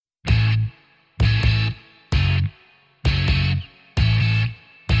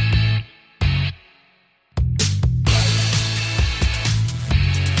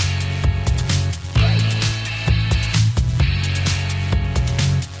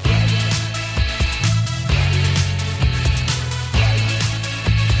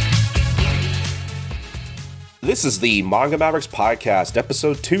This is the Manga Mavericks Podcast,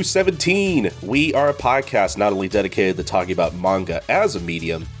 episode 217. We are a podcast not only dedicated to talking about manga as a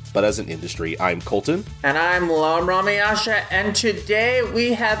medium, but as an industry. I'm Colton. And I'm Lone Ramayasha, and today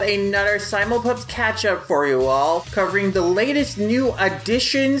we have another Simulpubs catch-up for you all, covering the latest new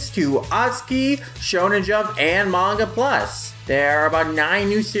additions to Azuki, Shonen Jump, and Manga Plus. There are about 9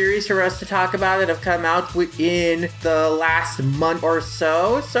 new series for us to talk about that have come out within the last month or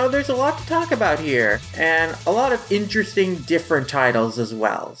so there's a lot to talk about here, and a lot of interesting different titles as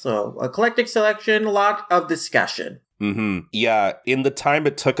well. So, a eclectic selection, a lot of discussion. Yeah, in the time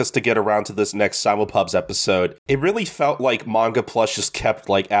it took us to get around to this next Simulpubs episode, it really felt like Manga Plus just kept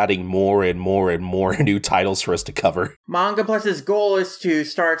adding more and more and more new titles for us to cover. Manga Plus's goal is to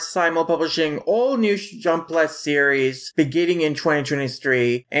start simul-publishing all new Jump Plus series beginning in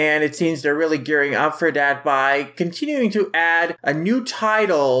 2023, and it seems they're really gearing up for that by continuing to add a new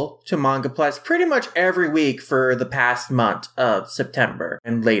title to Manga Plus pretty much every week for the past month of September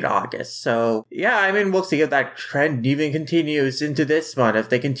and late August. So, yeah, I mean, we'll see if that trend even continues into this month, if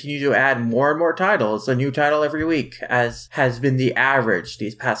they continue to add more and more titles, a new title every week, as has been the average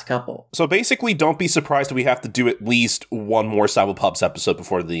these past couple. So basically, don't be surprised if we have to do at least one more Simulpubs episode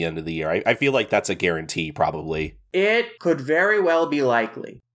before the end of the year. I feel like that's a guarantee, probably. It could very well be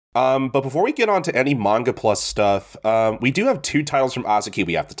likely. But before we get on to any Manga Plus stuff, we do have 2 titles from Azuki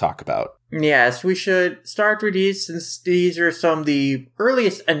we have to talk about. Yes, we should start with these since these are some of the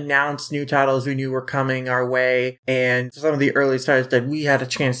earliest announced new titles we knew were coming our way, and some of the earliest titles that we had a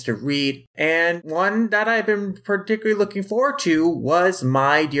chance to read. And one that I've been particularly looking forward to was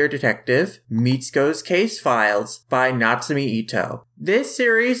My Dear Detective, Mitsuko's Case Files by Natsume Ito. This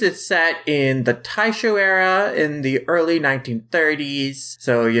series is set in the Taisho era in the early 1930s.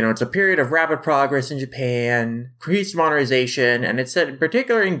 So, it's a period of rapid progress in Japan, increased modernization, and it's set in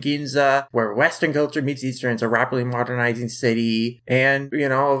particular in Ginza, where Western culture meets Eastern. It's a rapidly modernizing city, and,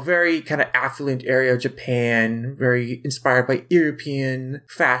 a very kind of affluent area of Japan, very inspired by European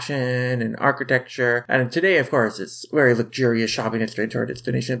fashion and architecture. And today, of course, it's very luxurious shopping district or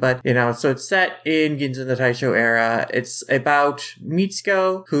destination, but, so it's set in Ginza in the Taisho era. It's about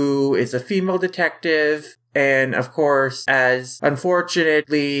Mitsuko, who is a female detective, and of course, as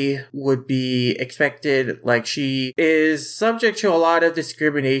unfortunately would be expected, she is subject to a lot of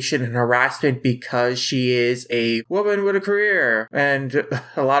discrimination and harassment because she is a woman with a career. And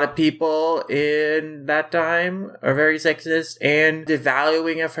a lot of people in that time are very sexist and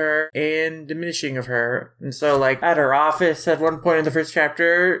devaluing of her and diminishing of her. And so, at her office at one point in the first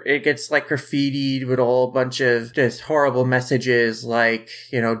chapter, it gets graffitied with a whole bunch of just horrible messages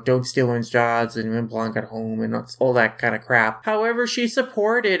don't steal women's jobs and women belong at home and all that kind of crap. However, she's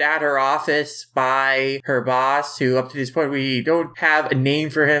supported at her office by her boss, who up to this point we don't have a name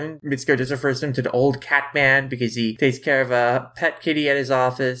for him. Mitsuko just refers him to the old cat man because he takes care of a pet kitty at his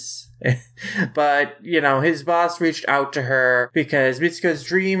office. But, his boss reached out to her because Mitsuko's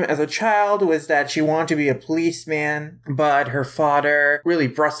dream as a child was that she wanted to be a policeman, but her father really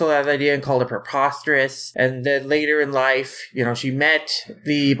brushed at that idea and called it preposterous. And then later in life, she met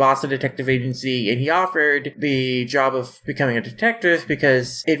the boss of the detective agency, and he offered the job of becoming a detective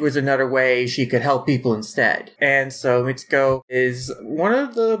because it was another way she could help people instead. And so Mitsuko is one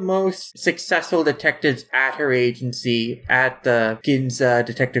of the most successful detectives at her agency, at the Ginza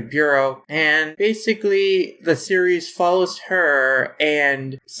Detective Bureau. And basically, the series follows her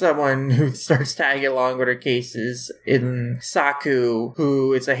and someone who starts tagging along with her cases in Saku,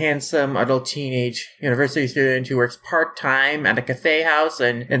 who is a handsome adult teenage university student who works part-time at a cafe house.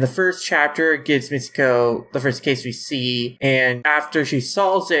 And in the first chapter, it gives Mitsuko the first case we see. And after she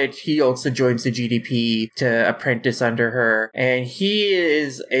solves it, he also joins the GDP to apprentice under her. And he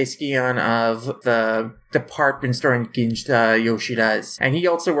is a scion of the department store in Ginza Yoshida's. And he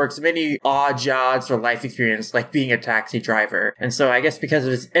also works many odd jobs for life experience, like being a taxi driver. And so I guess because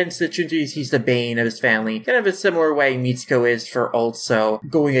of his insecurities, he's the bane of his family. Kind of a similar way Mitsuko is for also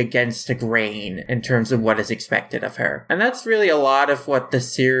going against the grain in terms of what is expected of her. And that's really a lot of what the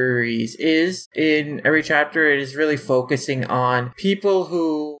series is. In every chapter, it is really focusing on people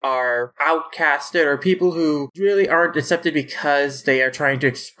who are outcasted or people who really aren't accepted because they are trying to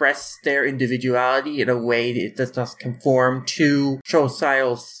express their individuality in a way that does not conform to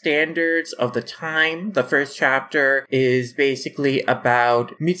societal standards of the time. The first chapter is basically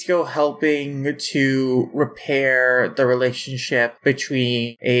about Mitsuko helping to repair the relationship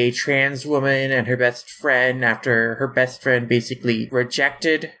between a trans woman and her best friend after her best friend basically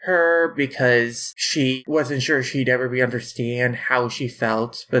rejected her because she wasn't sure she'd ever be understand how she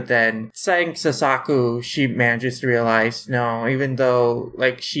felt. But then thanks to Saku, she manages to realize, no, even though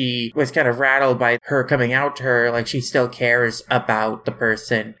she was kind of rattled by her coming out to her, like she still cares about the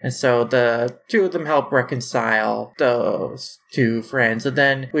person. And so the two of them help reconcile those two friends. And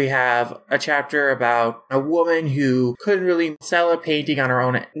then we have a chapter about a woman who couldn't really sell a painting on her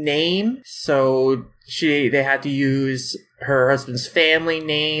own name, so they had to use her husband's family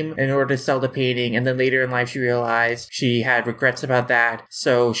name in order to sell the painting. And then later in life, she realized she had regrets about that,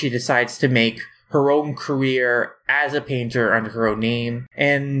 so she decides to make her own career as a painter under her own name.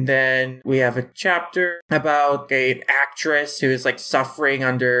 And then we have a chapter about an actress who is like suffering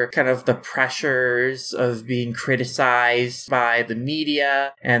under kind of the pressures of being criticized by the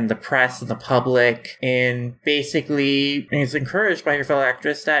media and the press and the public, and basically is encouraged by her fellow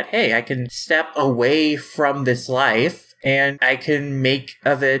actress that, hey, I can step away from this life and I can make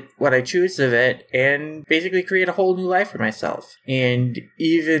of it what I choose of it and basically create a whole new life for myself. And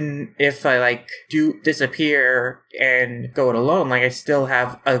even if I do disappear and go it alone, I still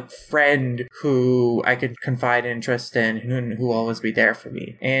have a friend who I can confide and trust in and who will always be there for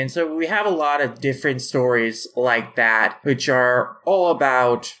me. And so we have a lot of different stories like that, which are all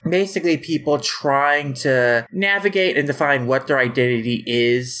about basically people trying to navigate and define what their identity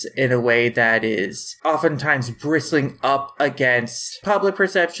is in a way that is oftentimes bristling up against public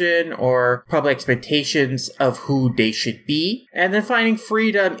perception or public expectations of who they should be, and then finding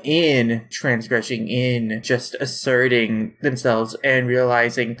freedom in transgressing, in just asserting themselves and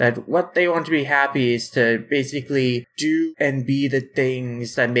realizing that what they want to be happy is to basically do and be the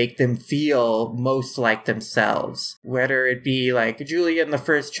things that make them feel most like themselves. Whether it be like Julia in the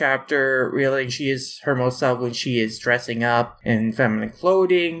first chapter realizing she is her most self when she is dressing up in feminine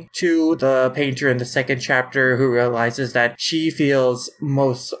clothing, to the painter in the second chapter who realizes that she feels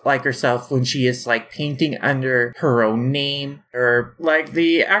most like herself when she is painting under her own name, or like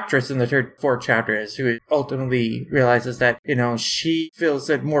the actress in the fourth chapters who ultimately realizes that, she feels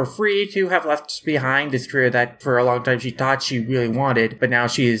it more free to have left behind this career that for a long time she thought she really wanted, but now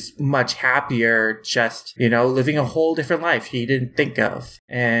she is much happier just, living a whole different life she didn't think of.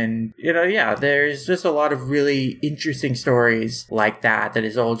 And, there's just a lot of really interesting stories like that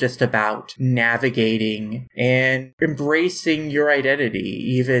is all just about navigating and embracing your identity,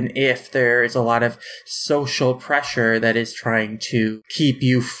 even if there is a lot of social pressure that is trying to keep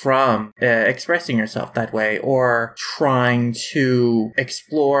you from expressing yourself that way, or trying to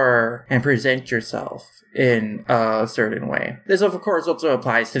explore and present yourself in a certain way. This, of course, also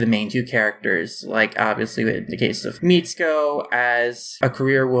applies to the main two characters, obviously in the case of Mitsuko as a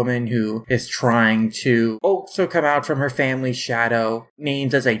career woman who is trying to also come out from her family's shadow.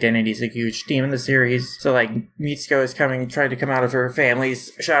 Names as identity is a huge theme in the series. So, Mitsuko is trying to come out of her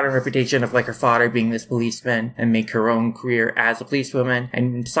family's shadow and reputation of, her father being this policeman and make her own career as a policewoman.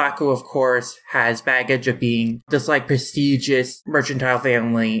 And Saku, of course, has baggage of being this, prestigious mercantile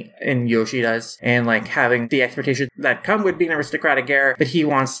family in Yoshida's, and, having the expectations that come with being an aristocratic heir, but he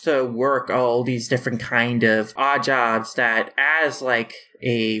wants to work all these different kind of odd jobs that as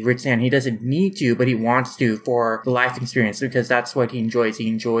a rich man he doesn't need to, but he wants to for the life experience, because that's what he enjoys. He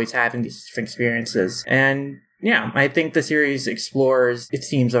enjoys having these different experiences. And yeah, I think the series explores its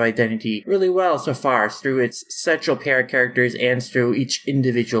themes of identity really well so far through its central pair of characters and through each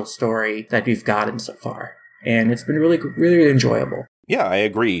individual story that we've gotten so far. And it's been really, really enjoyable. Yeah, I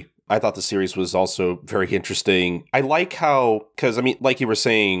agree. I thought the series was also very interesting. I like how, because like you were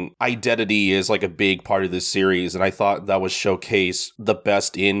saying, identity is a big part of this series, and I thought that was showcased the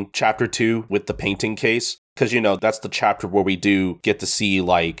best in chapter 2 with the painting case. Because, that's the chapter where we do get to see,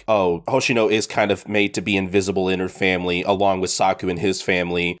 Hoshino is kind of made to be invisible in her family, along with Saku and his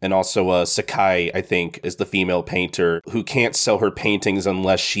family. And also Sakai, I think, is the female painter who can't sell her paintings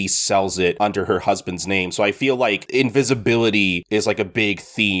unless she sells it under her husband's name. So I feel like invisibility is a big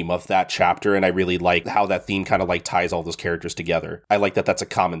theme of that chapter. And I really like how that theme kind of ties all those characters together. I like that that's a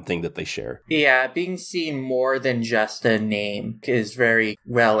common thing that they share. Yeah, being seen more than just a name is very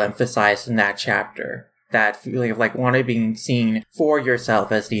well emphasized in that chapter. That feeling of wanting being seen for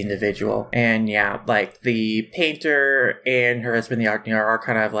yourself as the individual. And yeah, the painter and her husband, the auctioneer, are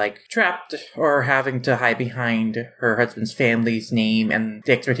kind of trapped or having to hide behind her husband's family's name and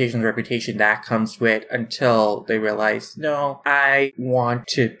the expectation and reputation that comes with, until they realize, no, I want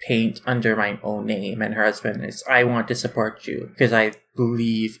to paint under my own name. And her husband is, I want to support you because I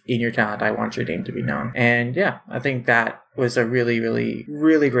believe in your talent. I want your name to be known. And yeah, I think that was a really, really,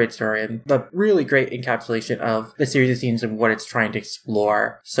 really great story, and the really great encapsulation of the series of themes and what it's trying to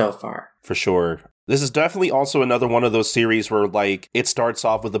explore so far. For sure. This is definitely also another one of those series where, it starts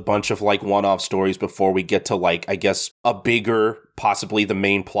off with a bunch of, one-off stories before we get to, I guess, a bigger, possibly the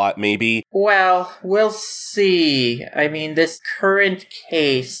main plot, maybe. Well, we'll see. This current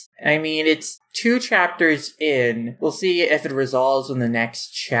case I mean, it's 2 chapters in. We'll see if it resolves in the next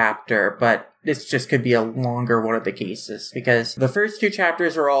chapter, but this just could be a longer one of the cases, because the first 2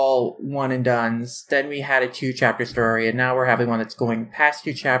 chapters are all one and dones. Then we had a 2-chapter story, and now we're having one that's going past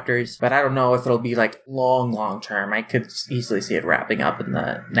 2 chapters, but I don't know if it'll be like long term. I could easily see it wrapping up in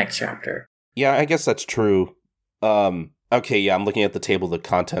the next chapter. Yeah, I guess that's true. Okay, yeah, I'm looking at the table of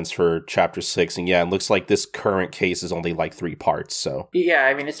contents for chapter 6, and yeah, it looks like this current case is only like 3 parts, so. Yeah,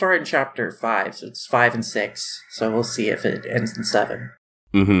 I mean, it started in chapter 5, so it's 5 and 6, so we'll see if it ends in 7.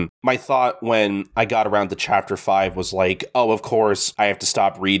 Mm-hmm. My thought when I got around to chapter 5 was like, oh, of course, I have to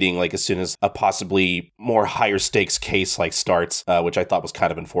stop reading like as soon as a possibly more higher stakes case like starts, which I thought was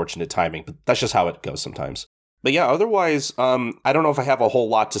kind of unfortunate timing, but that's just how it goes sometimes. But yeah, otherwise, I don't know if I have a whole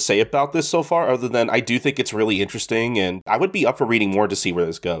lot to say about this so far, other than I do think it's really interesting, and I would be up for reading more to see where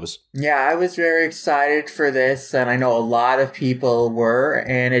this goes. Yeah, I was very excited for this, and I know a lot of people were,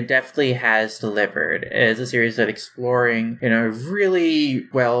 and it definitely has delivered. It's a series of exploring, really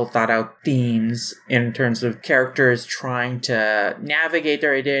well thought out themes in terms of characters trying to navigate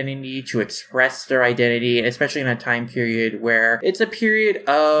their identity, to express their identity, especially in a time period where it's a period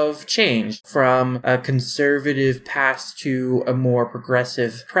of change from a conservative past to a more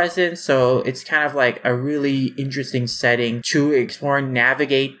progressive present. So it's kind of like a really interesting setting to explore and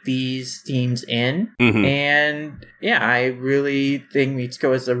navigate these themes in. Mm-hmm. And yeah, I really think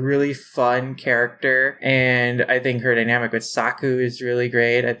Mitsuko is a really fun character, and I think her dynamic with Saku is really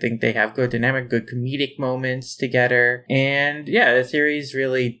great. I think they have good dynamic, good comedic moments together. And yeah, the series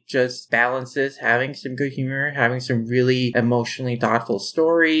really just balances having some good humor, having some really emotionally thoughtful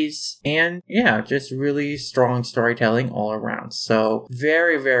stories, and yeah, just really strong storytelling all around. So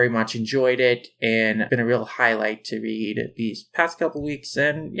very, very much enjoyed it, and been a real highlight to read these past couple weeks.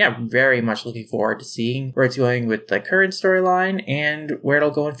 And yeah, very much looking forward to seeing where it's going with the current storyline and where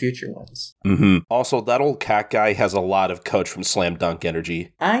it'll go in future ones. Mm-hmm. Also, that old cat guy has a lot of Coach from Slam Dunk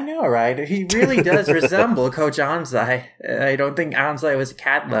energy. I know, right? He really does resemble Coach Anzai. I don't think Anzai was a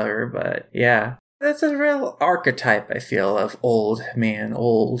cat lover, but yeah. That's a real archetype, I feel, of older,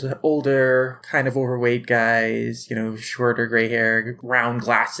 kind of overweight guys, shorter gray hair, round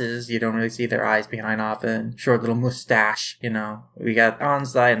glasses, you don't really see their eyes behind often, short little mustache, We got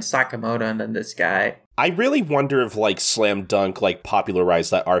Anzai and Sakamoto, and then this guy. I really wonder if Slam Dunk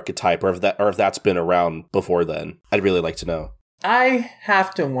popularized that archetype, or if that's been around before then. I'd really like to know. I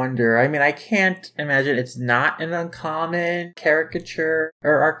have to wonder. I mean, I can't imagine it's not an uncommon caricature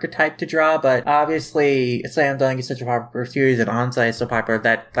or archetype to draw, but obviously Slam Dunk is such a popular series and Anzai is so popular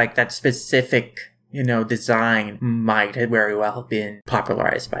that that specific design might have very well been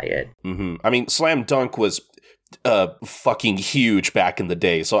popularized by it. Mm-hmm. I mean, Slam Dunk was fucking huge back in the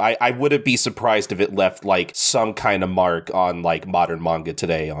day, so I wouldn't be surprised if it left some kind of mark on modern manga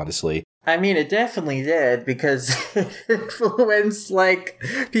today, honestly. I mean, it definitely did, because it influenced,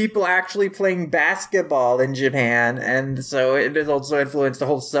 people actually playing basketball in Japan, and so it has also influenced the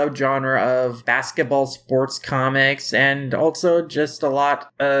whole subgenre of basketball sports comics, and also just a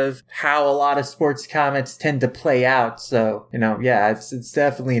lot of how a lot of sports comics tend to play out, so, yeah, it's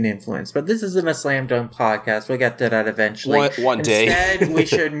definitely an influence. But this isn't a Slam Dunk podcast, we'll get to that eventually. One day. Instead, we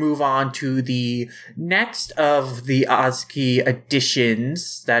should move on to the next of the Azuki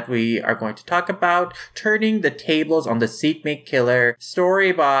editions that we are going to talk about, Turning the Tables on the Seatmate Killer,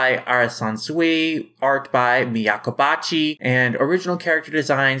 story by Arasan Sui, art by Miyako Bachi, and original character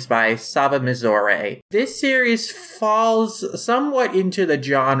designs by Saba Mizore. This series falls somewhat into the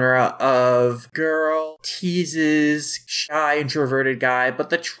genre of girl teases shy introverted guy, but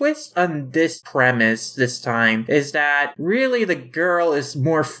the twist on this premise this time is that really the girl is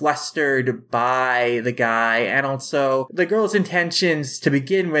more flustered by the guy, and also the girl's intentions to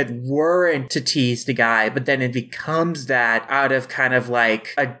begin with weren't to tease the guy, but then it becomes that out of kind of a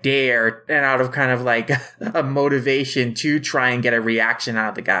dare and out of kind of a motivation to try and get a reaction out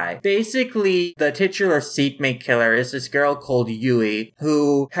of the guy. Basically, the titular seatmate killer is this girl called Yui,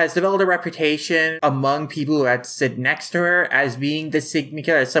 who has developed a reputation among people who had sit next to her as being the seatmate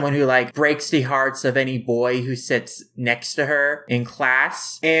killer, as someone who breaks the hearts of any boy who sits next to her in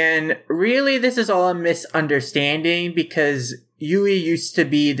class. And really, this is all a misunderstanding, because Yui used to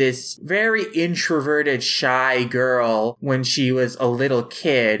be this very introverted, shy girl when she was a little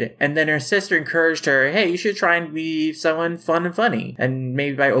kid, and then her sister encouraged her, hey, you should try and be someone fun and funny, and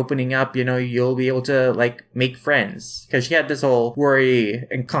maybe by opening up, you'll be able to, make friends. Because she had this whole worry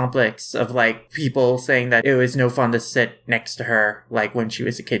and complex of, people saying that it was no fun to sit next to her, when she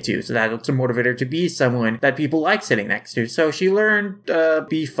was a kid too, so that also motivated her to be someone that people like sitting next to. So she learned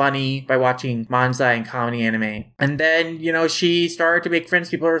be funny by watching manzai and comedy anime, and then, she she started to make friends.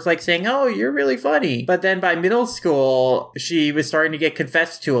 People were like saying, oh, you're really funny. But then by middle school, she was starting to get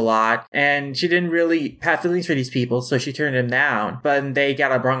confessed to a lot, and she didn't really have feelings for these people, so she turned them down. But they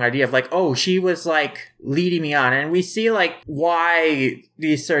got a wrong idea of like, oh, she was like leading me on. And we see like why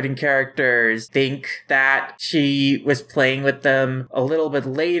these certain characters think that she was playing with them a little bit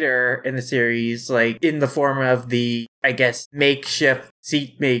later in the series, like in the form of the, I guess, makeshift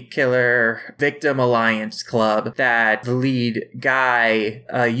seatmate killer victim alliance club that the lead guy,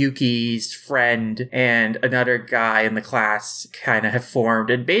 Yuki's friend, and another guy in the class kind of have formed.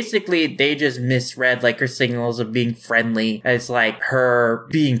 And basically they just misread like her signals of being friendly as like her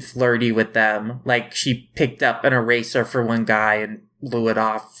being flirty with them. Like she picked up an eraser for one guy and blew it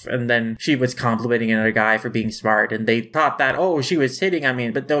off, and then she was complimenting another guy for being smart, and they thought that, oh, she was hitting on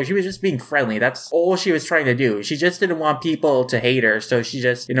me, but no, she was just being friendly. That's all she was trying to do. She just didn't want people to hate her, so she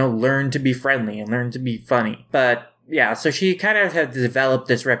just, learned to be friendly and learned to be funny. But yeah, so she kind of had developed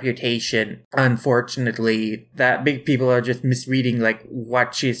this reputation, unfortunately, that big people are just misreading like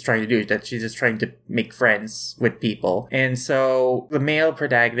what she's trying to do, that she's just trying to make friends with people. And so the male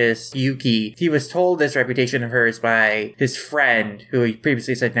protagonist, Yuki, he was told this reputation of hers by his friend who he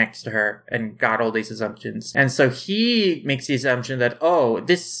previously sat next to her and got all these assumptions. And so he makes the assumption that, oh,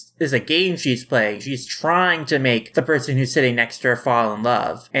 this is a game she's playing. She's trying to make the person who's sitting next to her fall in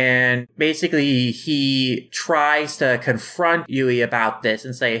love. And basically he tries to confront Yui about this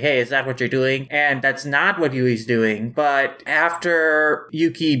and say, hey, is that what you're doing? And that's not what Yui's doing. But after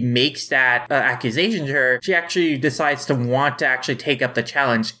Yuki makes that accusation to her, she actually decides to want to actually take up the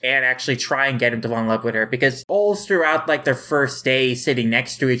challenge and actually try and get him to fall in love with her. Because all throughout like their first day sitting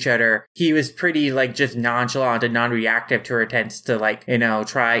next to each other, he was pretty like just nonchalant and non-reactive to her attempts to like,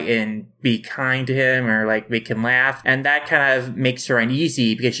 try and be kind to him or like make him laugh. And that kind of makes her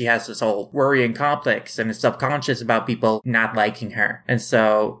uneasy because she has this whole worry and complex and is subconscious about people not liking her. And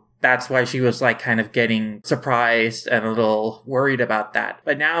so that's why she was like kind of getting surprised and a little worried about that.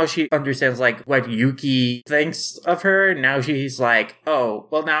 But now she understands like what Yuki thinks of her. Now she's like, oh,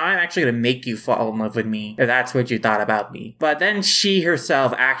 well now I'm actually going to make you fall in love with me if that's what you thought about me. But then she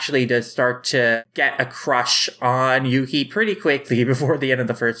herself actually does start to get a crush on Yuki pretty quickly before the end of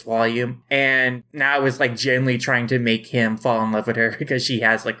the first volume. And now is like genuinely trying to make him fall in love with her because she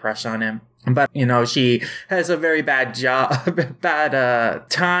has like crush on him. But, she has a very bad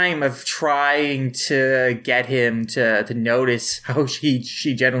time of trying to get him to notice how she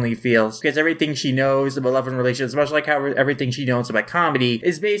generally feels. Because everything she knows about love and relations, much like how everything she knows about comedy,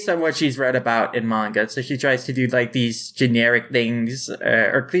 is based on what she's read about in manga. So she tries to do like these generic things,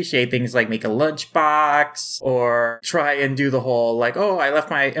 or cliche things like make a lunchbox, or try and do the whole like, oh, I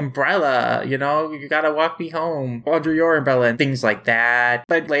left my umbrella, you gotta walk me home under your umbrella, and things like that.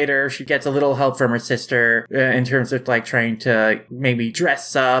 But later she gets a little help from her sister in terms of like trying to maybe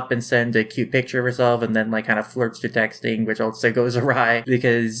dress up and send a cute picture of herself, and then like kind of flirts to texting, which also goes awry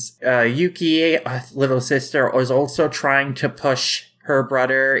because Yuki, little sister, was also trying to push her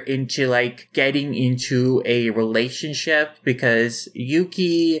brother into like getting into a relationship because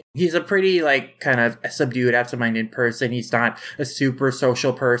Yuki, he's a pretty like kind of subdued, absent-minded person. He's not a super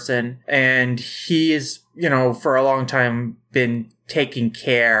social person, and he is, for a long time been taking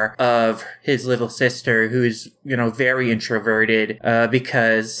care of his little sister, who's, very introverted,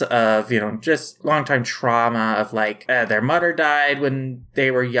 because of, just long-time trauma of like, their mother died when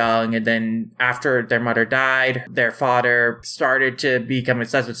they were young. And then after their mother died, their father started to become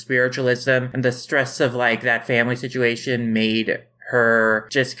obsessed with spiritualism, and the stress of like that family situation made her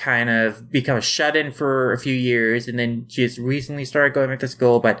just kind of become a shut-in for a few years, and then she just recently started going back to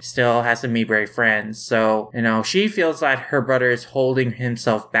school, but still hasn't made very friends. So, she feels that her brother is holding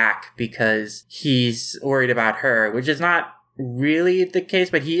himself back because he's worried about her, which is not really the case,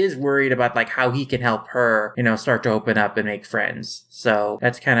 but he is worried about like how he can help her, start to open up and make friends. So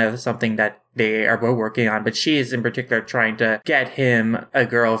that's kind of something that they are both working on, but she is in particular trying to get him a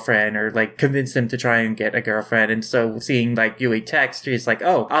girlfriend, or like convince him to try and get a girlfriend. And so seeing like Yui text, she's like,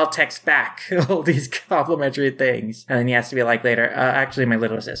 oh, I'll text back all these complimentary things. And then he has to be like later, actually my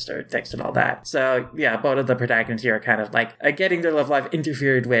little sister texted all that. So yeah, both of the protagonists here are kind of like getting their love life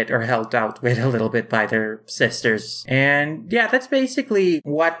interfered with or helped out with a little bit by their sisters. And yeah, that's basically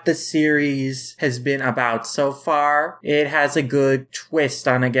what the series has been about so far. It has a good twist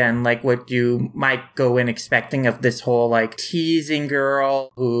on, again, like what you you might go in expecting of this whole like teasing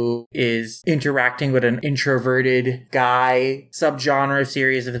girl who is interacting with an introverted guy subgenre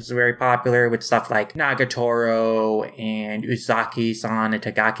series that's very popular with stuff like Nagatoro and Uzaki-san and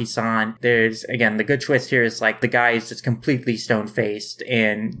Tagaki-san. There's, again, the good twist here is like the guy is just completely stone-faced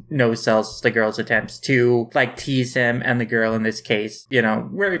and no-sells the girl's attempts to like tease him, and the girl in this case, you know,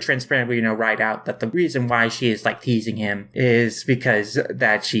 very transparently, you know, write out that the reason why she is like teasing him is because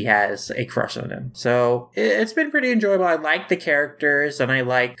that she has a crush on him. So it's been pretty enjoyable. I like the characters and I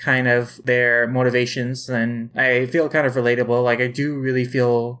like kind of their motivations, and I feel kind of relatable. Like I do really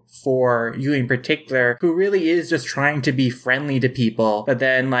feel for you in particular, who really is just trying to be friendly to people, but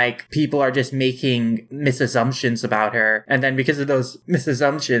then like people are just making misassumptions about her, and then because of those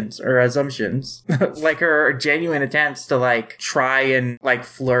misassumptions or assumptions like her genuine attempts to like try and like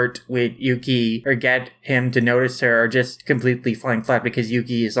flirt with Yuki or get him to notice her are just completely flying flat because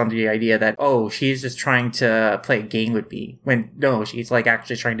Yuki is under the idea that, oh, she's just trying to play a game with me, when no, she's like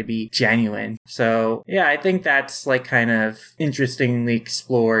actually trying to be genuine. So yeah, I think that's like kind of interestingly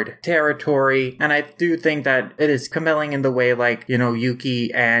explored territory, and I do think that it is compelling in the way like, you know,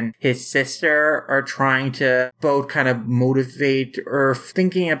 Yuki and his sister are trying to both kind of motivate or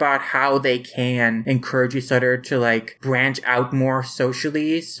thinking about how they can encourage each other to like branch out more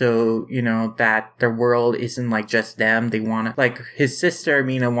socially, so you know that their world isn't like just them. They want to, like, his sister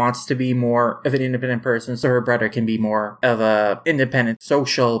Mina wants to be more of an independent person, so her brother can be more of a independent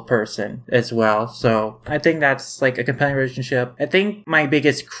social person as well. So I think that's like a compelling relationship. I think my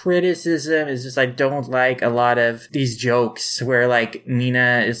biggest criticism is just I don't like a lot of these jokes where like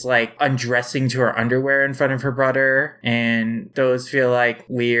Mina is like undressing to her underwear in front of her brother, and those feel like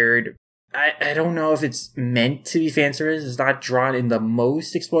weird. I don't know if it's meant to be fan service. It's not drawn in the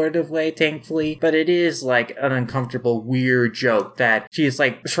most exploitative way, thankfully, but it is like an uncomfortable, weird joke that she's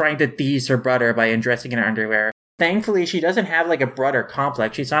like trying to tease her brother by undressing in her underwear. Thankfully, she doesn't have like a brother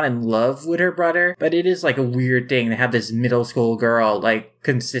complex. She's not in love with her brother, but it is like a weird thing to have this middle school girl like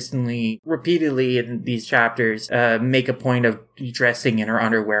consistently, repeatedly in these chapters, make a point of dressing in her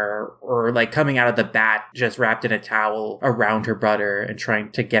underwear or like coming out of the bat just wrapped in a towel around her brother and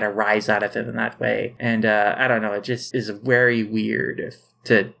trying to get a rise out of him in that way. And I don't know, it just is very weird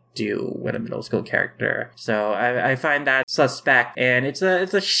to do with a middle school character. So I find that suspect, and it's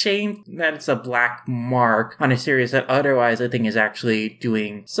a shame that it's a black mark on a series that otherwise I think is actually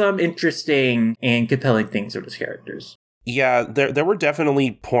doing some interesting and compelling things with its characters. Yeah, there were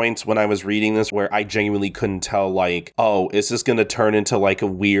definitely points when I was reading this where I genuinely couldn't tell, like, oh, is this going to turn into like a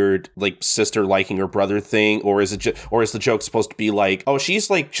weird like sister liking her brother thing, or is it or is the joke supposed to be like, oh,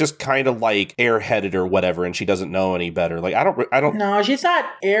 she's like just kind of like airheaded or whatever, and she doesn't know any better? Like, I don't. No, she's not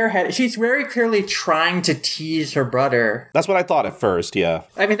airheaded. She's very clearly trying to tease her brother. That's what I thought at first. Yeah,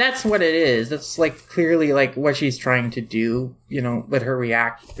 I mean that's what it is. That's like clearly like what she's trying to do. You know, with her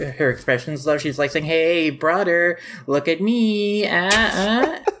her expressions though, she's like saying, "Hey, brother, look at me,"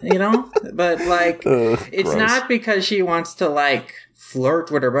 you know. But like, it's gross. not because she wants to like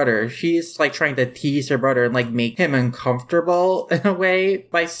flirt with her brother. She's like trying to tease her brother and like make him uncomfortable in a way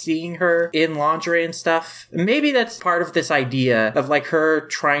by seeing her in lingerie and stuff. Maybe that's part of this idea of like her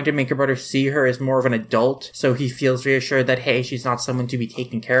trying to make her brother see her as more of an adult, so he feels reassured that, hey, she's not someone to be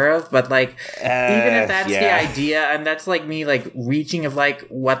taken care of. But like, even if that's the idea, and that's like me like reaching of like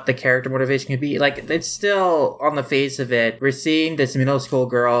what the character motivation could be, like it's still on the face of it, we're seeing this middle school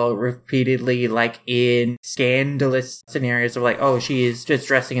girl repeatedly like in scandalous scenarios of like, oh, she is just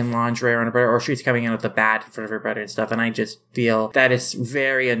dressing in lingerie on her brother, or she's coming out of the bat in front of her brother and stuff. And I just feel that is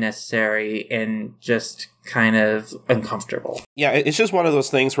very unnecessary and just kind of uncomfortable. Yeah, it's just one of those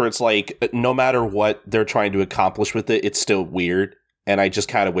things where it's like, no matter what they're trying to accomplish with it, it's still weird. And I just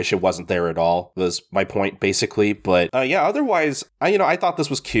kind of wish it wasn't there at all, was my point, basically. But yeah, otherwise, I thought this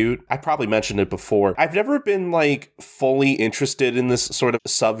was cute. I probably mentioned it before. I've never been, like, fully interested in this sort of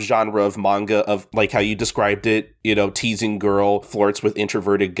subgenre of manga of, like, how you described it, teasing girl flirts with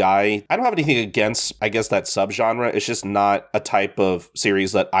introverted guy. I don't have anything against, I guess, that subgenre. It's just not a type of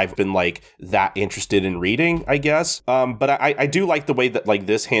series that I've been, like, that interested in reading, I guess. But I do like the way that, like,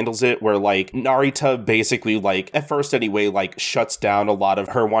 this handles it, where, like, Narita basically, like, at first anyway, like, shuts down a lot of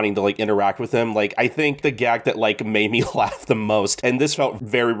her wanting to like interact with him. Like, I think the gag that like made me laugh the most, and this felt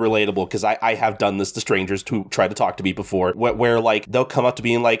very relatable because I have done this to strangers who try to talk to me before, where like they'll come up to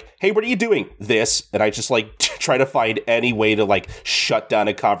me and like, hey, what are you doing? This, and I just like try to find any way to like shut down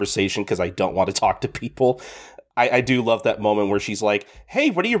a conversation because I don't want to talk to people. I do love that moment where she's like, hey,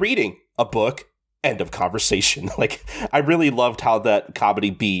 what are you reading? A book. End of conversation. Like, I really loved how that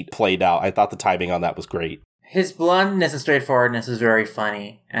comedy beat played out. I thought the timing on that was great. His bluntness and straightforwardness is very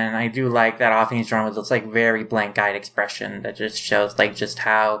funny, and I do like that often he's drawn with this like very blank-eyed expression that just shows like just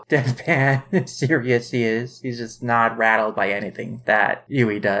how deadpan and serious he is. He's just not rattled by anything that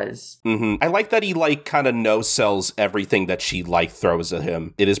Yui does. I like that he like kind of no-sells everything that she like throws at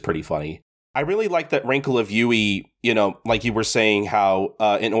him. It is pretty funny. I really like that wrinkle of Yui, you know, like you were saying, how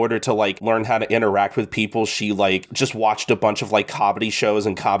in order to like learn how to interact with people, she like just watched a bunch of like comedy shows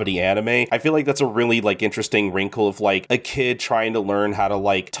and comedy anime. I feel like that's a really like interesting wrinkle of like a kid trying to learn how to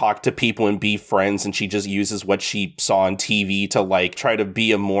like talk to people and be friends, and she just uses what she saw on TV to like try to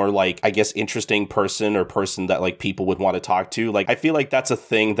be a more like, I guess, interesting person or person that like people would want to talk to. Like, I feel like that's a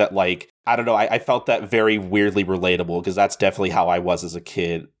thing that like, I don't know, I felt that very weirdly relatable, because that's definitely how I was as a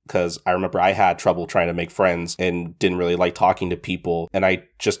kid. Because I remember I had trouble trying to make friends and didn't really like talking to people. And I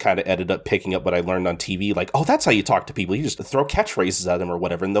just kind of ended up picking up what I learned on TV. Like, oh, that's how you talk to people. You just throw catchphrases at them or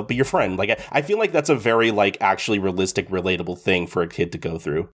whatever, and they'll be your friend. Like, I feel like that's a very, like, actually realistic, relatable thing for a kid to go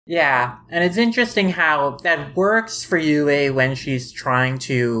through. Yeah, and it's interesting how that works for Yui when she's trying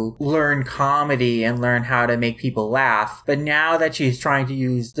to learn comedy and learn how to make people laugh. But now that she's trying to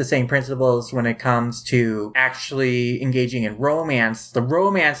use the same principles when it comes to actually engaging in romance, the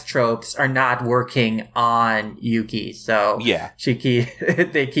romance tropes are not working on Yuki. So yeah,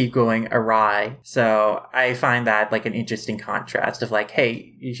 they keep going awry. So I find that like an interesting contrast of like,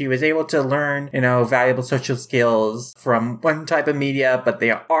 hey, she was able to learn, you know, valuable social skills from one type of media, but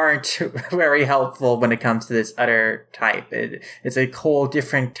they aren't very helpful when it comes to this other type. It's a whole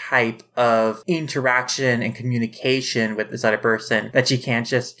different type of interaction and communication with this other person that she can't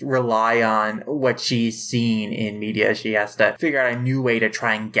just rely on what she's seen in media. She has to figure out a new way to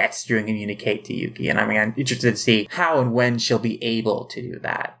try and get through and communicate to Yuki. And I mean, I'm interested to see how and when she'll be able to do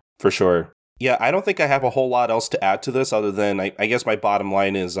that. For sure. Yeah, I don't think I have a whole lot else to add to this other than I guess my bottom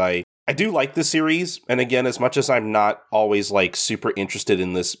line is I do like the series. And again, as much as I'm not always like super interested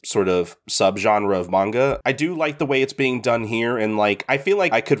in this sort of subgenre of manga, I do like the way it's being done here. And like, I feel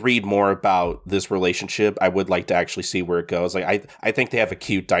like I could read more about this relationship. I would like to actually see where it goes. Like, I think they have a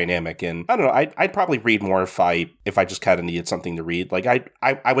cute dynamic, and I don't know, I'd probably read more if I just kind of needed something to read. Like,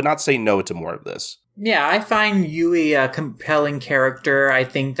 I would not say no to more of this. Yeah, I find Yui a compelling character. I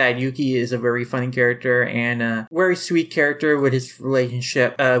think that Yuki is a very funny character and a very sweet character with his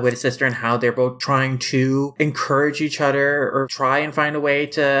relationship with his sister and how they're both trying to encourage each other or try and find a way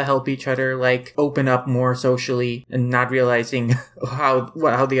to help each other, like open up more socially and not realizing how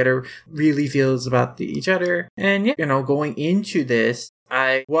the other really feels about each other. And, you know, going into this,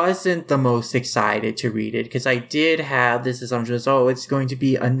 I wasn't the most excited to read it because I did have this assumption as, it's going to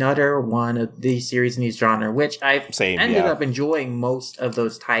be another one of these series in these genre, which I've ended up enjoying most of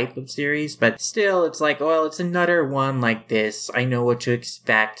those type of series, but still it's like, it's another one like this. I know what to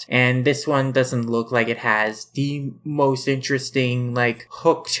expect. And this one doesn't look like it has the most interesting like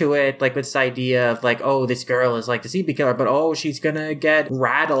hook to it, like this idea of like, this girl is like the CP killer, but she's gonna get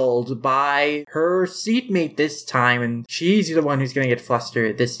rattled by her seatmate this time and she's the one who's gonna get flustered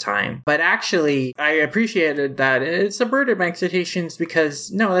this time. But actually, I appreciated that it subverted my expectations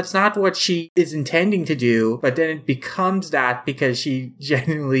because no, that's not what she is intending to do, but then it becomes that because she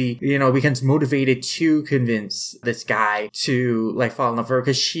genuinely, becomes motivated to convince this guy to like fall in love with her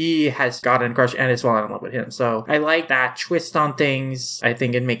because she has gotten a crush and is falling in love with him. So I like that twist on things. I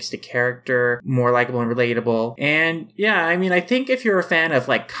think it makes the character more likable and relatable. And yeah, I mean, I think if you're a fan of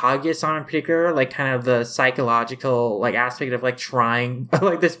like Kaguya-sama in particular, like kind of the psychological like aspect of like trying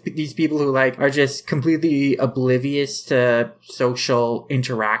like these people who like are just completely oblivious to social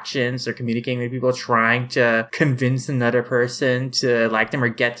interactions or communicating with people, trying to convince another person to like them or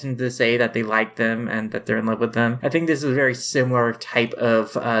get them to say that they like them and that they're in love with them. I think this is a very similar type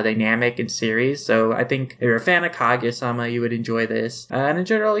of dynamic and series. So I think if you're a fan of Kaguya-sama, you would enjoy this. And in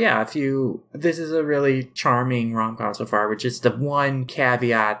general, yeah, this is a really charming rom-com so far, which is the one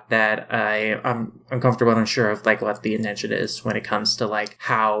caveat that I'm uncomfortable and unsure of like what the intention is when it comes to like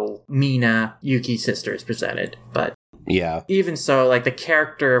how Mina, Yuki's sister, is presented. But yeah, even so, like the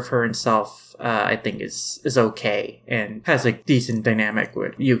character of her herself, I think is okay and has a decent dynamic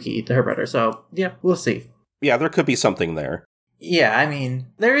with Yuki, her brother. So yeah, we'll see. Yeah, there could be something there. Yeah, I mean,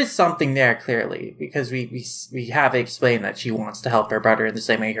 there is something there clearly because we have explained that she wants to help her brother in the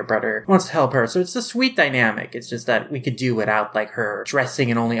same way her brother wants to help her. So it's a sweet dynamic. It's just that we could do without like her dressing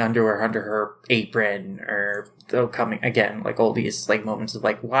in only underwear under her apron or coming again, like all these like moments of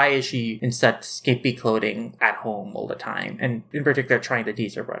like, why is she in such skimpy clothing at home all the time? And in particular, trying to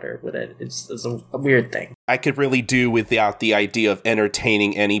tease her brother with it. It's a weird thing. I could really do without the idea of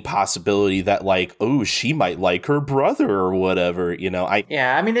entertaining any possibility that, like, oh, she might like her brother or whatever,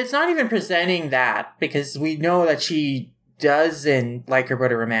 Yeah, I mean, it's not even presenting that, because we know that she doesn't like her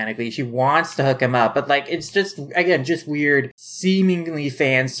brother romantically. She wants to hook him up, but, like, it's just, again, just weird, seemingly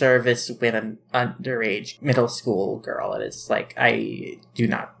fan service with an underage middle school girl. And it's like, I do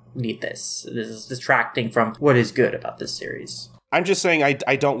not need this. This is distracting from what is good about this series. I'm just saying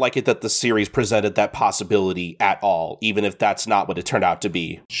I don't like it that the series presented that possibility at all, even if that's not what it turned out to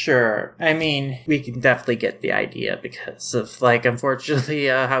be. Sure. I mean, we can definitely get the idea because of, like, unfortunately,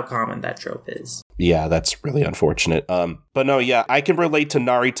 how common that trope is. Yeah, that's really unfortunate. But no, yeah, I can relate to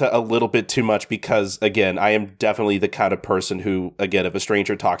Narita a little bit too much because, again, I am definitely the kind of person who, again, if a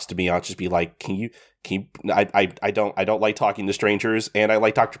stranger talks to me, I'll just be like, can you, I don't like talking to strangers, and I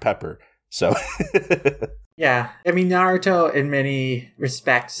like Dr. Pepper. So Yeah, I mean, Naruto, in many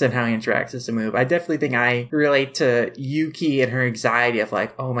respects and how he interacts with Samu, I definitely think I relate to Yuki and her anxiety of,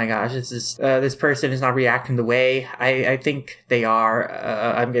 like, oh my gosh, this person is not reacting the way I think they are.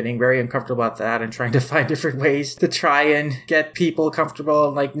 I'm getting very uncomfortable about that and trying to find different ways to try and get people comfortable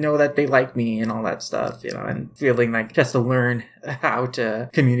and, like, know that they like me and all that stuff, and feeling like just to learn how to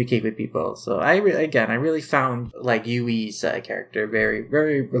communicate with people. So I really found, like, Yui's character very,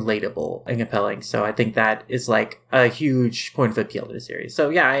 very relatable and compelling. So I think that is, like, a huge point of appeal to the series. So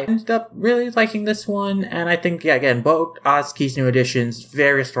yeah, I ended up really liking this one. And I think, yeah, again, both Azuki's new additions,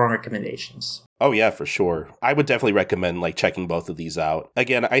 very strong recommendations. Oh, yeah, for sure. I would definitely recommend, like, checking both of these out.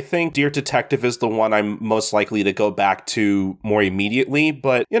 Again, I think Dear Detective is the one I'm most likely to go back to more immediately,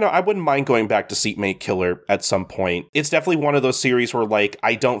 but, I wouldn't mind going back to Seatmate Killer at some point. It's definitely one of those series where, like,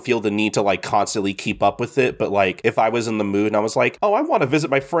 I don't feel the need to, like, constantly keep up with it, but, like, if I was in the mood and I was like, oh, I want to visit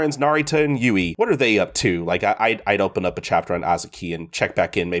my friends Narita and Yui, what are they up to? Like, I'd open up a chapter on Azuki and check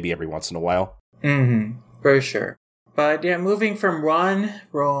back in maybe every once in a while. Mm-hmm. For sure. But yeah, moving from one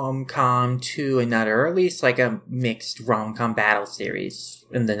rom-com to another, or at least like a mixed rom-com battle series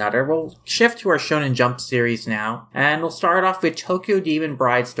in another, we'll shift to our Shonen Jump series now. And we'll start off with Tokyo Demon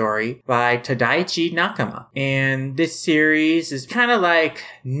Bride Story by Tadaichi Nakama. And this series is kind of like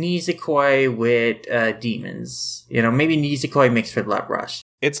Nisekoi with demons. Maybe Nisekoi mixed with Love Rush.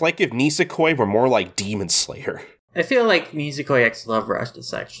 It's like if Nisekoi were more like Demon Slayer. I feel like Nisekoi X Love Rush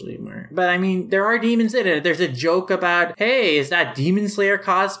is actually more. But I mean, there are demons in it. There's a joke about, hey, is that Demon Slayer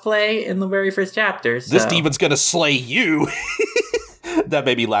cosplay in the very first chapter? So. This demon's gonna slay you. That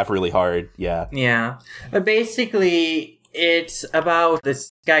made me laugh really hard. Yeah. Yeah. But basically, it's about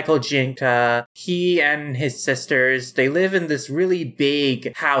this guy called Jinta. He and his sisters, they live in this really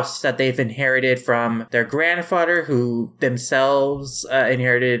big house that they've inherited from their grandfather, who themselves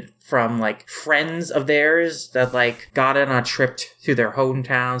inherited from, like, friends of theirs that, like, got on a trip to their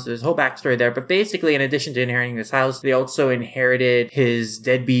hometowns. So there's a whole backstory there. But basically, in addition to inheriting this house, they also inherited his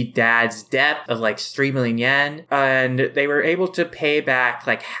deadbeat dad's debt of, like, 3 million yen. And they were able to pay back,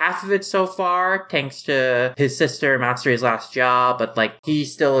 like, half of it so far, thanks to his sister Matsure's last job. But, like, he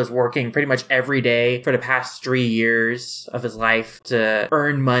still is working pretty much every day for the past 3 years of his life to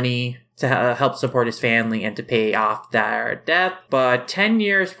earn money to help support his family and to pay off their debt. But 10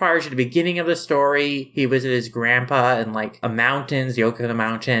 years prior to the beginning of the story, he visited his grandpa in, like, the mountains, the Okinawa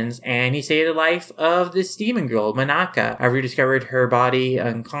mountains, and he saved the life of this demon girl, Manaka. After discovered her body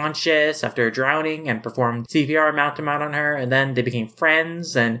unconscious after drowning and performed CPR mount on her, and then they became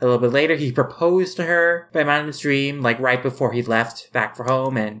friends, and a little bit later he proposed to her by mountain stream, like, right before he left back for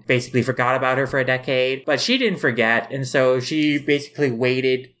home, and basically forgot about her for a decade. But she didn't forget, and so she basically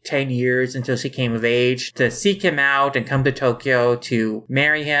waited 10 years until she came of age to seek him out and come to Tokyo to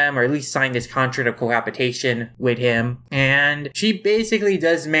marry him, or at least sign this contract of cohabitation with him. And she basically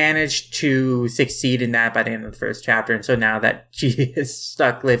does manage to succeed in that by the end of the first chapter. And so now that she is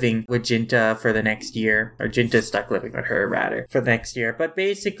stuck living with Jinta for the next year, or Jinta is stuck living with her rather for the next year. But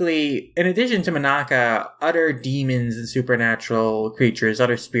basically, in addition to Manaka, other demons and supernatural creatures,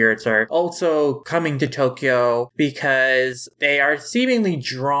 other spirits are also coming to Tokyo because they are seemingly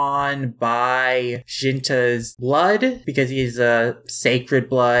drawn by Jinta's blood, because he's a sacred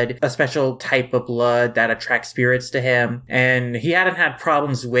blood, a special type of blood that attracts spirits to him. And he hadn't had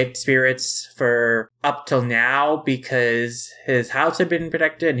problems with spirits for up till now because his house had been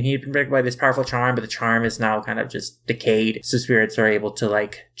protected and he had been protected by this powerful charm, but the charm is now kind of just decayed. So spirits are able to,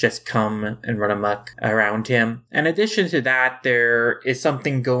 like, just come and run amok around him. In addition to that, there is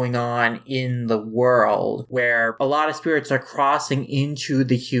something going on in the world where a lot of spirits are crossing into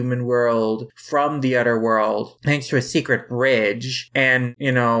the human world from the other world thanks to a secret bridge. And,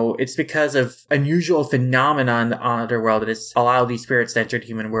 it's because of unusual phenomena in the other world that has allowed these spirits to enter the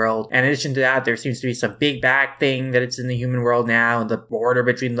human world. And in addition to that, there seems to be be some big bad thing that it's in the human world now, and the border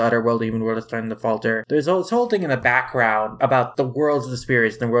between the other world and the human world is starting to falter. There's this whole thing in the background about the worlds of the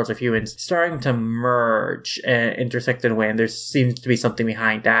spirits and the worlds of humans starting to merge and intersect in a way, and there seems to be something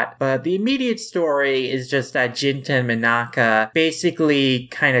behind that. But the immediate story is just that Jinta and Minaka basically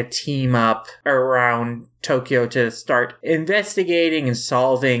kind of team up around Tokyo to start investigating and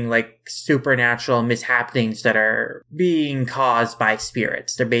solving like supernatural mishappenings that are being caused by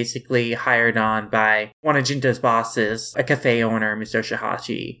spirits. They're basically hired on by one of Jinta's bosses, a cafe owner, Mr.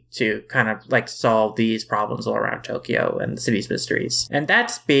 Shihachi, to kind of like solve these problems all around Tokyo and the city's mysteries. And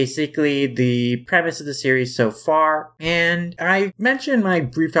that's basically the premise of the series so far. And I mentioned my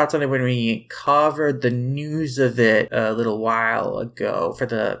brief thoughts on it when we covered the news of it a little while ago for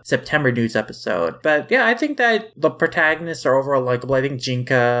the September news episode. But yeah, I think that the protagonists are overall likable. I think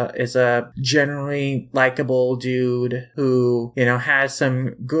Jinka is a generally likable dude who, you know, has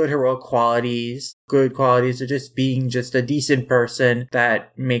some good heroic qualities. Good qualities of just being just a decent person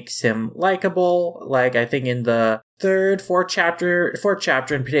that makes him likable. Like, I think in the fourth chapter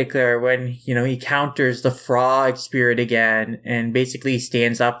in particular, when, you know, he counters the frog spirit again and basically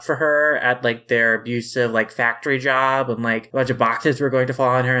stands up for her at like their abusive like factory job, and like a bunch of boxes were going to fall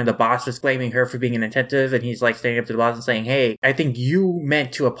on her and the boss was blaming her for being inattentive, and he's like standing up to the boss and saying, hey, I think you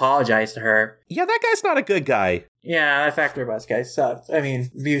meant to apologize to her. Yeah, that guy's not a good guy. Yeah, that factory boss guy sucked. I mean,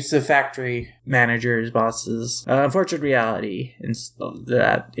 abusive factory managers, bosses. Unfortunate reality and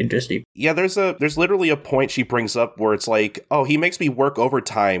that industry. Yeah, there's literally a point she brings up where it's like, oh, he makes me work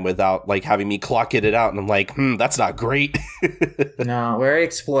overtime without like having me clock it out, and I'm like, that's not great. No, very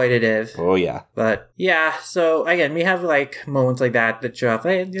exploitative. Oh yeah. But yeah, so again, we have like moments like that show off,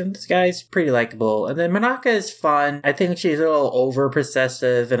 hey, you know, this guy's pretty likable. And then Minaka is fun. I think she's a little over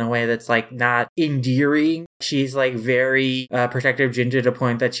possessive in a way that's like not endearing. She's like very protective of Jinja to the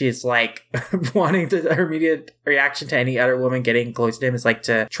point that she's like wanting to, her immediate reaction to any other woman getting close to him is like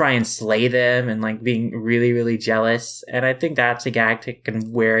to try and slay them and like being really, really jealous. And I think that's a gag that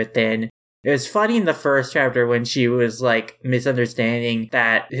can wear thin. It was funny in the first chapter when she was like misunderstanding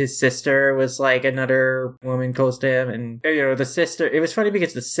that his sister was like another woman close to him, and you know, the sister, it was funny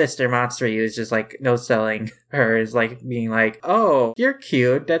because the sister Matsuri was just like no selling her, is like being like, oh, you're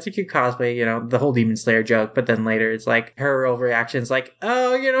cute, that's a cute cosplay, you know, the whole Demon Slayer joke. But then later it's like her overreaction is like,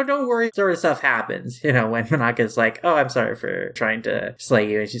 oh, you know, don't worry, sort of stuff happens, you know, when Minaka's like, oh, I'm sorry for trying to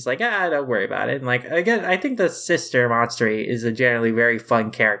slay you, and she's like, don't worry about it. And like, again, I think the sister Matsuri is a generally very fun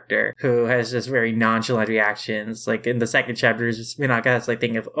character who has just very nonchalant reactions. Like in the second chapter, Minaka has like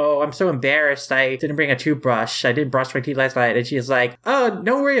thinking of, oh, I'm so embarrassed, I didn't bring a toothbrush, I didn't brush my teeth last night, and she's like, oh,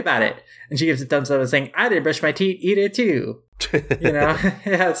 don't worry about it, and she gives a thumbs up and saying, I didn't brush my teeth either too. You know.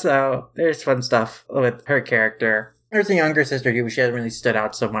 Yeah, so there's fun stuff with her character. There's a younger sister who she hasn't really stood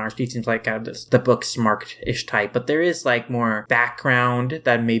out so much. She seems like kind of the book smart-ish type, but there is like more background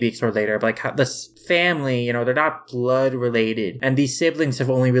that may be explored later. But like how this family, you know, they're not blood related, and these siblings have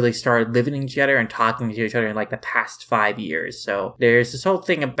only really started living together and talking to each other in like the past 5 years. So there's this whole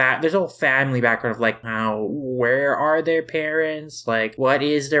thing about, there's a whole family background of like where are their parents, like what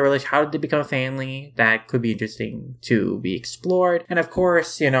is their relation, how did they become a family? That could be interesting to be explored. And of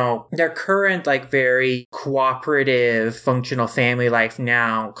course, you know, their current like very cooperative functional family life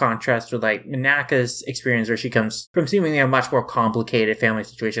now contrasts with like Minaka's experience, where she comes from seemingly a much more complicated family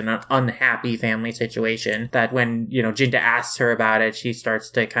situation, an unhappy family situation, that when, you know, Jinta asks her about it, she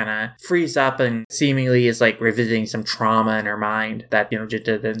starts to kind of freeze up and seemingly is like revisiting some trauma in her mind that, you know,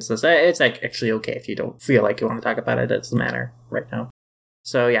 Jinta then says, it's like actually okay if you don't feel like you want to talk about it, it doesn't matter right now.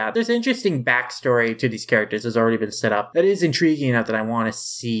 So yeah, there's an interesting backstory to these characters that's already been set up that is intriguing enough that I want to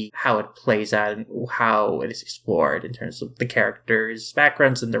see how it plays out and how it is explored in terms of the characters'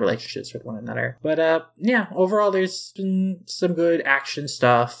 backgrounds and the relationships with one another. But yeah, overall there's been some good action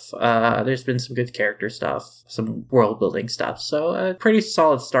stuff, there's been some good character stuff, some world building stuff, so a pretty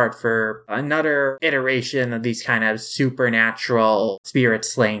solid start for another iteration of these kind of supernatural spirit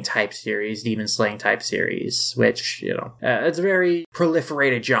slaying type series, demon slaying type series, which, you know, it's a very prolific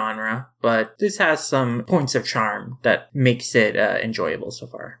genre, but this has some points of charm that makes it enjoyable so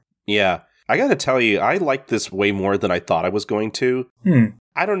far. Yeah, I gotta tell you, I like this way more than I thought I was going to.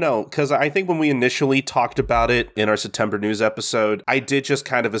 I don't know, because I think when we initially talked about it in our September news episode, I did just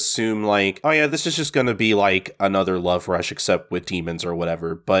kind of assume like, oh yeah, this is just going to be like another Love Rush except with demons or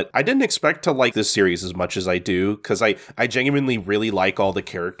whatever. But I didn't expect to like this series as much as I do, because I genuinely really like all the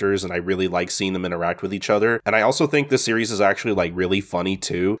characters and I really like seeing them interact with each other. And I also think the series is actually like really funny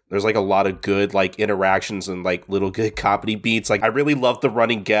too. There's like a lot of good like interactions and like little good comedy beats. Like I really love the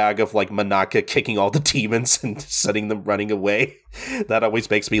running gag of like Minaka kicking all the demons and sending them running away. That always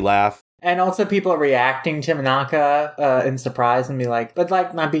makes me laugh. And also people reacting to Manaka in surprise and be like, but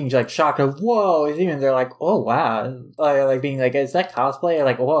like not being like shocked of, whoa, even they're like, oh wow. Like being like, is that cosplay? Or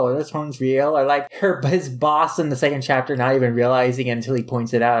like, whoa, this one's real. Or like his boss in the second chapter not even realizing it until he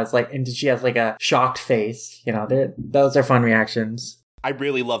points it out. It's like, and she has like a shocked face. You know, those are fun reactions. I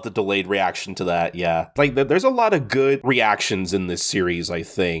really love the delayed reaction to that, yeah. Like, there's a lot of good reactions in this series, I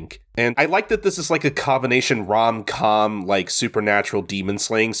think. And I like that this is like a combination rom-com, like supernatural demon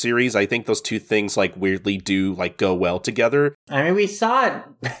slaying series. I think those two things like weirdly do like go well together. I mean, we saw it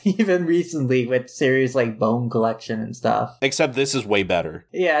even recently with series like Bone Collection and stuff. Except this is way better.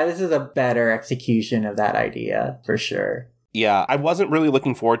 Yeah, this is a better execution of that idea, for sure. Yeah, I wasn't really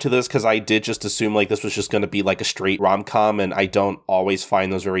looking forward to this because I did just assume like this was just going to be like a straight rom-com, and I don't always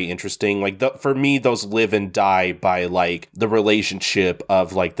find those very interesting. Like for me, those live and die by like the relationship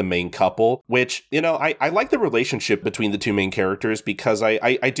of like the main couple, which, you know, I like the relationship between the two main characters because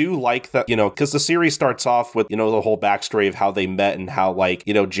I do like that, you know, because the series starts off with, you know, the whole backstory of how they met and how like,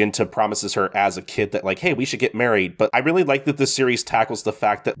 you know, Jinta promises her as a kid that like, hey, we should get married. But I really like that this series tackles the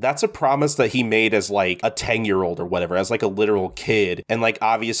fact that that's a promise that he made as like a 10-year-old or whatever, as like a literal kid. And like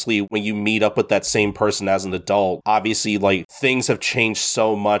obviously when you meet up with that same person as an adult, obviously like things have changed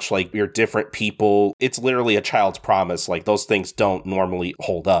so much, like you're different people. It's literally a child's promise. Like those things don't normally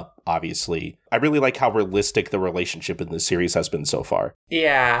hold up, obviously. I really like how realistic the relationship in this series has been so far.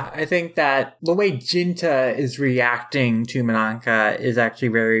 Yeah, I think that the way Jinta is reacting to Manaka is actually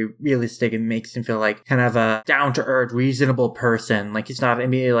very realistic and makes him feel like kind of a down-to-earth, reasonable person. Like he's not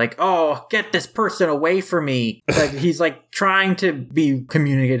immediately like, oh, get this person away from me. Like he's like trying to be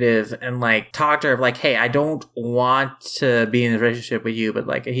communicative and like talk to her like, hey, I don't want to be in a relationship with you, but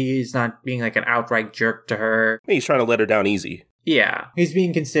like he's not being like an outright jerk to her. He's trying to let her down easy. Yeah, he's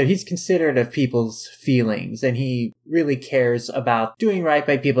considerate of people's feelings, and he really cares about doing right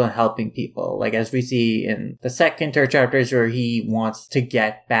by people and helping people. Like as we see in the second third chapters where he wants to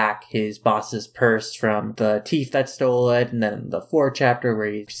get back his boss's purse from the thief that stole it, and then the fourth chapter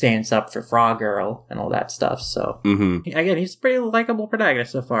where he stands up for Frog Girl and all that stuff. So again, he's a pretty likable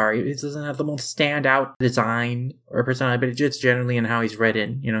protagonist so far. He doesn't have the most standout design or personality, but it's just generally in how he's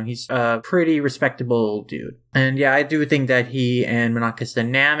written. You know, he's a pretty respectable dude. And yeah, I do think that he and Manaka's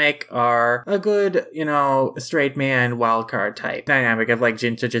dynamic are a good, you know, straight man wildcard type dynamic of like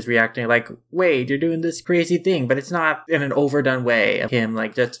Jinta just reacting like, wait, you're doing this crazy thing, but it's not in an overdone way of him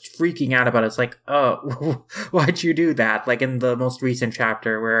like just freaking out about it. It's like, oh, why'd you do that? Like in the most recent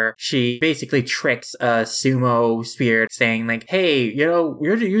chapter where she basically tricks a sumo spirit saying like, hey, you know,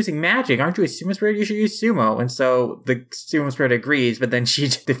 you're using magic. Aren't you a sumo spirit? You should use sumo. And so the sumo spirit agrees, but then she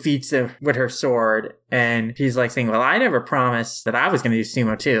defeats him with her sword. And he's like saying, well, I never promised that I was going to do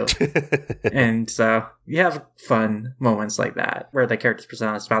sumo too. And so you have fun moments like that where the characters'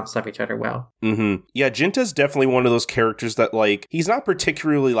 personalities bounce off each other well. Yeah, Jinta's definitely one of those characters that like, he's not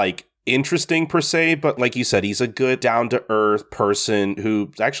particularly like interesting per se, but like you said, he's a good down-to-earth person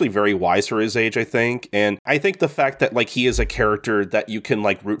who's actually very wise for his age, I think. And I think the fact that like he is a character that you can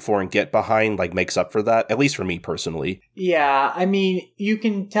like root for and get behind like makes up for that, at least for me personally. Yeah, I mean, you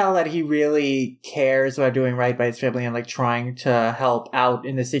can tell that he really cares about doing right by his family and like trying to help out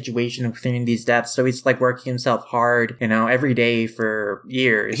in the situation of clearing these deaths. So he's like working himself hard, you know, every day for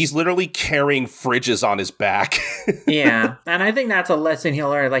years. He's literally carrying fridges on his back. Yeah, and I think that's a lesson he'll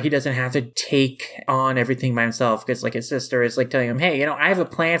learn. Like he doesn't have to take on everything by himself because like his sister is like telling him, hey, you know, I have a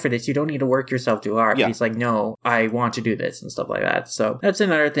plan for this. You don't need to work yourself too hard. Yeah. But he's like, no, I want to do this and stuff like that. So that's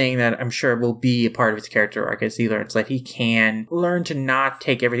another thing that I'm sure will be a part of his character arc as he learns that he can learn to not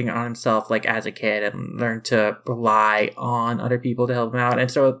take everything on himself like as a kid and learn to rely on other people to help him out. And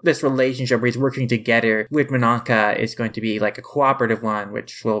so this relationship where he's working together with Manaka is going to be like a cooperative one,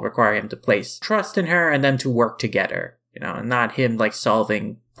 which will require him to place trust in her and them to work together, you know, and not him like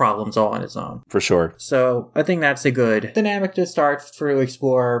solving problems all on his own. For sure. So I think that's a good dynamic to start to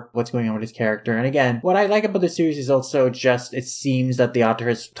explore what's going on with his character. And again, what I like about the series is also just it seems that the author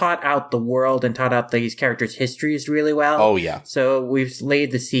has taught out the world and taught out these characters' histories really well. Oh, yeah. So we've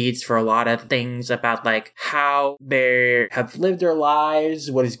laid the seeds for a lot of things about like how they have lived their lives,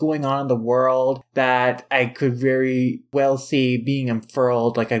 what is going on in the world that I could very well see being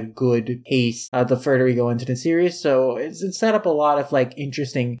unfurled like a good pace the further we go into the series. So it's set up a lot of like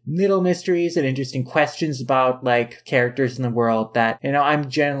interesting little mysteries and interesting questions about like characters in the world that, you know, I'm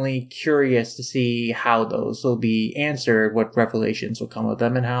generally curious to see how those will be answered, what revelations will come with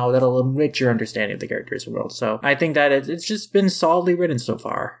them, and how that'll enrich your understanding of the characters in the world. So I think that it's just been solidly written so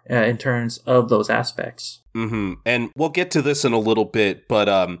far in terms of those aspects. And we'll get to this in a little bit,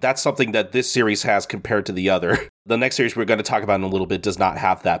 but that's something that this series has compared to the other. The next series we're going to talk about in a little bit does not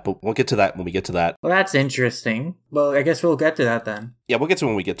have that, but we'll get to that when we get to that. Well, that's interesting. Well, I guess we'll get to that then. Yeah, we'll get to it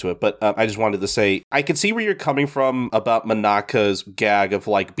when we get to it, but I just wanted to say, I can see where you're coming from about Manaka's gag of,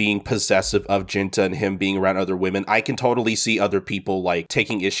 like, being possessive of Jinta and him being around other women. I can totally see other people, like,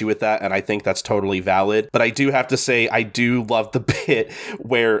 taking issue with that, and I think that's totally valid. But I do have to say, I do love the bit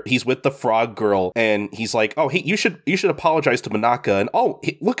where he's with the frog girl, and he's like, oh, hey, you should apologize to Manaka, and oh,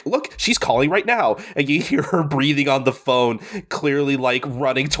 hey, look, she's calling right now, and you hear her breathing on the phone, clearly, like,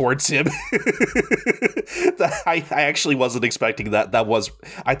 running towards him. I actually wasn't expecting that.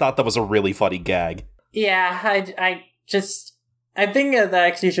 I thought that was a really funny gag. Yeah, I think the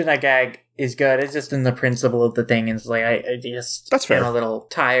execution of that gag is good. It's just in the principle of the thing. It's like, I just that's fair. am a little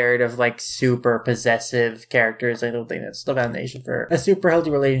tired of, like, super possessive characters. I don't think that's the foundation for a super healthy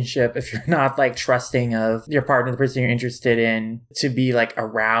relationship if you're not, like, trusting of your partner, the person you're interested in, to be, like,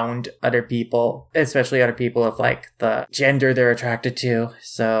 around other people, especially other people of, like, the gender they're attracted to.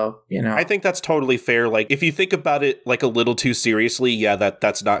 So, you know. I think that's totally fair. Like, if you think about it, like, a little too seriously, yeah,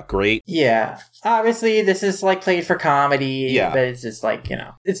 that's not great. Yeah. Obviously, this is, like, played for comedy. Yeah. But it's just, like, you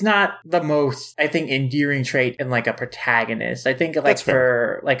know, it's not the most, I think, endearing trait in, like, a protagonist. I think, like,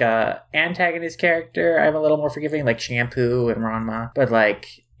 for, like, a antagonist character, I'm a little more forgiving, like Shampoo and Ranma. But, like,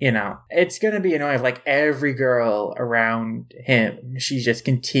 you know, it's going to be annoying if, like, every girl around him, she just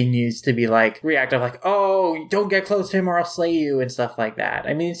continues to be, like, reactive, like, oh, don't get close to him or I'll slay you and stuff like that.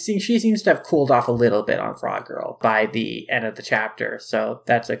 I mean, she seems to have cooled off a little bit on Frog Girl by the end of the chapter, so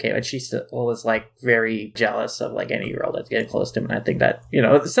that's okay. But she still was, like, very jealous of, like, any girl that's getting close to him, and I think that, you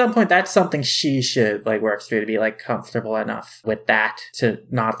know, at some point, that's something she should, like, work through to be, like, comfortable enough with that to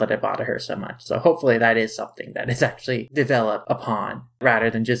not let it bother her so much. So hopefully that is something that is actually developed upon, rather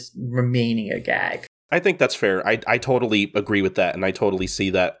than just remaining a gag. I think that's fair. I totally agree with that, and I totally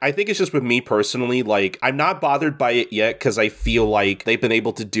see that. I think it's just with me personally, like, I'm not bothered by it yet because I feel like they've been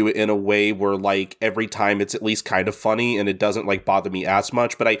able to do it in a way where, like, every time it's at least kind of funny and it doesn't, like, bother me as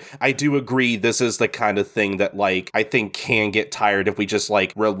much. But I do agree this is the kind of thing that, like, I think can get tired if we just,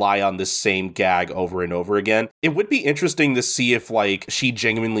 like, rely on the same gag over and over again. It would be interesting to see if, like, she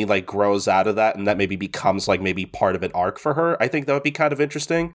genuinely, like, grows out of that and that maybe becomes, like, maybe part of an arc for her. I think that would be kind of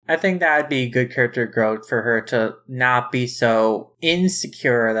interesting. I think that would be good character growth for her to not be so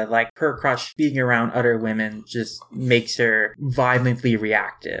insecure that, like, her crush being around other women just makes her violently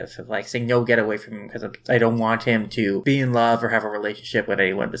reactive of, like, saying, no, get away from him because I don't want him to be in love or have a relationship with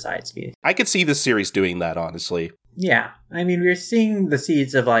anyone besides me. I could see this series doing that, honestly. Yeah. I mean, we're seeing the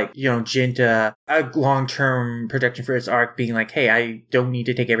seeds of, like, you know, Jinta, a long-term projection for his arc being like, hey, I don't need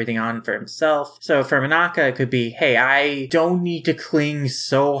to take everything on for himself. So for Manaka, it could be, hey, I don't need to cling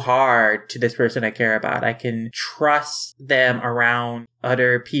so hard to this person I care about. I can trust them around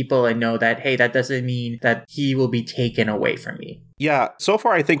other people and know that, hey, that doesn't mean that he will be taken away from me. Yeah, so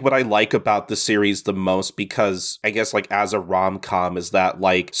far I think what I like about the series the most, because I guess, like, as a rom-com, is that,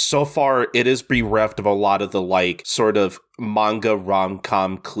 like, so far it is bereft of a lot of the, like, sort of manga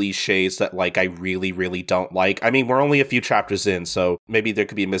rom-com cliches that, like, I really, really don't like. I mean, we're only a few chapters in, so maybe there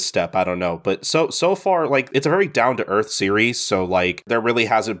could be a misstep, I don't know. But so far, like, it's a very down-to-earth series, so, like, there really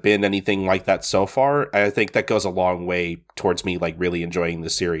hasn't been anything like that so far. I think that goes a long way towards me, like, really enjoying the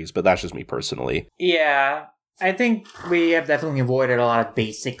series, but that's just me personally. Yeah. I think we have definitely avoided a lot of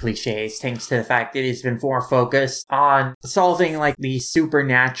basic cliches thanks to the fact that it has been more focused on solving, like, these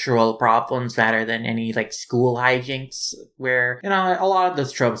supernatural problems rather than any, like, school hijinks where, you know, a lot of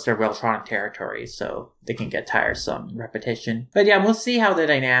those tropes are well-trodden territories, so they can get tiresome repetition. But yeah, we'll see how the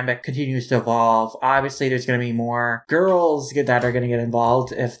dynamic continues to evolve. Obviously, there's going to be more girls that are going to get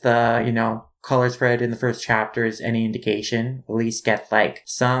involved if the, you know, color spread in the first chapter is any indication. At least get, like,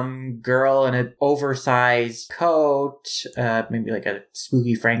 some girl in an oversized coat, maybe like a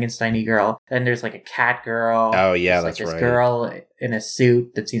spooky Frankenstein-y girl. Then there's, like, a cat girl. Oh yeah, there's, that's like, right. This girl in a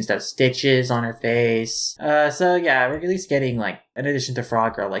suit that seems to have stitches on her face. So yeah, we're at least getting, like, in addition to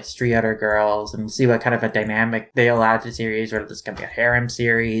Frog Girl, like, 3 other girls, and see what kind of a dynamic they allow to the series, whether this is going to be a harem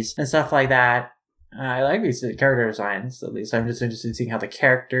series and stuff like that. I like these character designs, at least. I'm just interested in seeing how the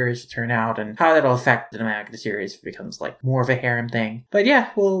characters turn out and how that'll affect the dynamic of the series if it becomes, like, more of a harem thing. But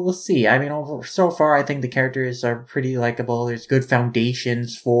yeah, we'll see. I mean, so far, I think the characters are pretty likable. There's good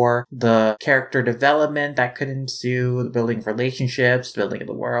foundations for the character development that could ensue, the building of relationships, building of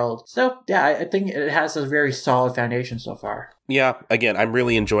the world. So yeah, I think it has a very solid foundation so far. Yeah, again, I'm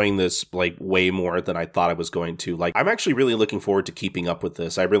really enjoying this, like, way more than I thought I was going to. Like, I'm actually really looking forward to keeping up with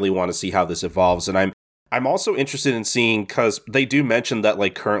this. I really want to see how this evolves, and I'm also interested in seeing, because they do mention that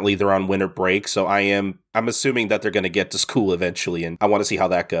like currently they're on winter break, so I'm assuming that they're going to get to school eventually, and I want to see how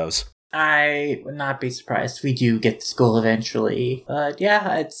that goes. I would not be surprised if we do get to school eventually. But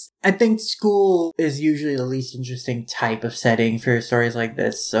yeah, I think school is usually the least interesting type of setting for stories like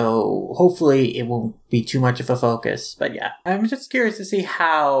this, so hopefully it won't be too much of a focus. But yeah, I'm just curious to see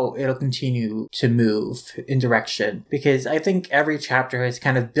how it'll continue to move in direction, because I think every chapter has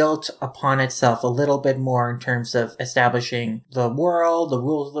kind of built upon itself a little bit more in terms of establishing the world, the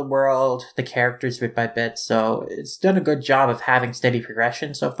rules of the world, the characters bit by bit, so it's done a good job of having steady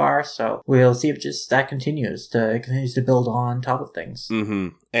progression so far. So we'll see if just that continues to build on top of things. Mm-hmm.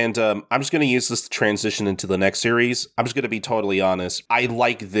 And I'm just going to use this to transition into the next series. I'm just going to be totally honest. I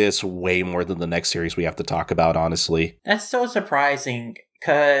like this way more than the next series we have to talk about, honestly. That's so surprising.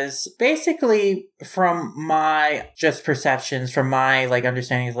 Because basically, from my just perceptions, from my like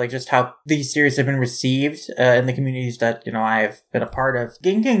understandings, like just how these series have been received in the communities that I've been a part of,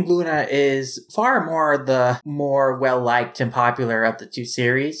 Ginka Luna is far more the more well liked and popular of the two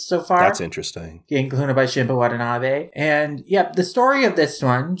series so far. That's interesting. Ginka Luna by Shunpa Watanabe, and yeah, the story of this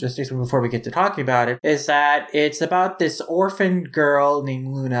one, just before we get to talking about it, is that it's about this orphan girl named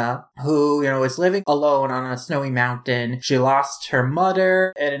Luna who is living alone on a snowy mountain. She lost her mother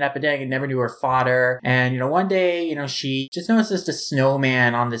in an epidemic and never knew her father. And, one day, she just notices the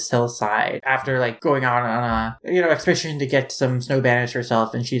snowman on this hillside after, like, going out on a, expedition to get some snow banners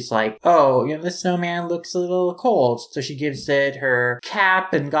herself. And she's like, oh, this snowman looks a little cold. So she gives it her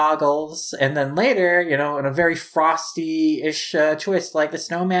cap and goggles. And then later, in a very frosty-ish twist, like, the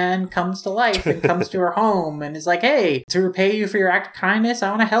snowman comes to life and comes to her home and is like, hey, to repay you for your act of kindness, I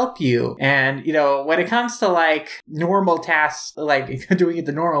want to help you. And, when it comes to, like, normal tasks, like, doing it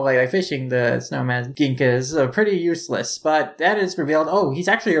the normal way, like fishing, the snowman Ginka is pretty useless. But that is revealed, he's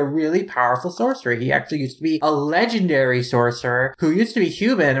actually a really powerful sorcerer. He actually used to be a legendary sorcerer who used to be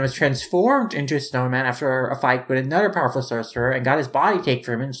human and was transformed into a snowman after a fight with another powerful sorcerer and got his body taken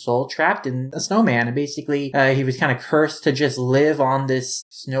from him and soul trapped in a snowman. And basically, he was kind of cursed to just live on this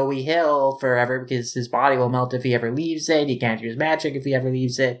snowy hill forever because his body will melt if he ever leaves it. He can't use magic if he ever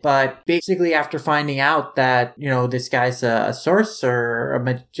leaves it. But basically, after finding out that, this guy's a sorcerer, a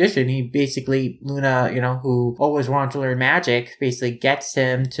magician, he basically, Luna, who always wanted to learn magic, basically gets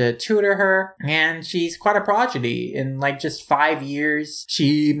him to tutor her, and she's quite a prodigy. In like just 5 years,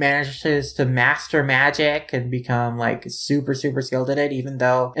 she manages to master magic and become like super, super skilled at it, even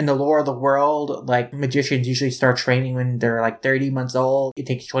though in the lore of the world, like magicians usually start training when they're like 30 months old. It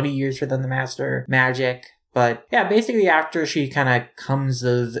takes 20 years for them to master magic. But yeah, basically after she kind of comes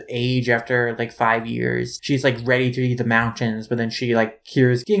of age after like 5 years, she's like ready to leave the mountains, but then she like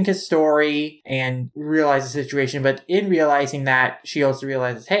hears Ginka's story and realizes the situation. But in realizing that, she also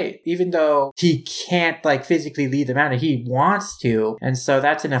realizes, hey, even though he can't like physically leave the mountain, he wants to. And so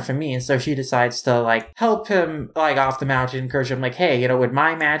that's enough for me. And so she decides to like help him like off the mountain, encourage him like, hey, with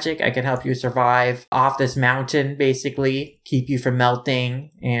my magic, I can help you survive off this mountain, basically keep you from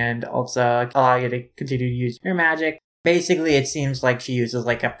melting and also allow you to continue to use your magic. Basically, it seems like she uses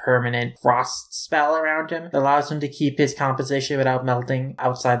like a permanent frost spell around him that allows him to keep his composition without melting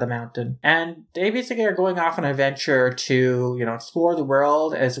outside the mountain. And they basically are going off on an adventure to, explore the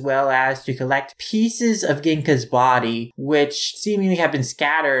world as well as to collect pieces of Ginka's body, which seemingly have been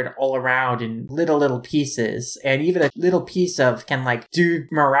scattered all around in little pieces. And even a little piece of can like do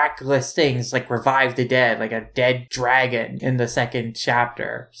miraculous things like revive the dead, like a dead dragon in the second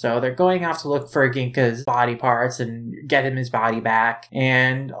chapter. So they're going off to look for Ginka's body parts and get him his body back,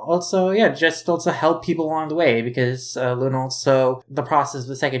 and also just help people along the way, because Luna also, the process of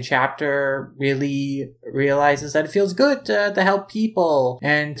the second chapter, really realizes that it feels good to help people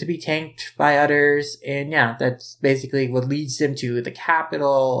and to be tanked by others. And that's basically what leads him to the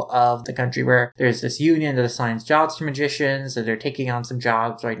capital of the country, where there's this union that assigns jobs to magicians, and they're taking on some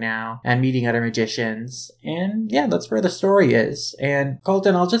jobs right now and meeting other magicians. And that's where the story is. And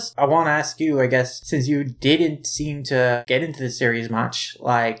Colton, I want to ask you, I guess, since you didn't seem to get into the series much,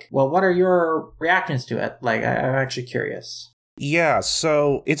 like, well, what are your reactions to it? Like, I'm actually curious. Yeah,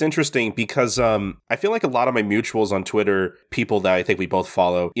 so it's interesting because I feel like a lot of my mutuals on Twitter, people that I think we both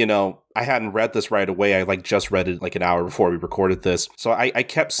follow, I hadn't read this right away. I just read it like an hour before we recorded this. So I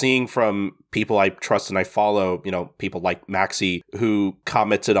kept seeing from people I trust and I follow, people like Maxi, who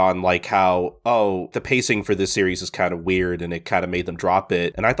commented on like how, the pacing for this series is kind of weird and it kind of made them drop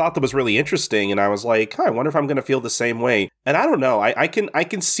it. And I thought that was really interesting. And I was like, I wonder if I'm going to feel the same way. And I don't know. I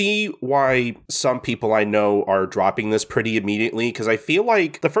can see why some people I know are dropping this pretty immediately, because I feel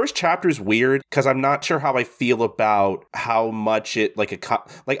like the first chapter is weird because I'm not sure how I feel about how much it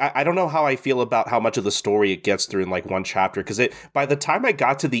I don't know know how I feel about how much of the story it gets through in like one chapter, because by the time I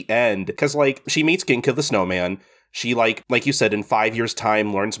got to the end, because like she meets Ginka the snowman. She, like you said, in 5 years'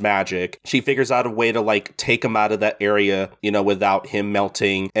 time, learns magic. She figures out a way to, like, take him out of that area, without him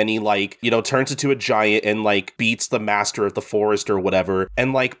melting. And he, like, turns into a giant and, like, beats the master of the forest or whatever.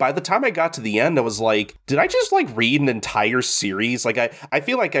 And, like, by the time I got to the end, I was like, did I just, like, read an entire series? Like, I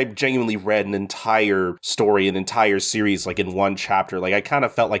feel like I genuinely read an entire story, an entire series, like, in one chapter. Like, I kind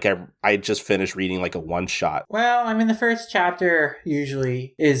of felt like I just finished reading, like, a one-shot. Well, I mean, the first chapter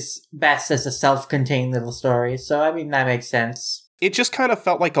usually is best as a self-contained little story, so I mean, that makes sense. It just kind of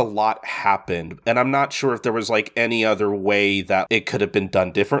felt like a lot happened, and I'm not sure if there was, like, any other way that it could have been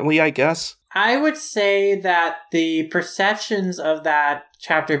done differently, I guess. I would say that the perceptions of that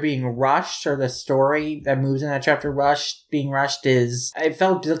chapter being rushed, or the story that moves in that chapter being rushed, is, I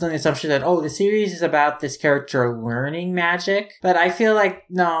felt built on the assumption that, the series is about this character learning magic. But I feel like,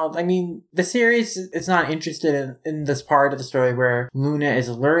 no, I mean, the series is not interested in this part of the story where Luna is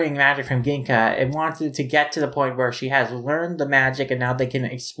learning magic from Ginka. It wanted to get to the point where she has learned the magic and now they can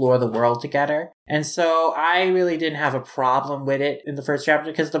explore the world together. And so I really didn't have a problem with it in the first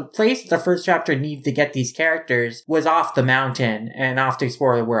chapter, because the place the first chapter needed to get these characters was off the mountain and off to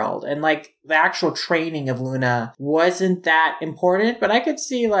explore the world. And like, the actual training of Luna wasn't that important, but I could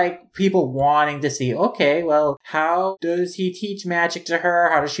see like people wanting to see, okay, well, how does he teach magic to her?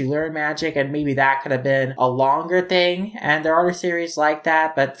 How does she learn magic? And maybe that could have been a longer thing. And there are other series like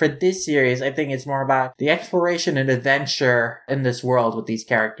that. But for this series, I think it's more about the exploration and adventure in this world with these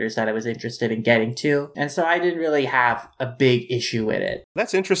characters that I was interested in getting to. And so I didn't really have a big issue with it.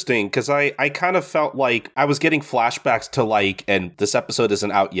 That's interesting, because I kind of felt like I was getting flashbacks to like, and this episode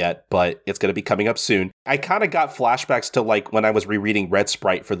isn't out yet, but it's going to be coming up soon. I kind of got flashbacks to like when I was rereading Red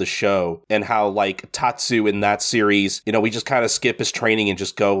Sprite for the show, and how like Tatsu in that series, we just kind of skip his training and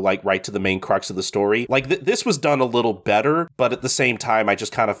just go like right to the main crux of the story. Like this was done a little better, but at the same time, I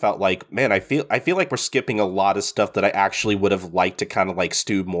just kind of felt like, man, I feel like we're skipping a lot of stuff that I actually would have liked to kind of like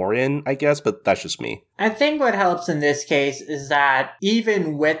stew more in, I guess, but that's just me. I think what helps in this case is that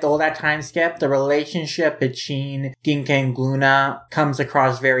even with all that time skip, the relationship between Ginka and Luna comes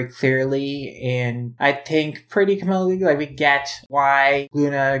across very clearly, and I think pretty completely, like, we get why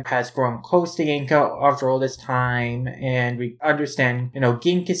Luna has grown close to Ginka after all this time, and we understand,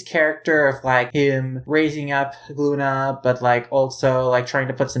 Ginka's character of like him raising up Luna, but like also like trying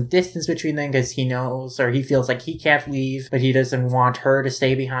to put some distance between them because he knows, or he feels like he can't leave, but he doesn't want her to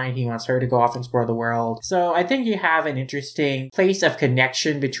stay behind. He wants her to go off and explore the world. So I think you have an interesting place of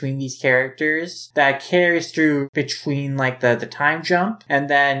connection between these characters that carries through between like the time jump, and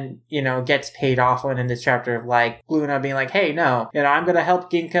then, gets paid off on in this chapter of like Luna being like, hey, no, I'm going to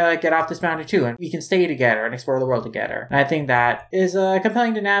help Ginka get off this mountain too, and we can stay together and explore the world together. And I think that is a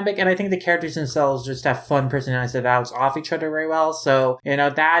compelling dynamic, and I think the characters themselves just have fun personalities that bounce off each other very well. So,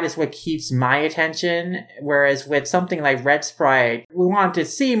 that is what keeps my attention. Whereas with something like Red Sprite, we want to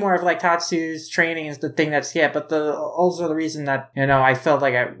see more of like Tatsu's training is the thing that's but also the reason that, I felt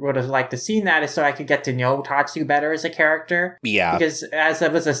like I would have liked to see that is so I could get to know Tatsu better as a character. Yeah. Because as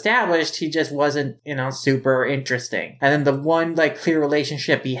it was established, he just wasn't, super interesting. And then the one like clear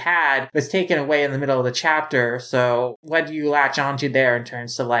relationship he had was taken away in the middle of the chapter. So what do you latch onto there in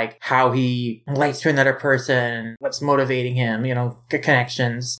terms of like how he relates to another person, what's motivating him,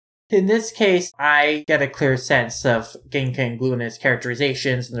 connections? In this case, I get a clear sense of Ginka and Luna's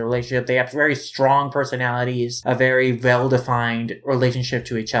characterizations and the relationship. They have very strong personalities, a very well-defined relationship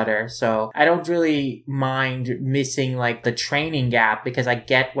to each other. So I don't really mind missing like the training gap, because I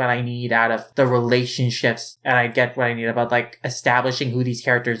get what I need out of the relationships, and I get what I need about like establishing who these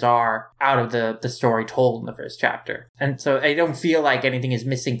characters are out of the story told in the first chapter. And so I don't feel like anything is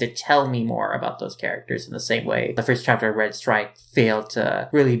missing to tell me more about those characters in the same way the first chapter of Red Strike failed to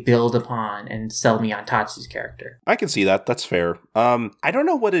really build upon and sell me on Tatsu's character. I can see that. That's fair. I don't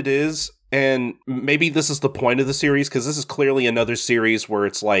know what it is. And maybe this is the point of the series, because this is clearly another series where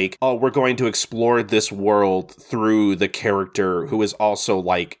it's like, oh, we're going to explore this world through the character who is also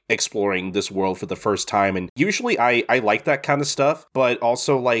like exploring this world for the first time. And usually I like that kind of stuff, but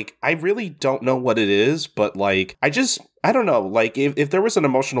also like, I really don't know what it is, but like, I don't know, like if there was an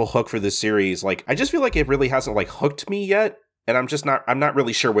emotional hook for this series, like I just feel like it really hasn't like hooked me yet. And I'm not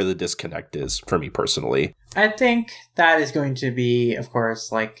really sure where the disconnect is for me personally. I think that is going to be, of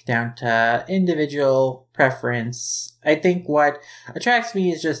course, like down to individual preference. I think what attracts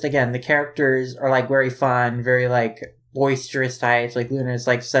me is just, again, the characters are like very fun, very like boisterous types. Like Luna is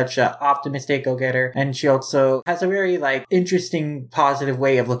like such a optimistic go-getter, and she also has a very like interesting positive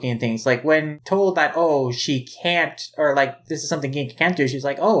way of looking at things. Like when told that, oh, she can't, or like this is something Ginka can't do, she's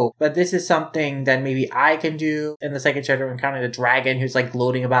like, oh, but this is something that maybe I can do. In the second chapter, we're encountering the dragon who's like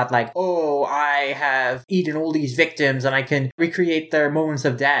gloating about like, oh, I have eaten all these victims and I can recreate their moments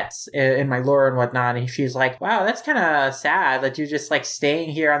of death in my lore and whatnot. And she's like, wow, that's kind of sad that you're just like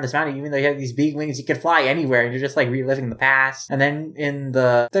staying here on this mountain, even though you have these big wings, you can fly anywhere, and you're just like reliving the past. And then in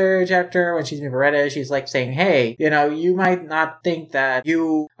the third chapter, when she's meeting Beretta, she's like saying, hey, you know, you might not think that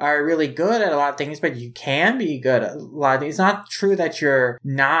you are really good at a lot of things, but you can be good at a lot of things. It's not true that you're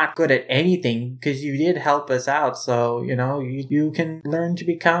not good at anything, because you did help us out. So, you know, you can learn to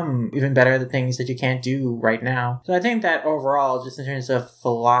become even better at the things that you can't do right now. So I think that overall, just in terms of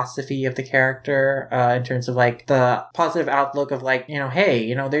philosophy of the character, in terms of like the positive outlook of like, you know, hey,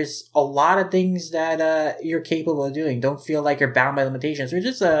 you know, there's a lot of things that you're capable of doing. Don't feel like you're bound by limitations, which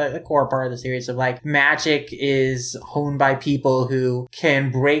is a core part of the series of like magic is honed by people who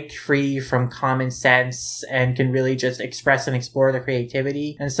can break free from common sense and can really just express and explore their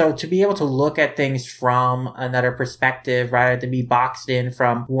creativity. And so to be able to look at things from another perspective rather than be boxed in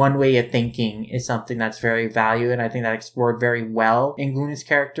from one way of thinking is something that's very valued, and I think that explored very well in Luna's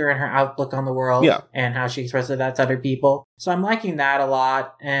character and her outlook on the world, and how she expresses that to other people. So I'm liking that a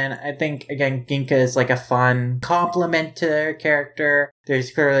lot, and I think, again, Ginka is like a fun complement to their character.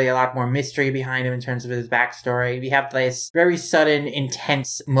 There's clearly a lot more mystery behind him in terms of his backstory. We have this very sudden,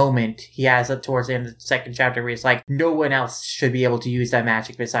 intense moment he has up towards the end of the second chapter where he's like, no one else should be able to use that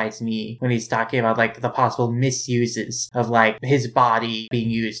magic besides me, when he's talking about like the possible misuses of like his body being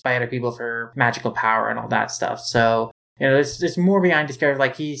used by other people for magical power and all that stuff. So, you know, there's more behind his character.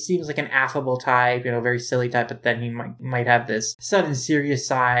 Like, he seems like an affable type, you know, very silly type, but then he might have this sudden serious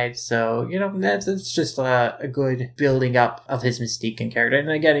side. So, you know, that's just a good building up of his mystique and character.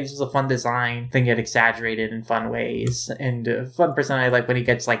 And again, he's just a fun design, thing get exaggerated in fun ways. And a fun personality, like when he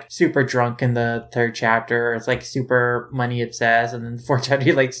gets like super drunk in the third chapter, it's like super money obsessed. And then the fourth chapter,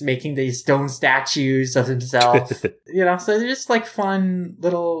 he likes making these stone statues of himself. You know, so they're just like fun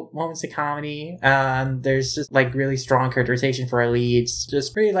little moments of comedy. There's just like really strong characterization for our leads,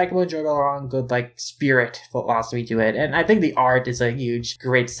 just pretty likable, enjoyable, wrong, good like spirit philosophy to it. And I think the art is a huge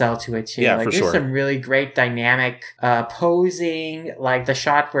great sell to it too. Yeah, like for there's sure. some really great dynamic posing, like the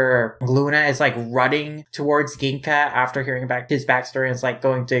shot where Luna is like running towards Ginka after hearing about his backstory and is like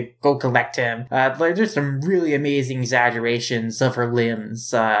going to go collect him. Like there's some really amazing exaggerations of her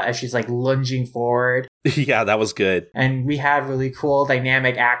limbs as she's like lunging forward. Yeah, that was good. And we have really cool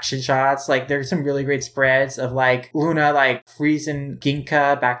dynamic action shots. Like there's some really great spreads of like Luna like freezing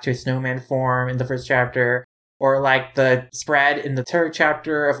Ginka back to a snowman form in the first chapter. Or like the spread in the third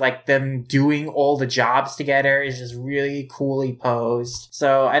chapter of like them doing all the jobs together is just really coolly posed.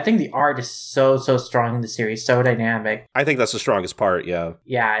 So I think the art is so strong in the series, so dynamic. I think that's the strongest part, yeah.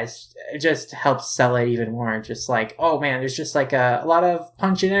 Yeah, it just helps sell it even more. Just like, oh man, there's just like a lot of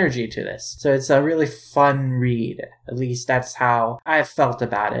punch and energy to this. So it's a really fun read. At least that's how I felt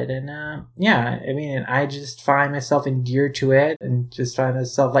about it. And yeah, I mean, I just find myself endeared to it and just find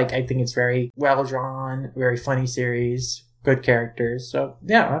myself like, I think it's very well drawn, very funny series, good characters. So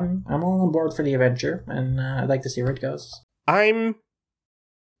yeah, I'm all on board for the adventure, and I'd like to see where it goes. I'm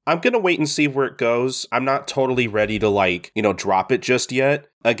gonna wait and see where it goes. I'm not totally ready to like, you know, drop it just yet.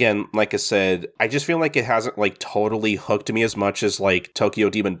 Again, like I said, I just feel like it hasn't like totally hooked me as much as like Tokyo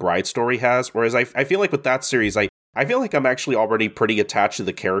Demon Bride story has. Whereas I feel like with that series, I feel like I'm actually already pretty attached to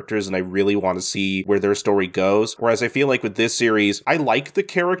the characters and I really want to see where their story goes. Whereas I feel like with this series, I like the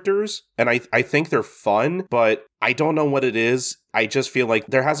characters and I think they're fun, but I don't know what it is. I just feel like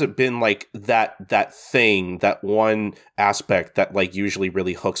there hasn't been like that thing, that one aspect that like usually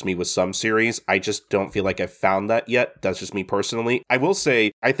really hooks me with some series. I just don't feel like I've found that yet. That's just me personally. I will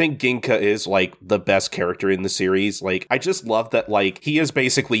say, I think Ginka is like the best character in the series. Like, I just love that like he is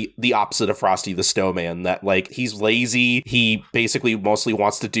basically the opposite of Frosty the Snowman, that like he's lazy. He basically mostly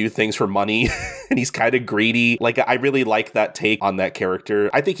wants to do things for money and he's kind of greedy. Like, I really like that take on that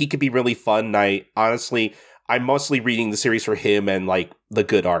character. I think he could be really fun. And I'm mostly reading the series for him and like the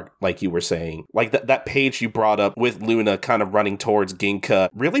good art, like you were saying. Like that page you brought up with Luna kind of running towards Ginka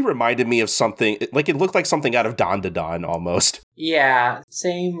really reminded me of something, like it looked like something out of Don to Don almost. Yeah,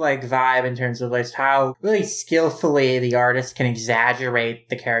 same like vibe in terms of like how really skillfully the artist can exaggerate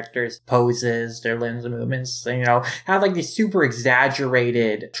the characters' poses, their limbs and movements. You know, have like these super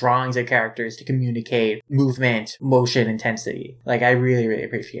exaggerated drawings of characters to communicate movement, motion, intensity. Like I really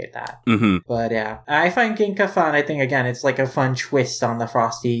appreciate that. Mm-hmm. But yeah, I find Ginka fun. I think again, it's like a fun twist on the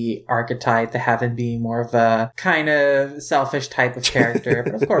Frosty archetype to have him be more of a kind of selfish type of character,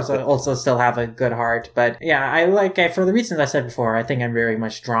 but of course also still have a good heart. But yeah, for the reasons I said before, I think I'm very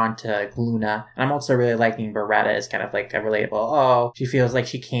much drawn to Luna. And I'm also really liking Beretta as kind of like a relatable, she feels like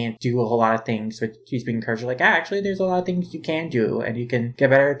she can't do a whole lot of things, but she's being encouraged like, actually, there's a lot of things you can do, and you can get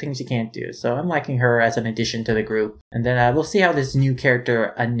better at things you can't do. So I'm liking her as an addition to the group. And then we'll see how this new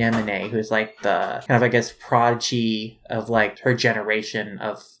character, Anemone, who's like the kind of, I guess, prodigy of like her generation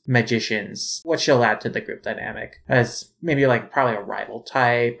of magicians, what she'll add to the group dynamic as maybe like probably a rival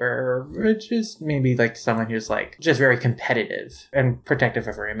type or just maybe like someone who's like just very competitive and protective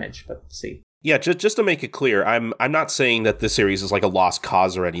of her image. But let's see. Yeah, just to make it clear, I'm not saying that this series is like a lost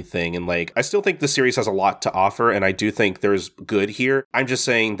cause or anything, and like I still think the series has a lot to offer, and I do think there's good here. I'm just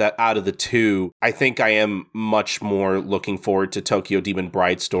saying that out of the two, I think I am much more looking forward to Tokyo Demon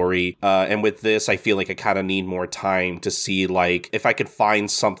Bride story, and with this, I feel like I kind of need more time to see like if I could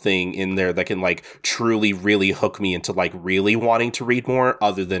find something in there that can like truly really hook me into like really wanting to read more,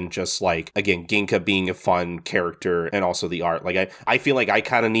 other than just like, again, Ginka being a fun character and also the art. Like I feel like I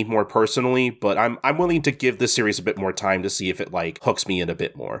kind of need more personally, but I'm willing to give this series a bit more time to see if it like hooks me in a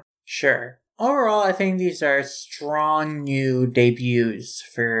bit more. Sure. Overall, I think these are strong new debuts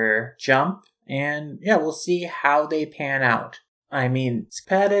for Jump, and yeah, we'll see how they pan out. I mean, it's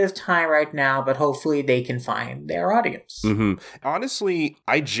competitive time right now, but hopefully they can find their audience. Mm-hmm. Honestly,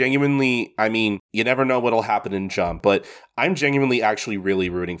 I mean, you never know what'll happen in Jump, but I'm genuinely actually really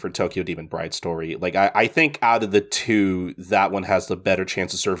rooting for Tokyo Demon Bride story. Like, I think out of the two, that one has the better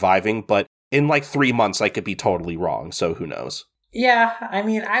chance of surviving, but in like 3 months, I could be totally wrong, so who knows? Yeah, I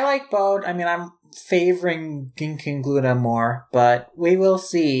mean, I like both. I mean, I'm favoring Ginken Gluda more, but we will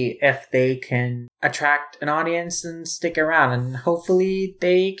see if they can attract an audience and stick around, and hopefully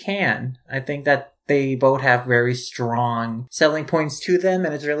they can. I think that they both have very strong selling points to them,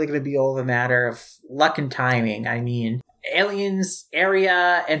 and it's really going to be all a matter of luck and timing. I mean, Aliens,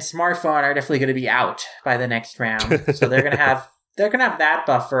 Area, and Smartphone are definitely going to be out by the next round, so they're going to have that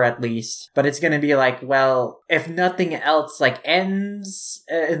buffer at least, but it's going to be like, well, if nothing else like ends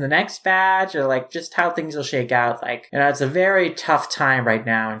in the next batch, or like just how things will shake out, like, you know, it's a very tough time right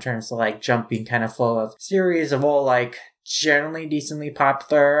now in terms of like Jump being kind of full of series of all like generally decently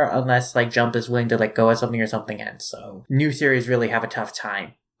popular, unless like Jump is willing to like go at something or something ends. So new series really have a tough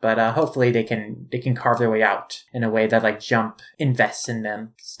time. But hopefully they can carve their way out in a way that like Jump invests in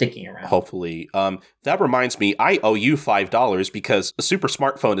them sticking around. Hopefully. That reminds me, I owe you $5 because a Super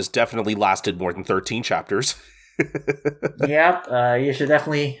Smartphone has definitely lasted more than 13 chapters. Yep. You should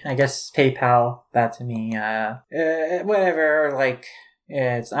definitely, I guess, PayPal that to me. Whatever. Like,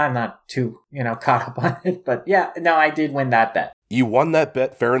 I'm not too caught up on it, but yeah, no, I did win that bet. You won that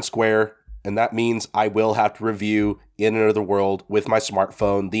bet fair and square. And that means I will have to review In Another World with my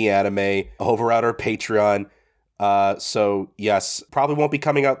smartphone, the anime, over at our Patreon. So yes, probably won't be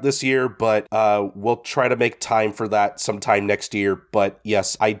coming out this year, but we'll try to make time for that sometime next year. But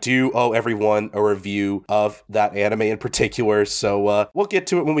yes, I do owe everyone a review of that anime in particular. So we'll get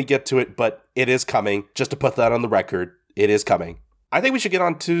to it when we get to it, but it is coming. Just to put that on the record, it is coming. I think we should get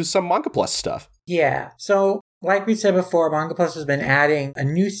on to some Manga Plus stuff. Yeah, so like we said before, Manga Plus has been adding a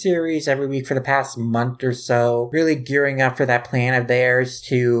new series every week for the past month or so, really gearing up for that plan of theirs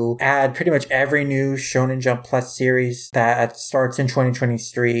to add pretty much every new Shonen Jump Plus series that starts in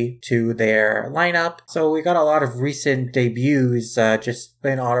 2023 to their lineup. So we got a lot of recent debuts just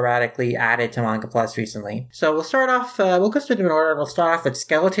been automatically added to Manga Plus recently. So we'll start off, we'll go through them in order, and we'll start off with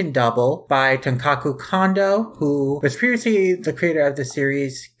Skeleton Double by Tonkaku Kondo, who was previously the creator of the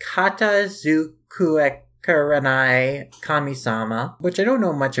series Katazukuek Kurenai Kami-sama, which I don't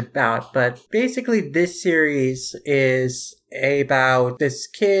know much about, but basically this series is about this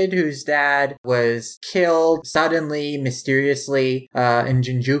kid whose dad was killed suddenly, mysteriously, in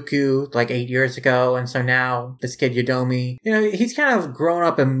Jinjuku like 8 years ago. And so now this kid Yodomi, he's kind of grown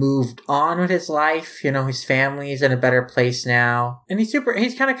up and moved on with his life. His family's in a better place now. And he's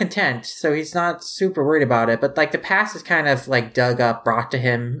kind of content. So he's not super worried about it. But like the past is kind of like dug up, brought to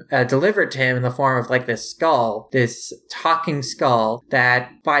him, delivered to him in the form of like this skull, this talking skull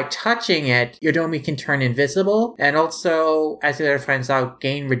that by touching it, Yodomi can turn invisible. And also, as the other finds out,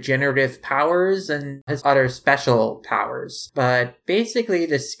 gain regenerative powers and his other special powers. But basically,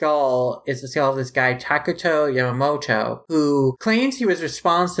 the skull is the skull of this guy, Takuto Yamamoto, who claims he was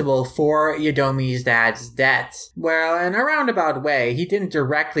responsible for Yodomi's dad's death. Well, in a roundabout way, he didn't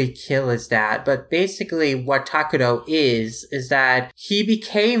directly kill his dad, but basically what Takuto is that he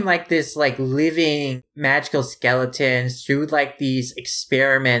became like this like living magical skeletons through like these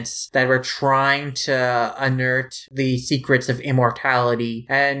experiments that were trying to unearth the secret secrets of immortality.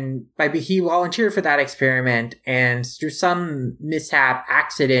 And he volunteered for that experiment, and through some mishap,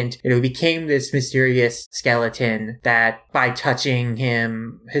 accident, became this mysterious skeleton that by touching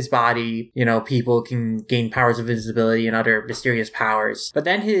his body, people can gain powers of invisibility and other mysterious powers. But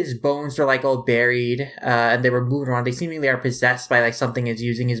then his bones were like all buried, and they were moving around. They seemingly are possessed by like something is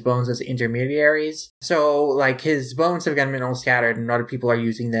using his bones as intermediaries. So like his bones have been all scattered, and other people are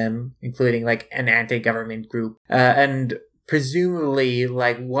using them, including like an anti-government group. And presumably,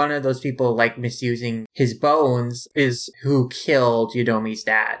 like, one of those people, like, misusing his bones is who killed Yodomi's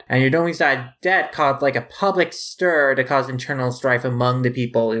dad. And Yodomi's death caused, like, a public stir to cause internal strife among the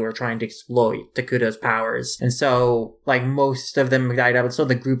people who were trying to exploit Takuto's powers. And so, like, most of them died out, and so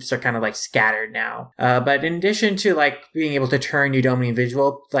the groups are kind of, like, scattered now. But in addition to, like, being able to turn Yodomi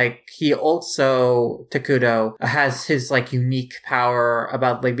invisible, like, he also, Takuto, has his, like, unique power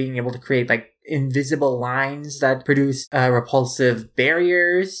about, like, being able to create, like, invisible lines that produce repulsive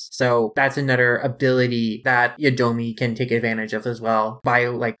barriers. So that's another ability that Yodomi can take advantage of as well by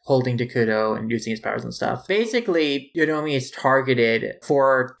like holding Takuto and using his powers and stuff. Basically, Yodomi is targeted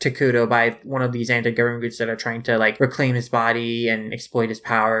for Takuto by one of these anti-government groups that are trying to like reclaim his body and exploit his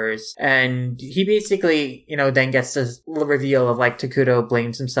powers. And he basically, then gets this reveal of like Takuto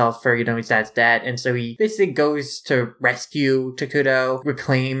blames himself for Yodomi's dad's death. And so he basically goes to rescue Takuto,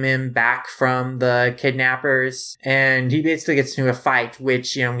 reclaim him back from the kidnappers, and he basically gets into a fight,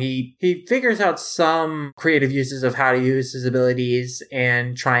 which, he figures out some creative uses of how to use his abilities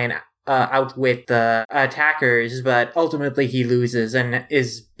and try and outwit the attackers, but ultimately he loses and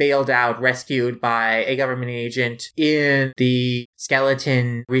is bailed out, rescued by a government agent in the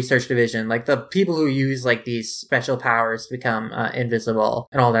skeleton research division. Like the people who use like these special powers to become invisible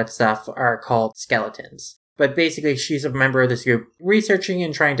and all that stuff are called skeletons. But basically, she's a member of this group, researching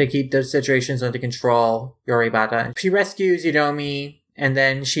and trying to keep those situations under control, Yoribata. She rescues Yodomi, and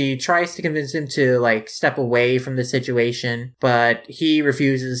then she tries to convince him to, like, step away from the situation, but he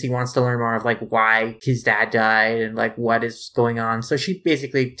refuses. He wants to learn more of, like, why his dad died and, like, what is going on. So she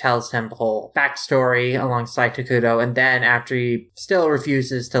basically tells him the whole backstory alongside Takuto, and then after he still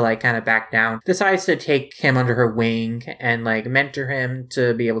refuses to, like, kind of back down, decides to take him under her wing and, like, mentor him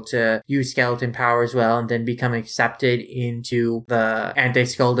to be able to use skeleton powers well and then become accepted into the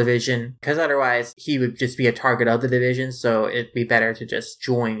Anti-Skull division, because otherwise he would just be a target of the division, so it'd be better to just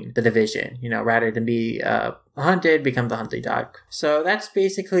join the division, rather than be hunted, become the hunted dog. So that's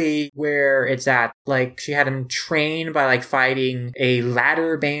basically where it's at. Like, she had him trained by, like, fighting a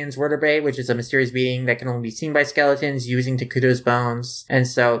ladder bands vertebrae, which is a mysterious being that can only be seen by skeletons, using Takuto's bones. And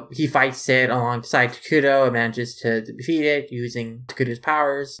so he fights it alongside Takuto and manages to defeat it using Takuto's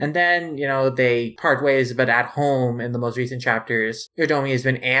powers. And then, they part ways, but at home in the most recent chapters, Yodomi has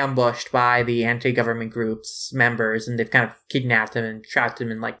been ambushed by the anti-government group's members, and they've kind of kidnapped him and trapped him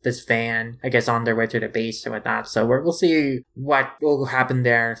in, like, this van, I guess, on their way to the base or whatnot. So we'll see what will happen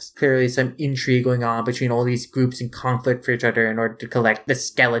there. There's clearly some intrigue going on between all these groups in conflict for each other in order to collect the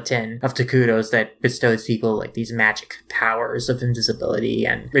skeleton of Takuto's that bestows people like these magic powers of invisibility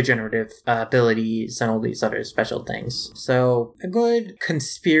and regenerative abilities and all these other special things. So a good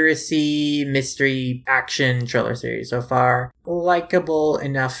conspiracy, mystery, action thriller series so far. Likable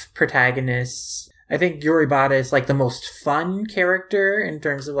enough protagonists. I think Yoribata is, like, the most fun character in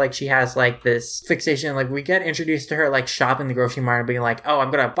terms of, like, she has, like, this fixation. Like, we get introduced to her, like, shopping the grocery mart and being like, oh, I'm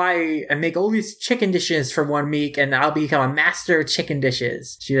gonna buy and make all these chicken dishes for 1 week and I'll become a master of chicken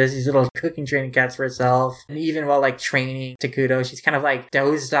dishes. She does these little cooking training camps for herself. And even while, like, training Takuto, she's kind of, like,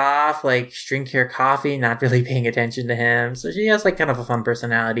 dozed off, like, drinking her coffee, not really paying attention to him. So she has, like, kind of a fun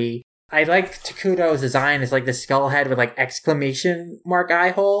personality. I like Takuto's design as like the skull head with like exclamation mark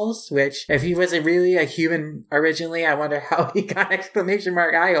eye holes, which if he wasn't really a human originally, I wonder how he got exclamation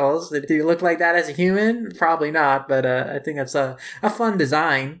mark eye holes. Did he look like that as a human? Probably not, but I think that's a fun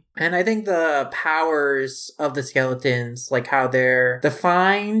design. And I think the powers of the skeletons, like how they're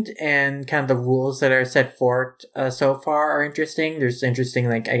defined and kind of the rules that are set forth so far are interesting. There's interesting,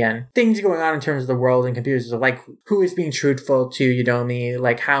 like, again, things going on in terms of the world and computers, like who is being truthful to Yodomi,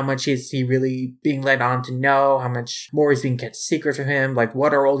 like how much is he really being led on to know, how much more is being kept secret from him, like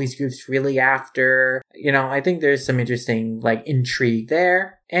what are all these groups really after? I think there's some interesting, like, intrigue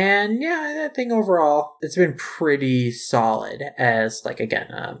there. And yeah, I think overall it's been pretty solid as, like,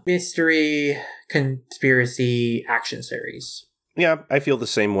 again, a mystery, conspiracy, action series. Yeah, I feel the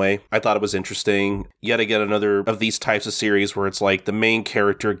same way. I thought it was interesting. Yet again, another of these types of series where it's like the main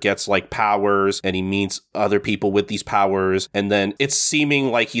character gets like powers and he meets other people with these powers. And then it's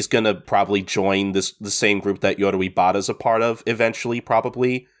seeming like he's going to probably join the same group that Yoribata's a part of eventually,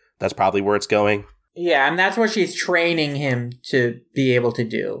 probably. That's probably where it's going. Yeah, and that's what she's training him to be able to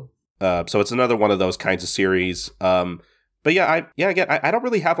do. So it's another one of those kinds of series. But yeah, I don't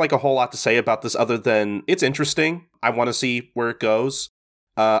really have like a whole lot to say about this other than it's interesting. I want to see where it goes.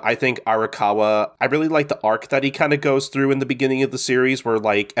 I think Arakawa, I really like the arc that he kind of goes through in the beginning of the series where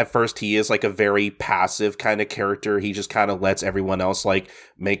like at first he is like a very passive kind of character. He just kind of lets everyone else like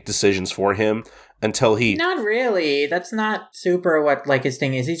make decisions for him until he... Not really. That's not super what like his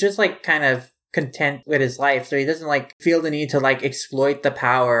thing is. He's just like kind of content with his life, so he doesn't like feel the need to like exploit the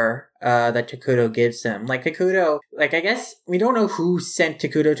power that Takuto gives him. Like Takuto, like I guess we don't know who sent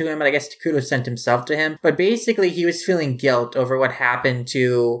Takuto to him, but I guess Takuto sent himself to him. But basically he was feeling guilt over what happened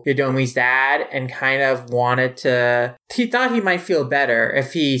to Yodomi's dad and kind of wanted to, he thought he might feel better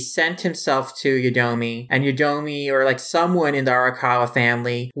if he sent himself to Yodomi and Yodomi or like someone in the Arakawa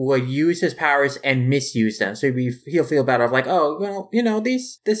family would use his powers and misuse them. So he'll feel better of like, oh, well, you know,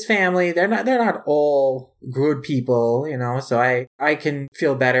 this family, they're not all good people, you know, so I can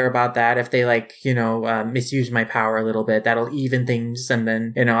feel better about that if they like, you know, misuse my power a little bit. That'll even things, and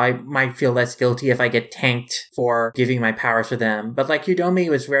then, you know, I might feel less guilty if I get tanked for giving my powers to them. But like Yodomi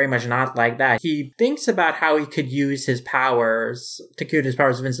was very much not like that. He thinks about how he could use his powers, Takuto's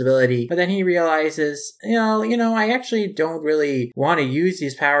powers of invincibility, but then he realizes, you know, I actually don't really want to use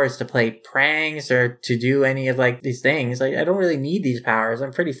these powers to play pranks or to do any of like these things. I don't really need these powers.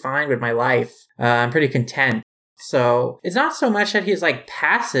 I'm pretty fine with my life. I'm pretty content. So it's not so much that he's like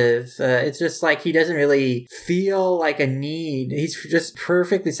passive. It's just like he doesn't really feel like a need. He's just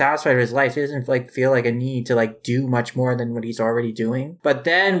perfectly satisfied with his life. He doesn't like feel like a need to like do much more than what he's already doing. But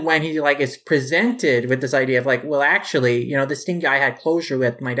then when he like is presented with this idea of like, well, actually, you know, this thing I had closure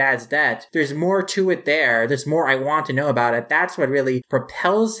with, my dad's death, there's more to it there. There's more I want to know about it. That's what really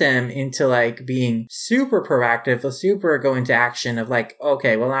propels him into like being super proactive, super go into action of like,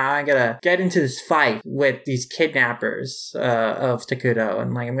 okay, well, now I gotta get into this fight with these kidnappers of Takuto,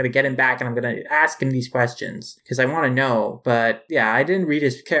 and like I'm gonna get him back and I'm gonna ask him these questions because I want to know. But yeah, I didn't read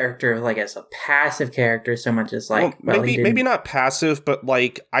his character like as a passive character so much as like maybe not passive, but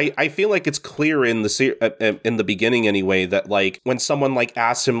like I feel like it's clear in the beginning anyway that like when someone like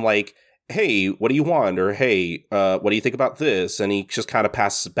asks him like, hey, what do you want? Or, hey, what do you think about this? And he just kind of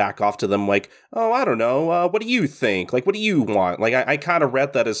passes it back off to them like, oh, I don't know. What do you think? Like, what do you want? Like, I kind of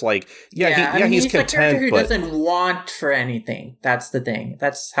read that as like, he's content. He's a character who doesn't want for anything. That's the thing.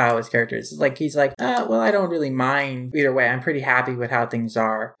 That's how his character is. Like, he's like, well, I don't really mind either way. I'm pretty happy with how things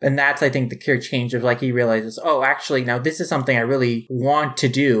are. And that's, I think, the clear change of like, he realizes, oh, actually, now this is something I really want to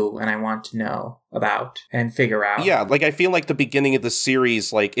do and I want to know about and figure out. Yeah, like I feel like the beginning of the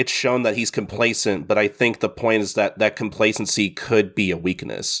series, like it's shown that he's complacent, but I think the point is that complacency could be a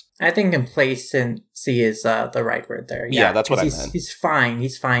weakness. I think complacency is the right word there. Yeah, that's what I meant. He's fine.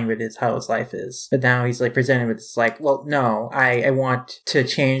 He's fine with how his life is. But now he's like presented with this like, well, no, I want to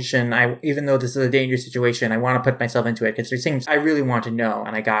change, and even though this is a dangerous situation, I want to put myself into it because there's things I really want to know,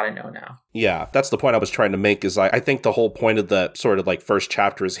 and I gotta know now. Yeah, that's the point I was trying to make is I think the whole point of the sort of like first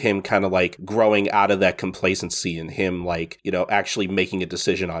chapter is him kind of like growing out of that complacency and him like, you know, actually making a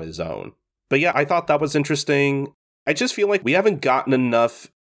decision on his own. But yeah, I thought that was interesting. I just feel like we haven't gotten enough.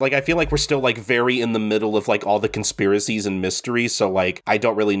 Like, I feel like we're still, like, very in the middle of, like, all the conspiracies and mysteries, so, like, I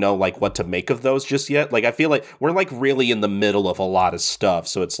don't really know, like, what to make of those just yet. Like, I feel like we're, like, really in the middle of a lot of stuff,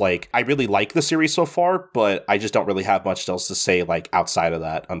 so it's, like, I really like the series so far, but I just don't really have much else to say, like, outside of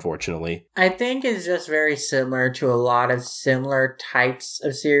that, unfortunately. I think it's just very similar to a lot of similar types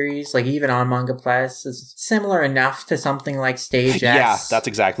of series, like, even on Manga Plus, it's similar enough to something like Stage S. Yeah, that's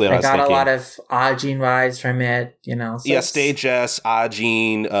exactly what I was thinking. I got a lot of Ajin vibes from it, you know. So yeah, Stage S,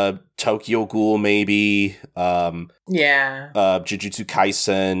 Ajin, Tokyo Ghoul maybe, Jujutsu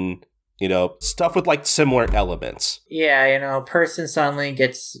Kaisen, you know, stuff with like similar elements. Yeah, you know, a person suddenly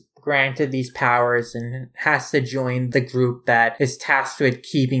gets granted these powers and has to join the group that is tasked with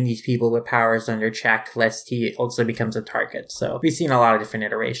keeping these people with powers under check lest he also becomes a target. So we've seen a lot of different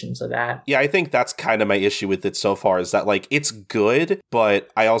iterations of that. Yeah, I think that's kind of my issue with it so far is that like it's good, but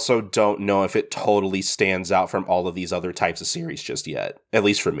I also don't know if it totally stands out from all of these other types of series just yet, at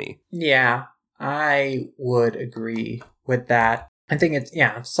least for me. Yeah, I would agree with that. I think it's,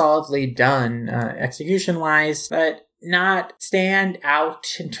 solidly done execution-wise, but not stand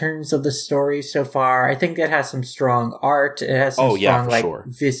out in terms of the story so far. I think it has some strong art. It has some strong,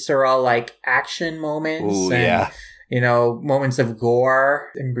 visceral, action moments. Ooh, yeah. You know, moments of gore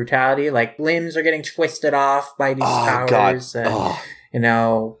and brutality. Like, limbs are getting twisted off by these powers. God. And, you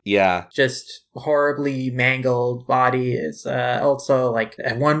know... Yeah. Just... horribly mangled body is also like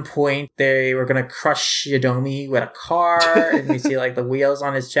at one point they were gonna crush Yodomi with a car, and we see like the wheels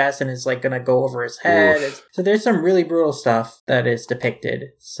on his chest, and it's like gonna go over his head. So there's some really brutal stuff that is depicted.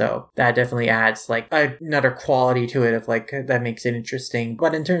 So that definitely adds like another quality to it of like that makes it interesting.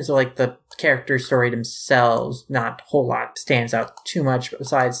 But in terms of like the character story themselves, not a whole lot stands out too much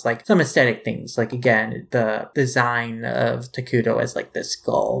besides like some aesthetic things. Like again, the design of Takuto as like this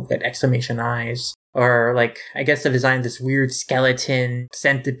skull with exclamation eyes. Or, like, I guess the design of this weird skeleton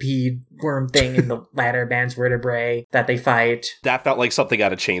centipede worm thing in the latter band's vertebrae that they fight. That felt like something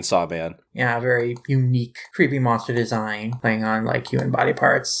out of Chainsaw Man. Yeah, very unique, creepy monster design playing on, like, human body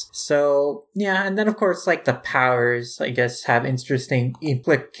parts. So, yeah, and then, of course, like, the powers, I guess, have interesting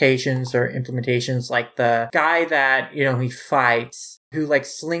implications or implementations. Like, the guy that, you know, he fights, who, like,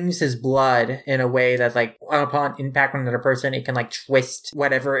 slings his blood in a way that, like, upon impact on another person, it can, like, twist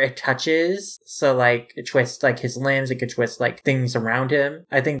whatever it touches. So, like, it twists, like, his limbs, it could twist, like, things around him.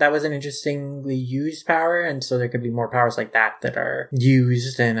 I think that was an interestingly used power, and so there could be more powers like that that are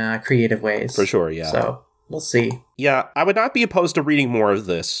used in creative ways. For sure, yeah. So, we'll see. Yeah, I would not be opposed to reading more of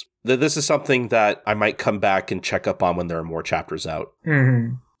this. This is something that I might come back and check up on when there are more chapters out.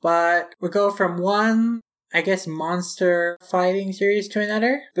 Mm-hmm. But we go from one, I guess, monster fighting series to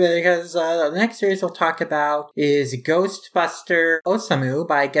another, because the next series we'll talk about is Ghostbuster Osamu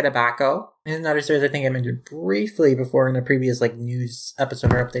by Getabako. It's another series I think I mentioned briefly before in a previous like news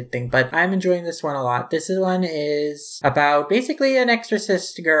episode or update thing, but I'm enjoying this one a lot. This one is about basically an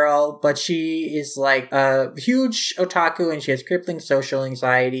exorcist girl, but she is like a huge otaku and she has crippling social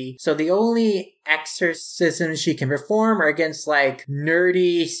anxiety. So the only exorcisms she can perform are against like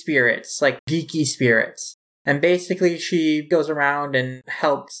nerdy spirits, like geeky spirits. And basically, she goes around and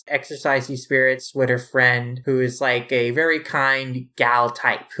helps exorcise these spirits with her friend, who is like a very kind gal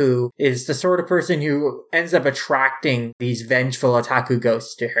type, who is the sort of person who ends up attracting these vengeful otaku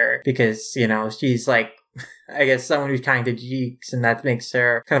ghosts to her. Because, you know, she's like, I guess someone who's kind of geeks, and that makes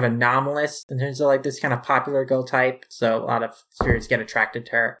her kind of anomalous in terms of like this kind of popular girl type. So a lot of spirits get attracted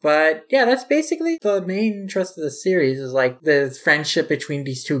to her. But yeah, that's basically the main interest of the series is like the friendship between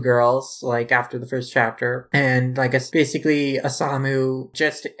these two girls, like after the first chapter. And like it's basically Osamu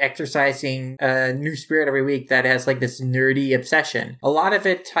just exercising a new spirit every week that has like this nerdy obsession. A lot of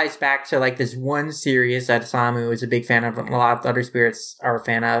it ties back to like this one series that Osamu is a big fan of, and a lot of other spirits are a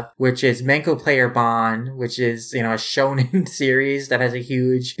fan of, which is Menko Player Bond, which is, you know, a shonen series that has a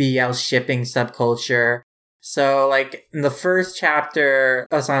huge BL shipping subculture. So, like, in the first chapter,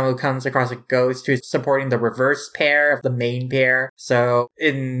 Osamu comes across a ghost who's supporting the reverse pair of the main pair. So,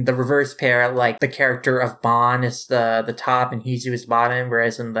 in the reverse pair, like, the character of Bon is the top and Hizu is bottom,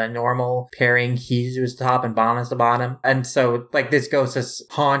 whereas in the normal pairing, Hizu is the top and Bon is the bottom. And so, like, this ghost is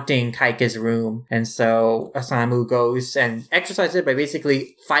haunting Kaika's room. And so, Osamu goes and exercises it by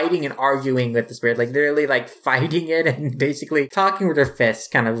basically fighting and arguing with the spirit. Like, literally, like, fighting it and basically talking with her fists,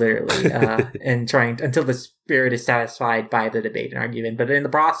 kind of literally, and trying until the spirit is satisfied by the debate and argument. But in the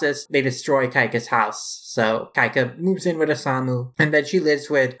process, they destroy Kaika's house. So Kaika moves in with Osamu, and then she lives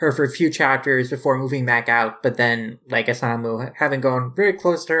with her for a few chapters before moving back out. But then, like, Osamu, having gone very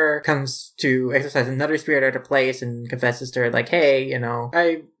close to her, comes to exercise another spirit at her place and confesses to her, like, hey, you know,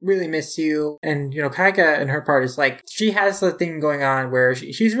 I really miss you. And, you know, Kaika and her part is like, she has the thing going on where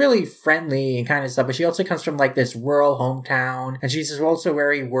she's really friendly and kind of stuff, but she also comes from like this rural hometown, and she's also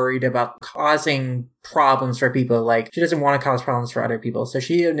very worried about causing problems for people. Like, she doesn't want to cause problems for other people. So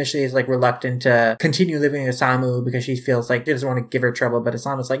she initially is like reluctant to continue living with Osamu because she feels like she doesn't want to give her trouble. But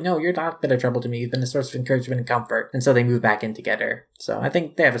Osamu's like, no, you're not been a trouble to me. You've been a source of encouragement and comfort. And so they move back in together. So I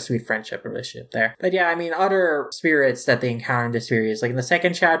think they have a sweet friendship relationship there. But yeah, I mean, other spirits that they encounter in this series, like in the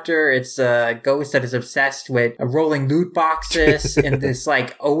second chapter, it's a ghost that is obsessed with rolling loot boxes in this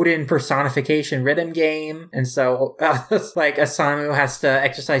like Odin personification rhythm game. And so like Osamu has to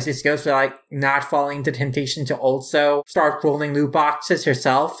exercise this ghost for like not falling into temptation to also start rolling loot boxes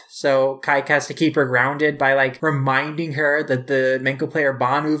herself. So Kaika has to keep her grounded by like reminding her that the Menko Player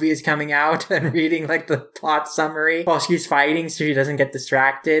Bond movie is coming out and reading like the plot summary while she's fighting so she doesn't get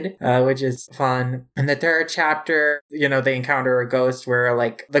distracted, which is fun. In the third chapter, you know, they encounter a ghost where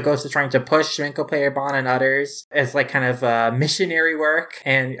like the ghost is trying to push Menko Player Bond and others as like kind of missionary work.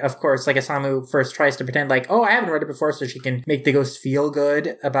 And of course, like Osamu first tries to pretend like, oh, I haven't read it before, so she can make the ghost feel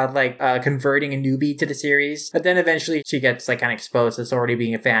good about like converting a newbie to the series. But then eventually she gets like kind of exposed as already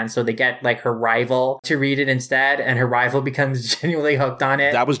being a fan, so they get like her rival to read it instead, and her rival becomes genuinely hooked on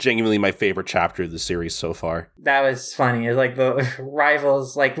it. That was genuinely my favorite chapter of the series so far. That was funny. It's like the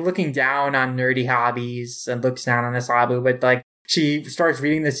rival's like looking down on nerdy hobbies and looks down on Osamu, but like she starts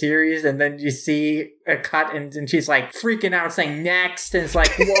reading the series, and then you see a cut, and she's like freaking out, saying next, and it's like,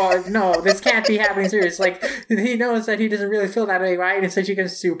 whoa, no, this can't be happening serious. Like, he knows that he doesn't really feel that way, right? And so she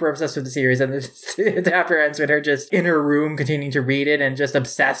gets super obsessed with the series, and the chapter ends with her just in her room continuing to read it and just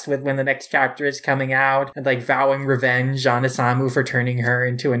obsessed with when the next chapter is coming out, and like vowing revenge on Isamu for turning her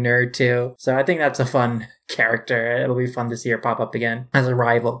into a nerd too. So I think that's a fun character. It'll be fun to see her pop up again as a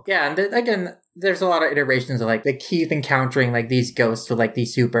rival. Yeah, and again, there's a lot of iterations of like the Keith encountering like these ghosts with like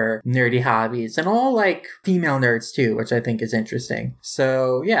these super nerdy hobbies, and all like female nerds too, which I think is interesting.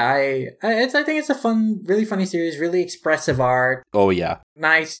 So yeah, I think it's a fun, really funny series, really expressive art. Oh yeah.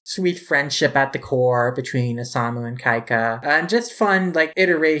 Nice, sweet friendship at the core between Isamu and Kaika, and just fun like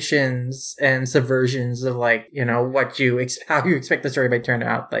iterations and subversions of like, you know, how you expect the story might turn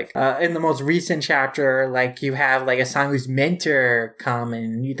out. Like in the most recent chapter, like you have like Isamu's mentor come,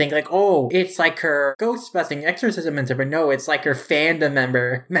 and you think like, oh, it's like her ghost busting exorcism mentor, but no, it's like her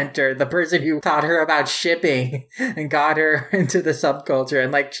fandom mentor, the person who taught her about shipping and got her into the subculture,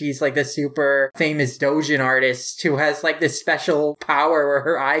 and like she's like the super famous doujin artist who has like this special power where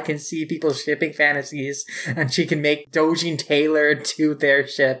her eye can see people's shipping fantasies, and she can make doujin tailored to their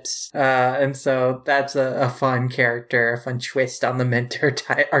ships. And so that's a fun character, a fun twist on the mentor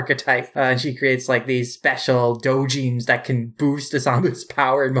archetype. And she creates like these special doujins that can boost Isamu's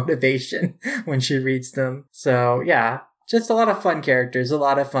power and motivation when she reads them. So yeah, just a lot of fun characters, a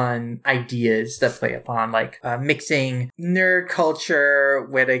lot of fun ideas that play upon like mixing nerd culture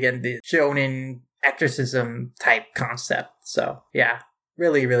with, again, the shonen exorcism type concept. So yeah,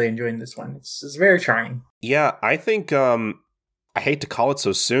 really, really enjoying this one. It's very charming. Yeah, I think I hate to call it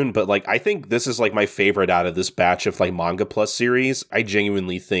so soon, but like I think this is like my favorite out of this batch of like Manga Plus series. I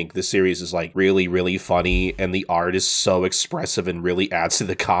genuinely think this series is like really, really funny, and the art is so expressive and really adds to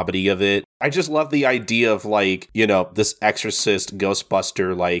the comedy of it. I just love the idea of like, you know, this exorcist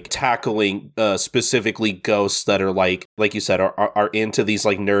ghostbuster like tackling specifically ghosts that are like you said, are into these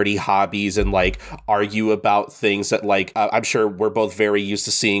like nerdy hobbies and like argue about things that like I'm sure we're both very used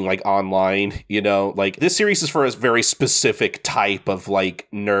to seeing like online, you know, like this series is for a very specific type of like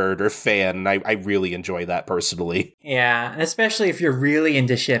nerd or fan, and I really enjoy that personally. Yeah, especially if you're really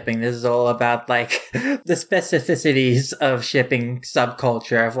into shipping. This is all about like the specificities of shipping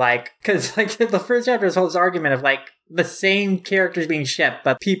subculture of like, because like the first chapter is whole argument of like the same characters being shipped,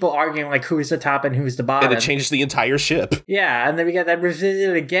 but people arguing like who's the top and who's the bottom. And it changes the entire ship. Yeah, and then we get that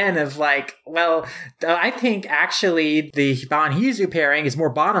revisited again of like, well, I think actually the Bon Hizu pairing is more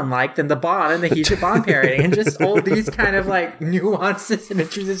bottom-like than the Bon and the Hizu Bon pairing, and just all these kind of like nuances and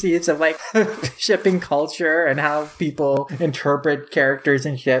intricacies of like shipping culture and how people interpret characters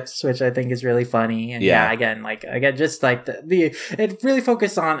in ships, which I think is really funny. And yeah again, just like the it really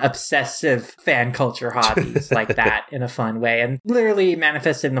focused on obsessive fan culture hobbies like that. In a fun way, and literally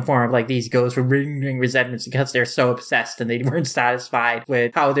manifested in the form of like these ghosts were renewing resentments because they're so obsessed and they weren't satisfied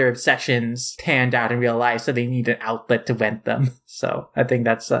with how their obsessions panned out in real life, so they need an outlet to vent them. So I think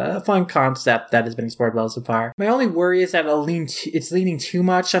that's a fun concept that has been explored well so far. My only worry is that it's leaning too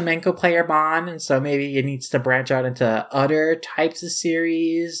much on Menko Player Bon, and so maybe it needs to branch out into other types of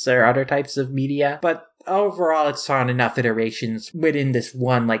series or other types of media, but overall, it's on enough iterations within this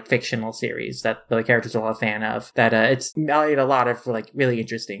one like fictional series that the characters are all a fan of, that it's made a lot of like really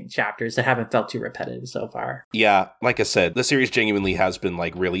interesting chapters that haven't felt too repetitive so far. Yeah, like I said, the series genuinely has been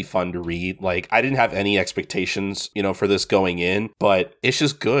like really fun to read. Like I didn't have any expectations, you know, for this going in, but it's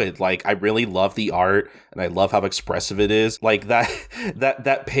just good. Like I really love the art, and I love how expressive it is. Like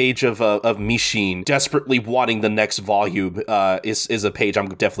that page of Mishin desperately wanting the next volume is a page I'm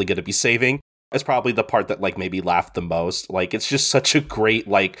definitely going to be saving. It's probably the part that like made me laugh the most. Like it's just such a great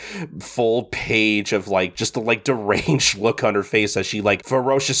like full page of like just the like deranged look on her face as she like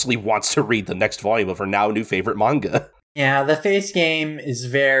ferociously wants to read the next volume of her now new favorite manga. Yeah, the face game is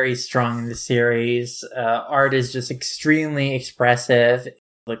very strong in the series. Art is just extremely expressive.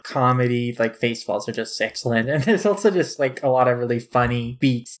 The comedy, like face falls, are just excellent, and there's also just like a lot of really funny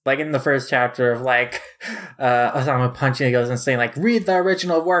beats. Like in the first chapter of like Osamu punching the ghost and saying like, "Read the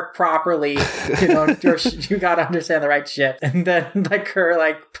original work properly," you know, you gotta understand the right shit. And then like her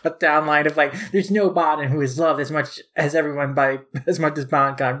like put down line of like, "There's no Bon who is loved as much as everyone by as much as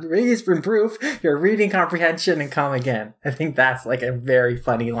Bon can. Please improve your reading comprehension and come again." I think that's like a very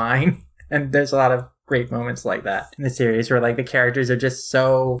funny line, and there's a lot of great moments like that in the series where like the characters are just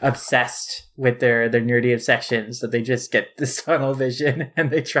so obsessed with their nerdy obsessions that they just get this tunnel vision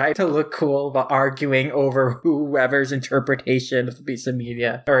and they try to look cool while arguing over whoever's interpretation of the piece of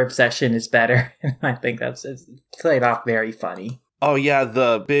media or obsession is better. And I think it's played off very funny. Oh yeah,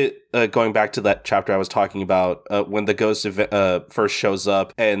 the bit going back to that chapter I was talking about when the ghost first shows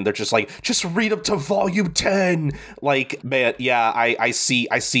up and they're just like, just read up to volume 10. Like, man, yeah, I see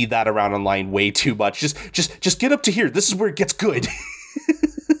that around online way too much. Just get up to here. This is where it gets good.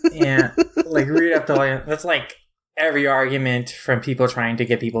 Yeah, like read up to volume. That's like every argument from people trying to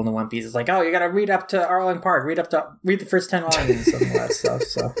get people into One Piece. It's like, oh, you gotta read up to Arlong Park. Read the first 10 volumes and all that stuff.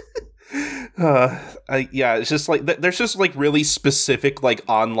 So. Yeah, it's just like there's just like really specific like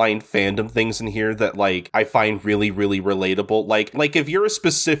online fandom things in here that like I find really really relatable. Like if you're a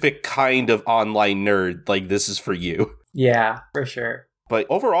specific kind of online nerd, like this is for you. Yeah, for sure. But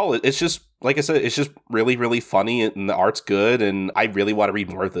overall, it's just, like I said, it's just really, really funny and the art's good. And I really want to read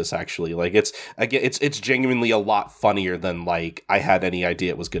more of this, actually. Like, it's genuinely a lot funnier than, like, I had any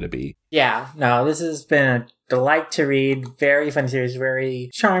idea it was going to be. Yeah, no, this has been a delight to read. Very fun series, very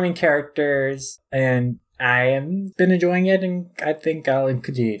charming characters. And I have been enjoying it, and I think I'll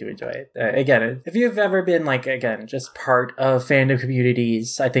continue to enjoy it. Again, if you've ever been, like, again, just part of fandom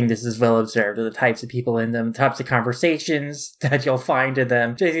communities, I think this is well observed. The types of people in them, the types of conversations that you'll find in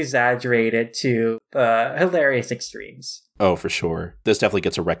them, just exaggerated to hilarious extremes. Oh, for sure. This definitely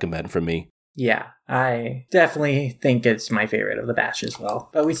gets a recommend from me. Yeah, I definitely think it's my favorite of the batch as well.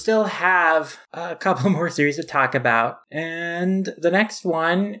 But we still have a couple more series to talk about. And the next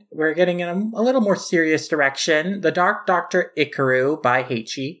one, we're getting in a little more serious direction. The Dark Doctor Ikaru by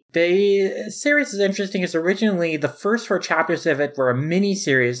Heichi. The series is interesting because originally the first 4 chapters of it were a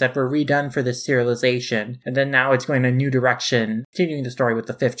mini-series that were redone for this serialization. And then now it's going a new direction, continuing the story with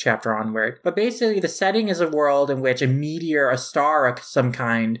the 5th chapter onward. But basically the setting is a world in which a meteor, a star of some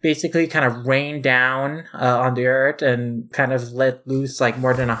kind, basically kind of rained down on the earth and kind of let loose like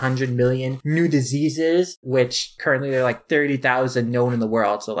more than 100 million new diseases, which currently there are like 30,000 known in the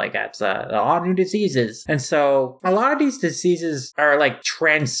world. So like that's a lot of new diseases. And so a lot of these diseases are like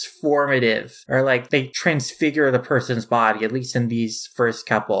transformative, or like they transfigure the person's body, at least in these first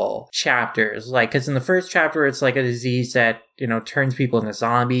couple chapters. Like, because in the first chapter, it's like a disease that, you know, turns people into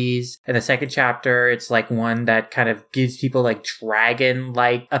zombies. In the second chapter, it's like one that kind of gives people like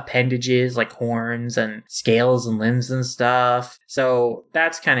dragon-like appendages, like horns and scales and limbs and stuff. So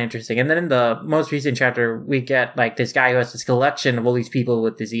that's kind of interesting. And then in the most recent chapter, we get like this guy who has this collection of all these people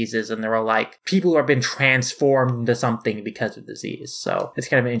with diseases, and they're all like people who have been transformed into something because of disease. So it's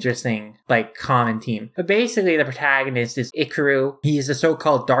kind of an interesting, like, common theme. But basically, the protagonist is Ikaru. He's a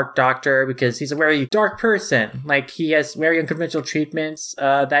so-called Dark Doctor because he's a very dark person. Like, he has very unconventional treatments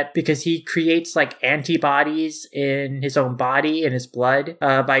that because he creates like antibodies in his own body, in his blood,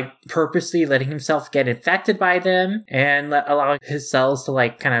 by purposely letting himself get infected by them and allowing his cells to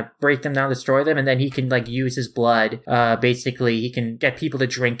like kind of break them down, destroy them, and then he can like use his blood. Basically, he can get people to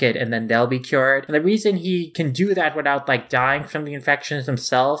drink it and then they'll be cured. And the reason he can do that without like dying from the infections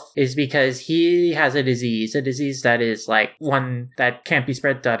himself is because he has a disease that is like one that can't be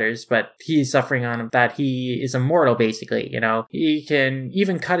spread to others, but he's suffering on that he is immortal, basically. You know, he can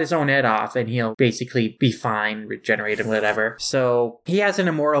even cut his own head off and he'll basically be fine, regenerated, whatever. So he has an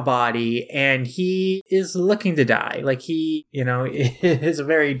immortal body and he is looking to die. Like, he, you know, is a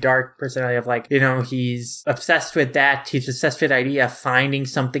very dark personality of like, you know, he's obsessed with that. He's obsessed with the idea of finding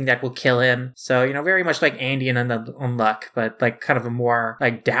something that will kill him. So, you know, very much like Andy and Unluck, but like kind of a more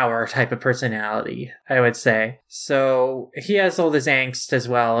like dour type of personality, I would say. So he has all this angst as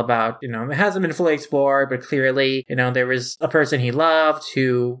well about, you know, it hasn't been fully explored, but clearly, you know, there was a person he loved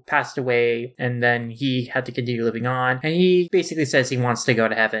who passed away and then he had to continue living on. And he basically says he wants to go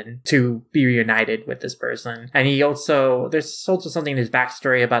to heaven to be reunited with this person. And he also, there's also something in his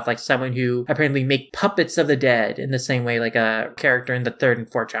backstory about like someone who apparently make puppets of the dead in the same way like a character in the 3rd and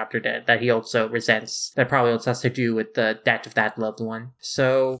 4th chapter did, that he also resents, that probably also has to do with the death of that loved one.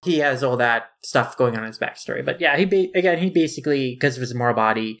 So he has all that stuff going on in his backstory. But yeah, he basically, because of his immortal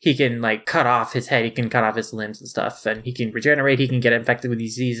body, he can like cut off his head, he can cut off his limbs and stuff, and he can regenerate, he can get infected with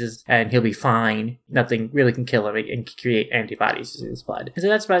diseases, and he'll be fine. Nothing really can kill him, and create antibodies in his blood. And so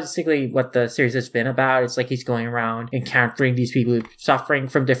that's basically what the series has been about. It's like he's going around encountering these people suffering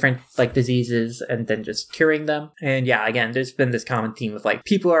from different like diseases and then just curing them. And yeah, again, there's been this common theme of like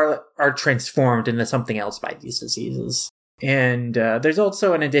people are transformed into something else by these diseases. And there's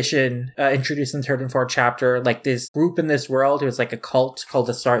also an addition introduced in the 3rd and 4th chapter, like this group in this world who's like a cult called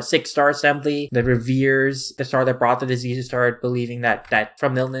the Six Star Assembly that reveres the star that brought the disease, who started believing that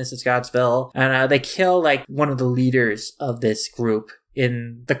from illness is God's will. And they kill like one of the leaders of this group.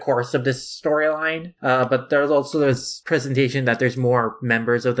 in the course of this storyline. But there's also this presentation that there's more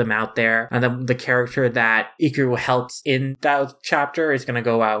members of them out there. And the character that Ikaru helps in that chapter is going to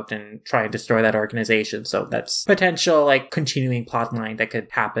go out and try and destroy that organization. So that's potential like continuing plot line that could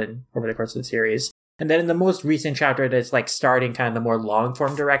happen over the course of the series. And then in the most recent chapter that's like starting kind of the more long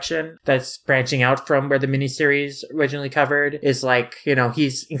form direction that's branching out from where the miniseries originally covered is like, you know,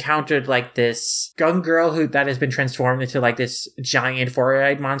 he's encountered like this young girl that has been transformed into like this giant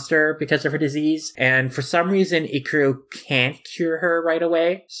four-eyed monster because of her disease. And for some reason, Ikaru can't cure her right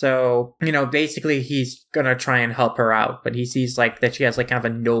away. So, you know, basically he's gonna try and help her out, but he sees like that she has like kind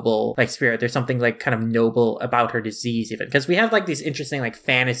of a noble like spirit. There's something like kind of noble about her disease even. Because we have like these interesting like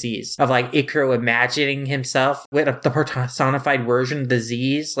fantasies of like Ikaru imagining himself with the personified version of the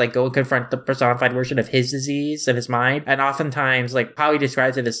disease, like go and confront the personified version of his disease in his mind. And oftentimes like how he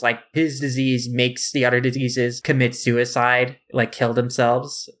describes it is like his disease makes the other diseases commit suicide, like kill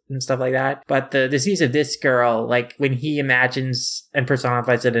themselves and stuff like that. But the disease of this girl, like when he imagines and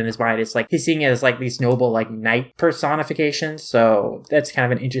personifies it in his mind, it's like he's seeing it as like these noble like knight personifications. So that's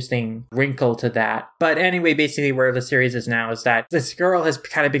kind of an interesting wrinkle to that. But anyway, basically where the series is now is that this girl has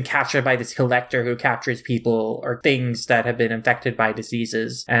kind of been captured by this collector who captures people or things that have been infected by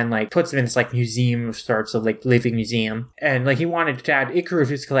diseases and like puts them in this like museum of sorts of like living museum. And like he wanted to add Ikaru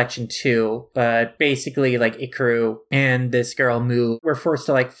to his collection too, but basically like Ikaru and this girl Mu were forced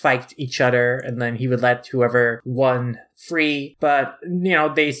to like fight each other, and then he would let whoever won free, but you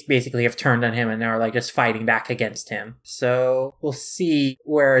know they basically have turned on him and are like just fighting back against him. So we'll see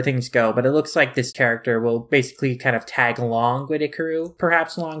where things go, but it looks like this character will basically kind of tag along with Ikaru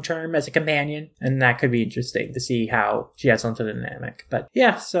perhaps long term as a companion, and that could be interesting to see how she has some sort of dynamic. But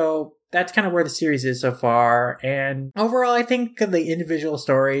yeah, so that's kind of where the series is so far. And overall, I think the individual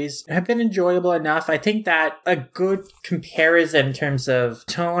stories have been enjoyable enough. I think that a good comparison in terms of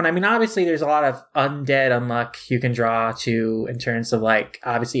tone, I mean, obviously there's a lot of undead unluck you can draw to in terms of like,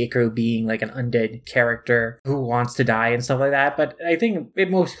 obviously Ikaru being like an undead character who wants to die and stuff like that. But I think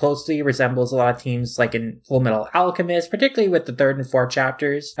it most closely resembles a lot of themes like in Full Metal Alchemist, particularly with the 3rd and 4th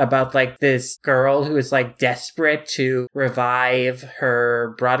chapters about like this girl who is like desperate to revive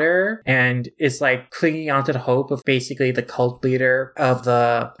her brother and is like clinging onto the hope of basically the cult leader of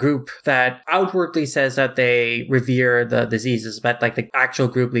the group that outwardly says that they revere the diseases, but like the actual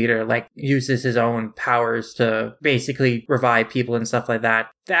group leader like uses his own powers to basically revive people and stuff like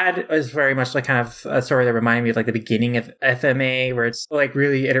that. That is very much like kind of a story that reminded me of like the beginning of FMA, where it's like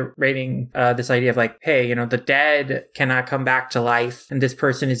really iterating this idea of like, hey, you know, the dead cannot come back to life, and this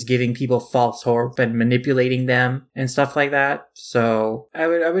person is giving people false hope and manipulating them and stuff like that. So I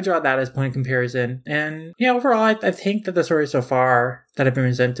would draw that as point of comparison. And yeah, overall, I think that the stories so far that have been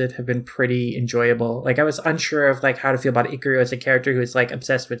presented have been pretty enjoyable. Like I was unsure of like how to feel about Ikaru as a character who is like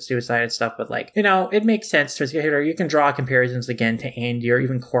obsessed with suicide and stuff, but like, you know, it makes sense to consider. You can draw comparisons again to Andy or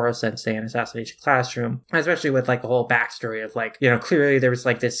even Koro Sensei in Assassination Classroom, especially with like the whole backstory of like, you know, clearly there was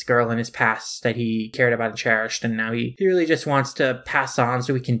like this girl in his past that he cared about and cherished, and now he really just wants to pass on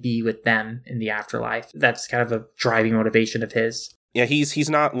so he can be with them in the afterlife. That's kind of a driving motivation of his. Yeah, he's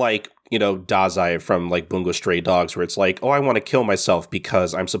not like, you know, Dazai from like Bungo Stray Dogs, where it's like, oh, I want to kill myself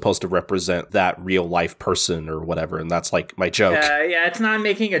because I'm supposed to represent that real life person or whatever, and that's like my joke. Yeah, it's not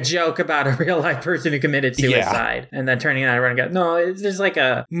making a joke about a real life person who committed suicide and then turning around and go. No, there's like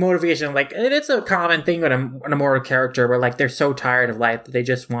a motivation. Like it's a common thing with a moral character where like they're so tired of life that they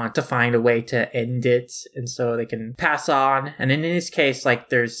just want to find a way to end it, and so they can pass on. And in his case, like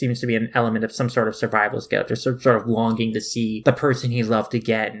there seems to be an element of some sort of survival skill. There's some sort of longing to see the person he loved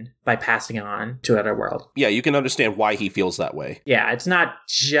again by passing on to another world. Yeah, you can understand why he feels that way. Yeah, it's not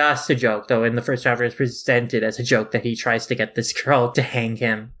just a joke, though. In the first chapter, it's presented as a joke that he tries to get this girl to hang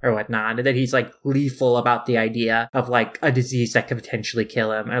him or whatnot, and that he's like gleeful about the idea of like a disease that could potentially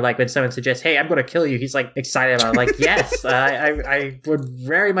kill him. Or like when someone suggests, hey, I'm going to kill you, he's like excited about it. Like, yes, I would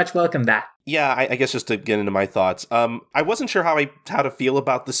very much welcome that. Yeah, I guess just to get into my thoughts, I wasn't sure how to feel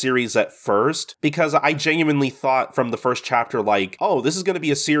about the series at first, because I genuinely thought from the first chapter, like, oh, this is going to be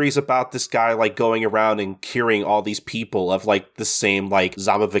a series about this guy, like, going around and curing all these people of, like, the same, like,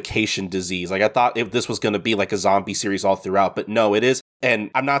 zombification disease. Like, I thought this was going to be, like, a zombie series all throughout, but no, it is.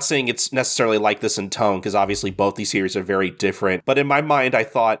 And I'm not saying it's necessarily like this in tone, because obviously both these series are very different. But in my mind, I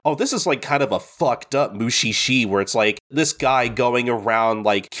thought, oh, this is like kind of a fucked up Mushishi, where it's like this guy going around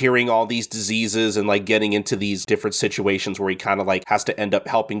like curing all these diseases and like getting into these different situations where he kind of like has to end up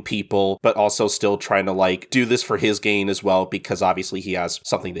helping people, but also still trying to like do this for his gain as well, because obviously he has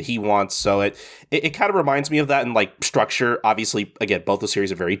something that he wants. So it kind of reminds me of that in like structure. Obviously, again, both the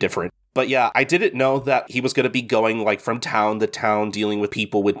series are very different. But yeah, I didn't know that he was going to be going like from town to town dealing with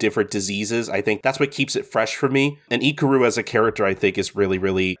people with different diseases. I think that's what keeps it fresh for me. And Ikaru as a character, I think, is really,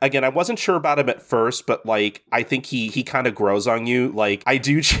 really, again, I wasn't sure about him at first, but like, I think he kind of grows on you. Like, I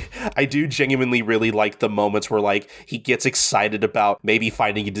do genuinely really like the moments where like he gets excited about maybe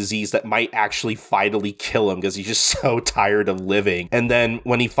finding a disease that might actually finally kill him because he's just so tired of living. And then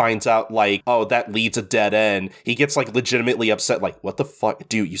when he finds out like, oh, that leads a dead end, he gets like legitimately upset. Like, what the fuck?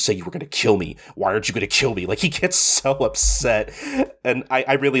 Dude, you said you were going to kill me. Why aren't you going to kill me? Like, he gets so upset. And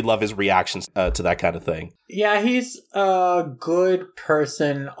I really love his reactions to that kind of thing. Yeah, he's a good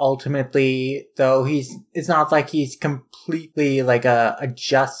person ultimately, though it's not like he's completely like a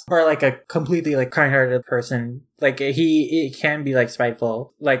just or like a completely like kind-hearted person. Like he can be like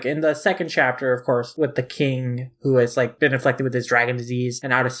spiteful. Like in the second chapter, of course, with the king who has like been afflicted with this dragon disease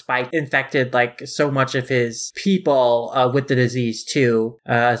and out of spite infected like so much of his people with the disease too,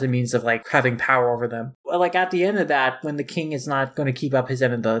 as a means of like having power over them. Like at the end of that, when the king is not going to keep up his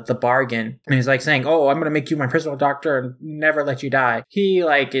end of the bargain, and he's like saying, "Oh, I'm going to make you my personal doctor and never let you die," he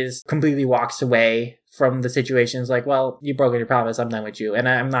like is completely walks away from the situation. Is like, well, you broke your promise, I'm done with you, and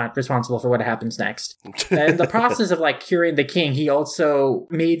I'm not responsible for what happens next. And the process of like curing the king, he also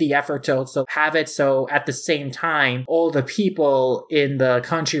made the effort to also have it so at the same time all the people in the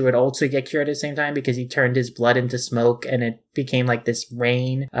country would also get cured at the same time, because he turned his blood into smoke and it became like this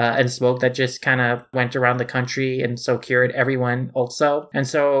rain and smoke that just kind of went around the country and so cured everyone also. And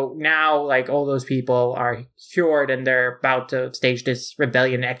so now like all those people are cured and they're about to stage this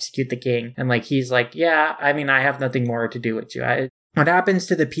rebellion and execute the king. And like he's like, yeah, I mean, I have nothing more to do with you. What happens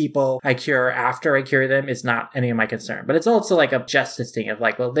to the people I cure after I cure them is not any of my concern. But it's also like a justice thing of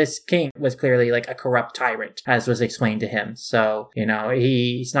like, well, this king was clearly like a corrupt tyrant, as was explained to him. So, you know,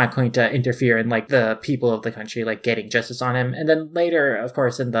 he's not going to interfere in like the people of the country, like getting justice on him. And then later, of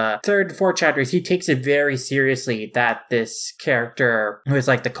course, in the third and fourth chapters, he takes it very seriously that this character who is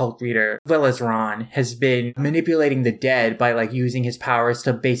like the cult leader, Velazeron, has been manipulating the dead by like using his powers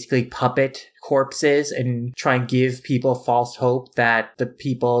to basically puppet corpses and try and give people false hope that the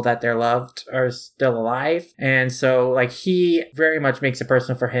people that they're loved are still alive. And so like he very much makes it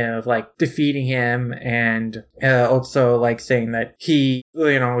personal for him of like defeating him, and also like saying that he,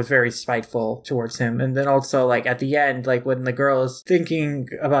 you know, was very spiteful towards him. And then also like at the end, like when the girl is thinking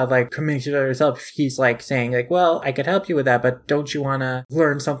about like committing to herself, he's like saying like, well, I could help you with that, but don't you want to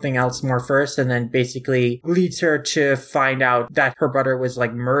learn something else more first? And then basically leads her to find out that her brother was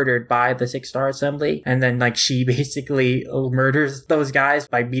like murdered by the Six Star Assembly, and then like she basically murders those guys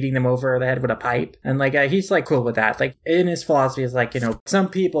by beating them over the head with a pipe. And like he's like cool with that. Like in his philosophy is like, you know, some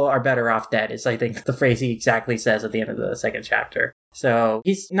people are better off dead, is I think the phrase he exactly says at the end of the second chapter. So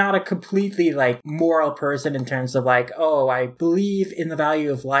he's not a completely like moral person in terms of like, oh, I believe in the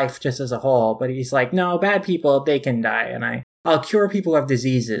value of life just as a whole, but he's like, no, bad people, they can die, and I'll cure people of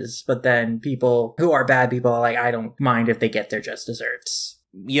diseases, but then people who are bad people, like, I don't mind if they get their just desserts.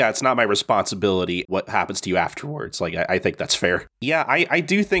 Yeah, it's not my responsibility what happens to you afterwards. Like, I think that's fair. Yeah, I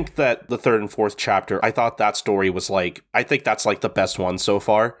do think that the third and fourth chapter, I thought that story was like, I think that's like the best one so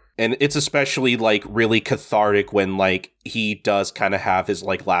far. And it's especially like really cathartic when like he does kind of have his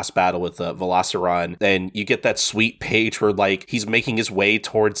like last battle with Velazeron, and you get that sweet page where like he's making his way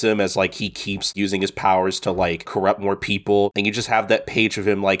towards him as like he keeps using his powers to like corrupt more people, and you just have that page of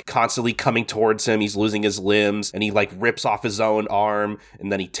him like constantly coming towards him. He's losing his limbs and he like rips off his own arm,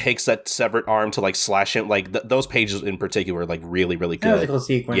 and then he takes that severed arm to like slash him. Like those pages in particular are like really, really good. That was a cool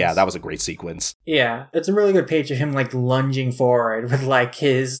sequence. Yeah, that was a great sequence. Yeah, it's a really good page of him like lunging forward with like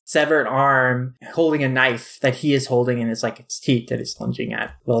his severed arm holding a knife that he is holding, and it's like its teeth that is lunging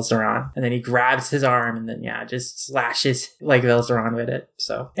at Velazeron. And then he grabs his arm and then just slashes like Velazeron with it.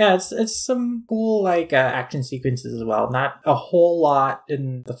 So yeah, it's some cool like action sequences as well. Not a whole lot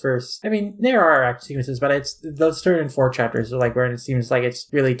in the first. I mean, there are action sequences, but it's those third and fourth chapters are like where it seems like it's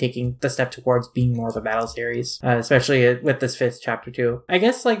really taking the step towards being more of a battle series, especially with this fifth chapter too. I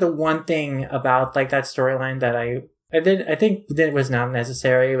guess like the one thing about like that storyline that I think that was not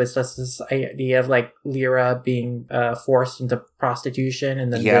necessary. It was just this idea of like Lyra being forced into prostitution,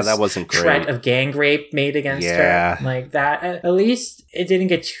 and then that wasn't great. Threat of gang rape made against her, like that. At least it didn't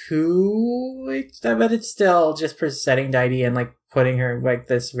get too, but it's still just presenting the idea and like putting her in like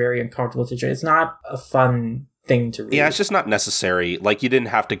this very uncomfortable situation. It's not a fun thing to read. Yeah, it's just not necessary. Like, you didn't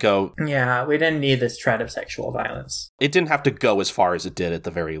have to go... Yeah, we didn't need this threat of sexual violence. It didn't have to go as far as it did at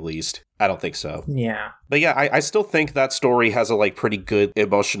the very least. I don't think so. Yeah. But yeah, I still think that story has a like pretty good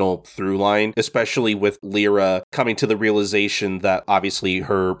emotional through line, especially with Lyra coming to the realization that obviously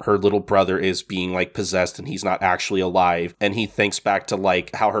her little brother is being like possessed and he's not actually alive. And he thinks back to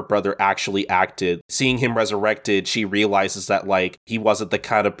like how her brother actually acted. Seeing him resurrected, she realizes that like he wasn't the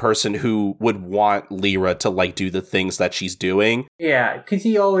kind of person who would want Lyra to like do the things that she's doing. Yeah, because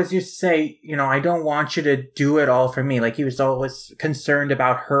he always used to say, you know, I don't want you to do it all for me. Like he was always concerned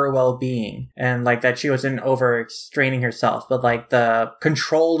about her well-being and like that she wasn't overstraining herself. But like the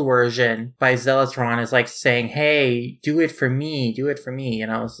controlled version by Zealotron is like saying, hey, do it for me, you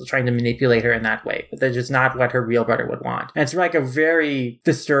know, so trying to manipulate her in that way. But that's just not what her real brother would want. And it's like a very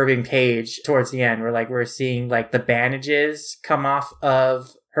disturbing page towards the end where like we're seeing like the bandages come off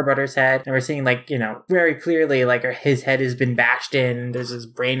of her brother's head, and we're seeing like, you know, very clearly like his head has been bashed in, there's his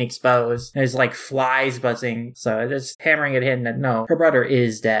brain exposed, there's like flies buzzing, so it's hammering it in that no, her brother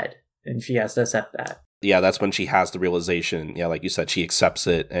is dead, and she has to accept that. Yeah, that's when she has the realization. Yeah, like you said, she accepts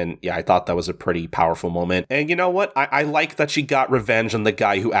it. And yeah, I thought that was a pretty powerful moment. And you know what? I like that she got revenge on the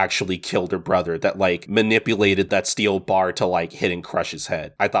guy who actually killed her brother, that like manipulated that steel bar to like hit and crush his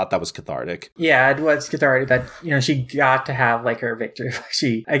head. I thought that was cathartic. Yeah, it was cathartic that, you know, she got to have like her victory.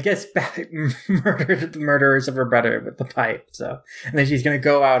 She, I guess, murdered the murderers of her brother with the pipe. So, and then she's going to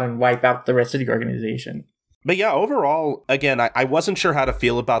go out and wipe out the rest of the organization. But yeah, overall, again, I wasn't sure how to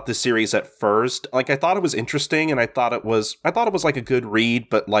feel about this series at first. Like, I thought it was interesting, and I thought it was like a good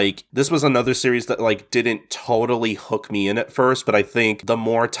read, but like, this was another series that like didn't totally hook me in at first, but I think the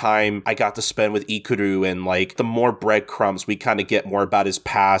more time I got to spend with Ikuru and like, the more breadcrumbs we kind of get more about his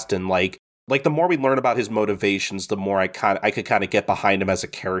past, and like the more we learn about his motivations, the more I could kind of get behind him as a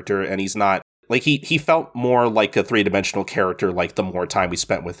character, and he's not like he felt more like a three-dimensional character like the more time we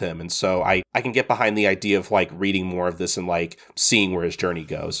spent with him. And so I can get behind the idea of like reading more of this and like seeing where his journey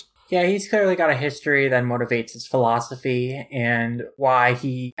goes. Yeah, he's clearly got a history that motivates his philosophy and why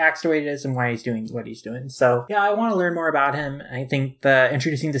he acts the way he is and why he's doing what he's doing. So, yeah, I want to learn more about him. I think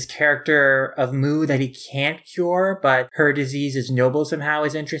introducing this character of Mu that he can't cure, but her disease is noble somehow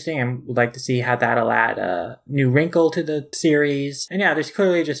is interesting. I would like to see how that'll add a new wrinkle to the series. And yeah, there's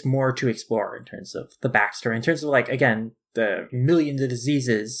clearly just more to explore in terms of the backstory, in terms of like, again, the millions of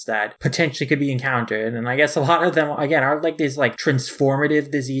diseases that potentially could be encountered. And I guess a lot of them, again, are like these like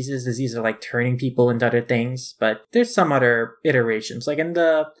transformative diseases are like turning people into other things. But there's some other iterations. Like in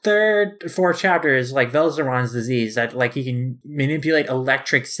the fourth chapter is like Velzeron's disease that like he can manipulate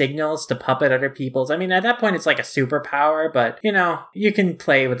electric signals to puppet other people's. I mean, at that point, it's like a superpower, but you know, you can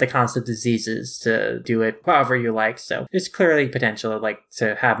play with the concept of diseases to do it however you like. So there's clearly potential like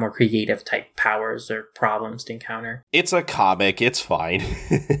to have more creative type powers or problems to encounter. It's a comic, it's fine.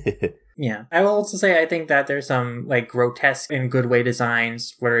 Yeah. I will also say I think that there's some like grotesque and good way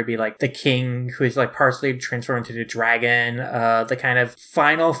designs, whether it be like the king who is like partially transformed into the dragon, the kind of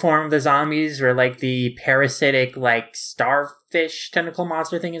final form of the zombies where like the parasitic like starfish tentacle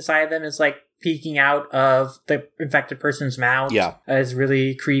monster thing inside them is like peeking out of the infected person's mouth. Yeah. Is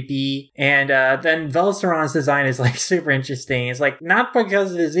really creepy. And then Velzeron's design is like super interesting. It's like not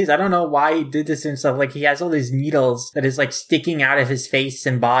because of the disease. I don't know why he did this and stuff. Like he has all these needles that is like sticking out of his face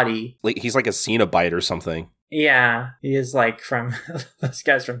and body. Like he's like a Cenobite or something. Yeah, he is like from those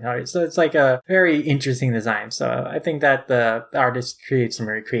guys from Hellraiser. So it's like a very interesting design. So I think that the artist creates some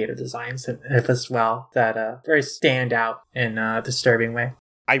very creative designs as well that very stand out in a disturbing way.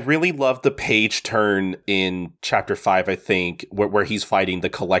 I really love the page turn in chapter 5, I think, where he's fighting the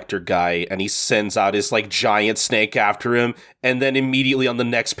collector guy and he sends out his like giant snake after him. And then immediately on the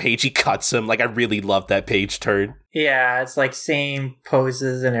next page, he cuts him. Like, I really love that page turn. Yeah, it's like same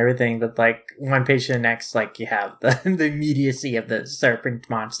poses and everything, but like one page to the next, like you have the immediacy of the serpent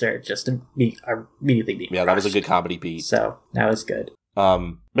monster just immediately being crushed. That was a good comedy beat. So that was good.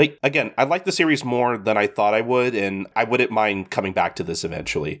 But again, I like the series more than I thought I would, and I wouldn't mind coming back to this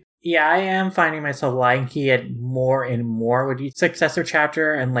eventually. Yeah, I am finding myself liking it more and more with each successor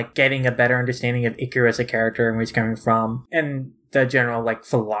chapter and like getting a better understanding of Ikuru as a character and where he's coming from and the general like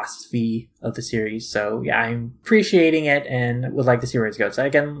philosophy of the series. So yeah, I'm appreciating it and would like to see where it goes.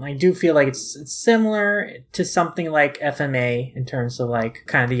 Again, I do feel like it's similar to something like FMA in terms of like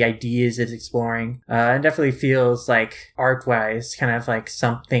kind of the ideas it's exploring. It definitely feels like art-wise kind of like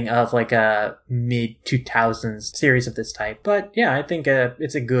something of like a mid-2000s series of this type. But yeah, I think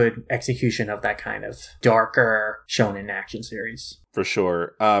it's a good execution of that kind of darker shonen action series. For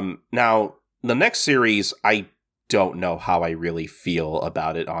sure. Now, the next series, I don't know how I really feel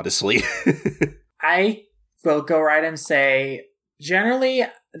about it, honestly. I will go right and say, generally,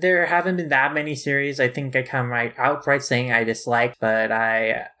 there haven't been that many series I think I come right outright saying I dislike, but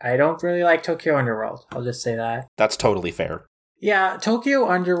I don't really like Tokyo Underworld. I'll just say that. That's totally fair. Yeah, Tokyo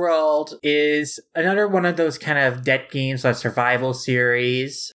Underworld is another one of those kind of debt games, like survival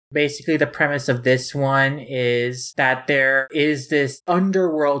series. Basically, the premise of this one is that there is this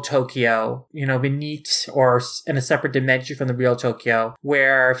underworld Tokyo, beneath or in a separate dimension from the real Tokyo,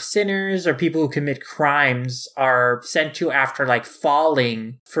 where sinners or people who commit crimes are sent to after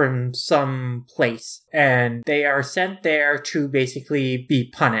falling from some place. And they are sent there to basically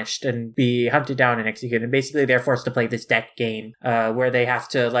be punished and be hunted down and executed. And basically, they're forced to play this debt game where they have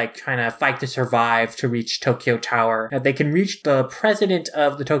to kind of fight to survive to reach Tokyo Tower. They can reach the president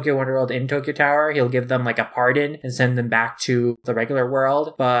of the Tokyo Underworld in Tokyo Tower. He'll give them a pardon and send them back to the regular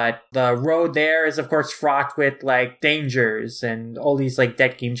world. But the road there is, of course, fraught with dangers and all these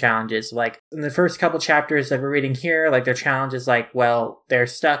debt game challenges. In the first couple chapters that we're reading here, their challenge is they're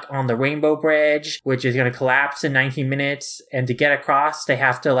stuck on the Rainbow Bridge, which is going to collapse in 19 minutes. And to get across, they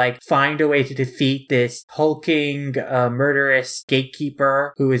have to find a way to defeat this hulking, murderous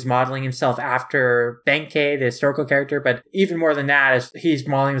gatekeeper who is modeling himself after Benkei, the historical character. But even more than that, is he's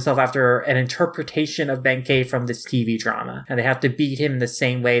modeling himself after an interpretation of Benkei from this TV drama. And they have to beat him the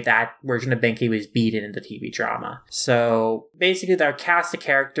same way that version of Benkei was beaten in the TV drama. So basically, their cast of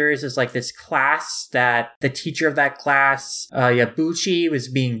characters is this class that the teacher of that class, Yabuchi, was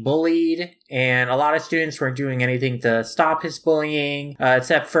being bullied. And a lot of students weren't doing anything to stop his bullying,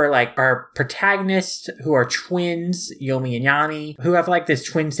 except for our protagonists who are twins, Yomi and Yami, who have this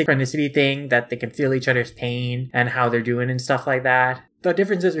twin synchronicity thing that they can feel each other's pain and how they're doing and stuff like that. The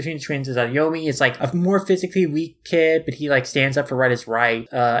differences between twins is that Yomi is a more physically weak kid, but he stands up for what is right.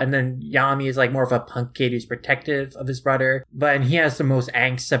 And then Yami is more of a punk kid who's protective of his brother. But he has the most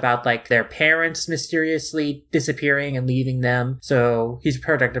angst about their parents mysteriously disappearing and leaving them. So he's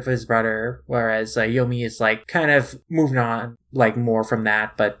protective of his brother, whereas Yomi is kind of moving on more from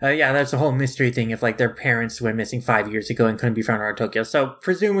that. But yeah, that's a whole mystery thing if their parents went missing 5 years ago and couldn't be found around Tokyo. So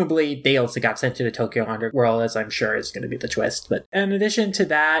presumably they also got sent to the Tokyo Underworld, as I'm sure is going to be the twist. But in addition to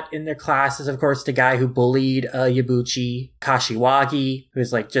that, in their class is of course the guy who bullied Yabuchi, Kashiwagi,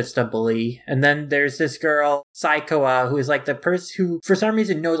 who's just a bully. And then there's this girl, Saikawa, who is the person who for some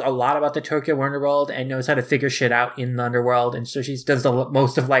reason knows a lot about the Tokyo Underworld and knows how to figure shit out in the underworld. And so she does the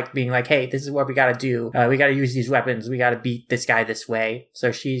most of being hey, this is what we gotta do. We gotta use these weapons. We gotta beat this guy this way.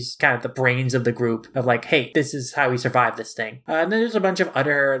 So she's kind of the brains of the group of hey, this is how we survive this thing. And then there's a bunch of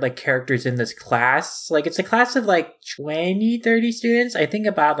other characters in this class. It's a class of 20, 30 students. I think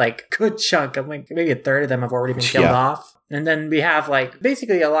about good chunk of maybe a third of them have already been killed off. And then we have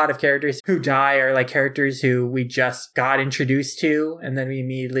basically a lot of characters who die are characters who we just got introduced to, and then we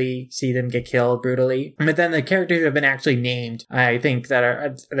immediately see them get killed brutally. But then the characters who have been actually named, I think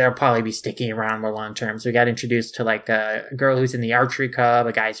they'll probably be sticking around more long term. So we got introduced to a girl who's in the archery club,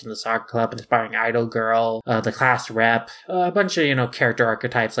 a guy who's in the soccer club, an aspiring idol girl, the class rep, a bunch of character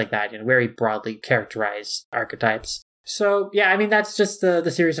archetypes like that, very broadly characterized archetypes. So, yeah, I mean, that's just the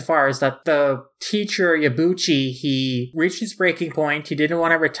series so far, is that the teacher, Yabuchi, he reached his breaking point. He didn't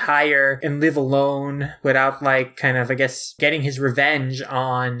want to retire and live alone without, getting his revenge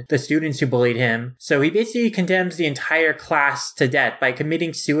on the students who bullied him. So he basically condemns the entire class to debt by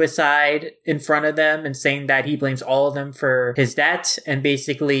committing suicide in front of them and saying that he blames all of them for his debt. And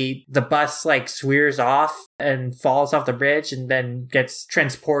basically, the bus, swears off and falls off the bridge and then gets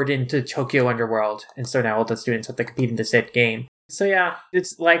transported into Tokyo Underworld. And so now all the students have to compete in this debt game. So yeah,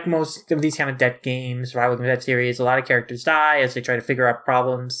 it's like most of these kind of debt games, survival game debt series, a lot of characters die as they try to figure out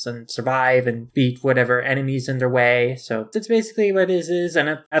problems and survive and beat whatever enemies in their way. So that's basically what it is.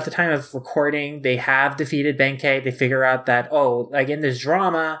 And at the time of recording, they have defeated Benkei. They figure out that, in this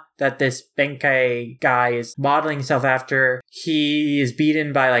drama that this Benkei guy is modeling himself after, he is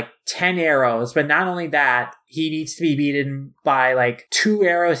beaten by 10 arrows. But not only that, he needs to be beaten by 2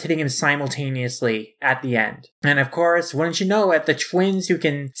 arrows hitting him simultaneously at the end. And of course, wouldn't you know it, the twins who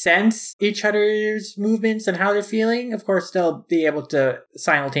can sense each other's movements and how they're feeling, of course, they'll be able to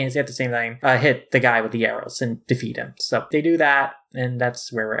simultaneously at the same time hit the guy with the arrows and defeat him. So they do that. And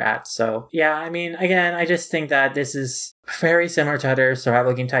that's where we're at. So, yeah, I mean, again, I just think that this is very similar to other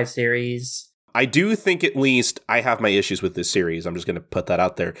survival game type series. I do think, at least, I have my issues with this series. I'm just going to put that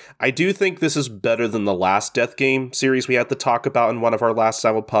out there. I do think this is better than the last Death Game series we had to talk about in one of our last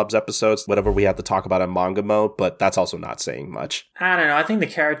Simul Pubs episodes, whatever we had to talk about in Manga Mode, but that's also not saying much. I don't know. I think the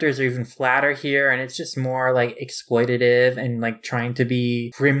characters are even flatter here, and it's just more exploitative and trying to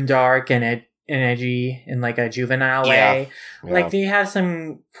be grimdark and edgy in a juvenile way. Yeah. They have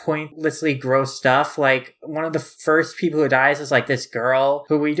some pointlessly gross stuff. one of the first people who dies is like this girl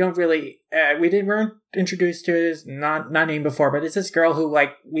who we don't really weren't introduced to, is not named before, but it's this girl who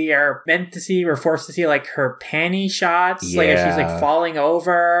like we are meant to see, we're forced to see like her panty shots, like as she's like falling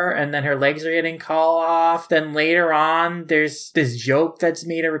over and then her legs are getting called off. Then later on there's this joke that's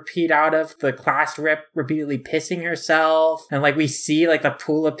made a repeat out of the class rep repeatedly pissing herself, and like we see like the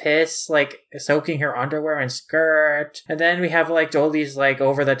pool of piss like soaking her underwear and skirt. And then we have like all these like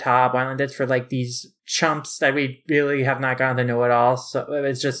over the top islanded for like these chumps that we really have not gotten to know at all. So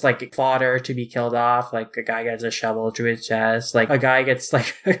it's just like fodder to be killed off. Like a guy gets a shovel to his chest. Like a guy gets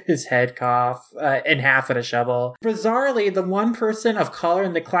like his head off in half with a shovel. Bizarrely, the one person of color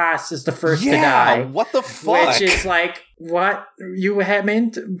in the class is the first to die. What the fuck? Which is like, what you have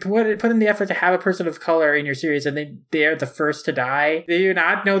meant put in the effort to have a person of color in your series, and they're the first to die. Do you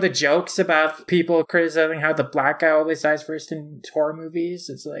not know the jokes about people criticizing how the black guy always dies first in horror movies?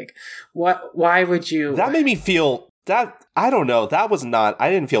 It's like, what? Why would you? That made me feel that, I don't know, that was not,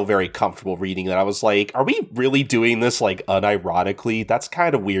 I didn't feel very comfortable reading that. I was like, are we really doing this like unironically? That's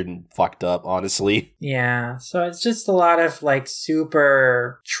kind of weird and fucked up, honestly. Yeah, so it's just a lot of like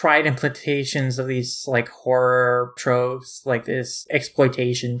super tried implementations of these like horror tropes, like this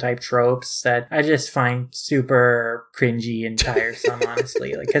exploitation type tropes that I just find super cringy and tiresome,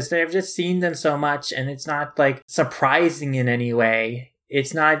 honestly. Like, because they've just seen them so much, and it's not like surprising in any way.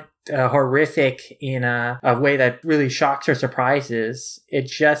 It's not horrific in a way that really shocks or surprises. It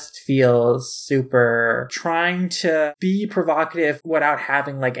just feels super trying to be provocative without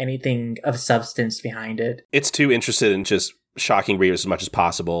having like anything of substance behind it. It's too interested in just shocking readers as much as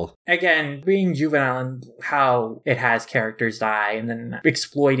possible. Again, being juvenile and how it has characters die and then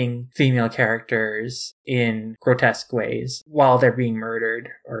exploiting female characters in grotesque ways while they're being murdered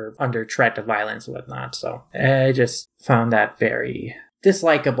or under threat of violence and whatnot. So I just found that very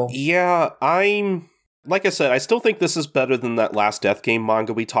dislikable. Yeah, like I said, I still think this is better than that Last Death Game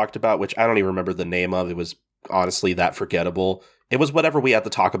manga we talked about, which I don't even remember the name of. It was honestly that forgettable. It was whatever we had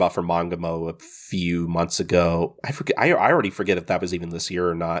to talk about for Mangamo a few months ago. I forget. I already forget if that was even this year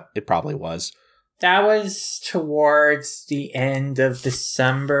or not. It probably was. That was towards the end of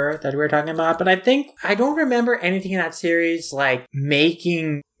December that we were talking about. But I don't remember anything in that series like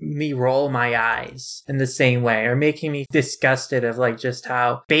making me roll my eyes in the same way or making me disgusted of like just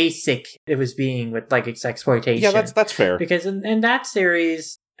how basic it was being with like its exploitation. Yeah, that's fair. Because in that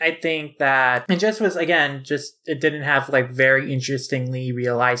series, I think that it just was, again, it didn't have like very interestingly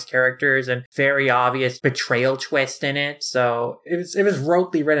realized characters and very obvious betrayal twist in it. So it was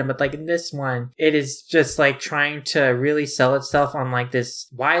rotely written, but like in this one, it is just like trying to really sell itself on like this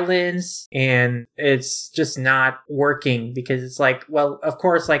violence, and it's just not working because it's like, well, of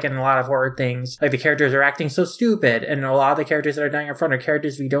course, like in a lot of horror things, like the characters are acting so stupid, and a lot of the characters that are dying up front are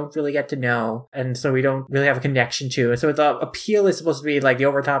characters we don't really get to know, and so we don't really have a connection to. And so the appeal is supposed to be like the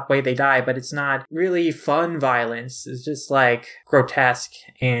overtop way they die, but it's not really fun violence. It's just like grotesque,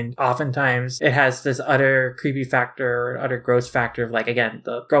 and oftentimes it has this utter creepy factor, utter gross factor of like, again,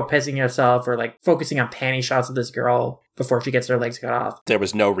 the girl pissing herself or like focusing on panty shots of this girl before she gets her legs cut off. There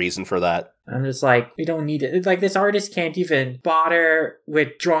was no reason for that. I'm just like, we don't need it. It's like this artist can't even bother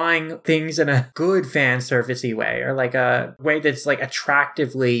with drawing things in a good fan servicey way or like a way that's like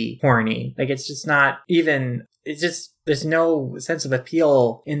attractively horny. Like it's just not even, it's just, there's no sense of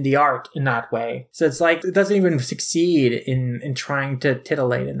appeal in the art in that way. So it's like, it doesn't even succeed in trying to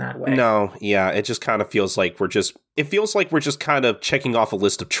titillate in that way. No, yeah, it just kind of feels like we're just kind of checking off a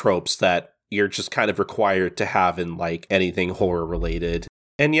list of tropes that you're just kind of required to have in like anything horror related.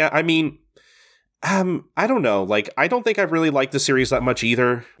 And yeah, I mean, I don't know. Like, I don't think I really like the series that much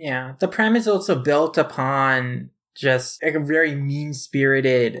either. Yeah. The premise also built upon just like a very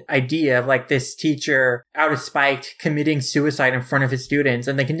mean-spirited idea of like this teacher out of spite committing suicide in front of his students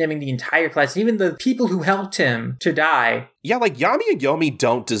and then condemning the entire class, even the people who helped him, to die. Yeah, like Yami and Yomi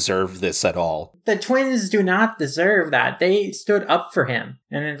don't deserve this at all. The twins do not deserve that. They stood up for him.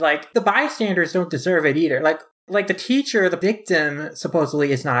 And it's like the bystanders don't deserve it either. Like the teacher, the victim,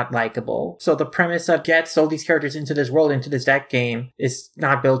 supposedly is not likable. So the premise that gets all these characters into this world, into this deck game, is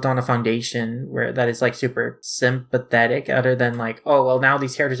not built on a foundation where that is like super sympathetic, other than like, oh, well, now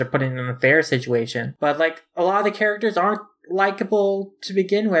these characters are put in an unfair situation. But like a lot of the characters aren't likable to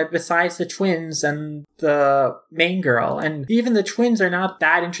begin with, besides the twins and the main girl. And even the twins are not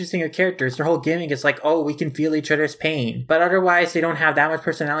that interesting of characters. Their whole gimmick is like, oh, we can feel each other's pain. But otherwise, they don't have that much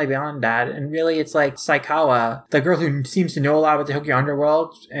personality beyond that. And really, it's like Saikawa, the girl who seems to know a lot about the Tokyo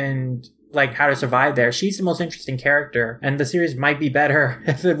underworld and like how to survive there. She's the most interesting character, and the series might be better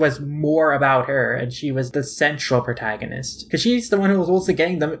if it was more about her and she was the central protagonist, because she's the one who was also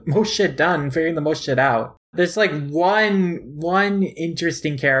getting the most shit done, figuring the most shit out. There's like one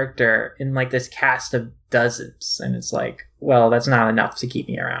interesting character in like this cast of dozens, and it's like, well, that's not enough to keep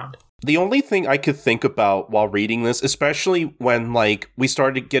me around. The only thing I could think about while reading this, especially when, like, we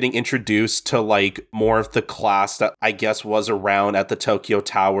started getting introduced to, like, more of the class that I guess was around at the Tokyo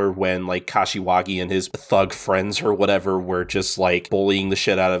Tower when, like, Kashiwagi and his thug friends or whatever were just, like, bullying the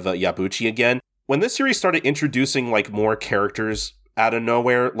shit out of Yabuchi again. When this series started introducing, like, more characters out of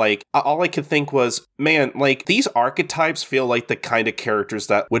nowhere, like, all I could think was, man, like, these archetypes feel like the kind of characters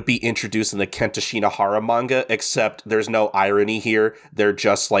that would be introduced in the Kenta Shinohara manga, except there's no irony here. They're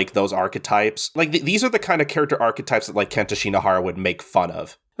just, like, those archetypes. Like, these are the kind of character archetypes that, like, Kenta Shinohara would make fun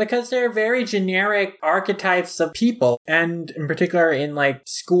of. Because they're very generic archetypes of people, and in particular in like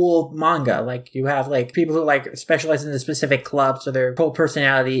school manga, like you have like people who like specialize in a specific club, so their whole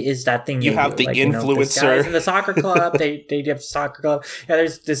personality is that thing. You have the like, influencer. This guy's in the soccer club. they have soccer club. Yeah,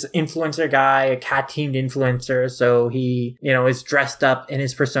 there's this influencer guy, a cat teamed influencer. So he is dressed up in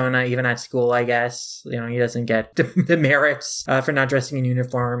his persona even at school. I guess he doesn't get the merits for not dressing in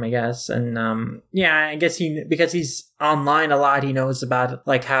uniform. I guess, and I guess because he's online a lot, he knows about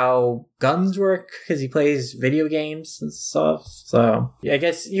like how guns work because he plays video games and stuff. So I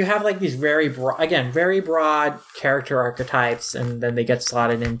guess you have like these very broad character archetypes, and then they get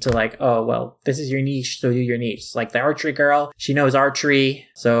slotted into like, oh well, this is your niche, so do your niche. Like the archery girl, she knows archery,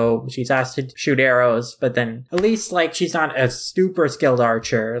 so she's asked to shoot arrows, but then at least like she's not a super skilled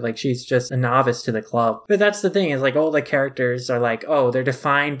archer, like she's just a novice to the club. But that's the thing, is like all the characters are like, oh, they're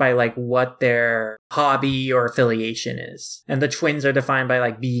defined by like what their hobby or affiliation is, and the twins are defined by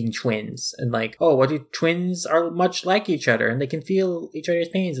like being twins, and like, oh, what do twins are much like each other and they can feel each other's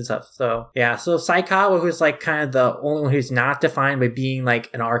pains and stuff. So yeah, so Saikawa, who's like kind of the only one who's not defined by being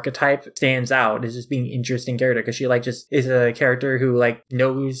like an archetype, stands out as just being an interesting character, because she like just is a character who like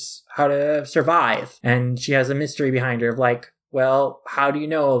knows how to survive, and she has a mystery behind her of like, well, how do you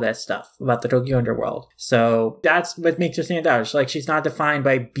know all that stuff about the Tokyo Underworld? So that's what makes her stand out. She's not defined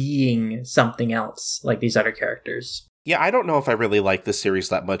by being something else like these other characters. Yeah, I don't know if I really like this series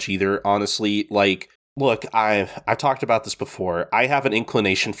that much either, honestly. Like, look, I've talked about this before. I have an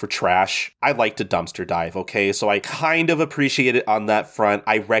inclination for trash. I like to dumpster dive, okay? So I kind of appreciate it on that front.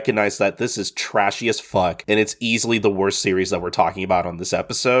 I recognize that this is trashy as fuck, and it's easily the worst series that we're talking about on this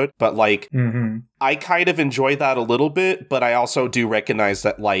episode. But, like, I kind of enjoy that a little bit, but I also do recognize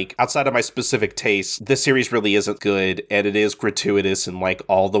that, like, outside of my specific taste, this series really isn't good, and it is gratuitous in, like,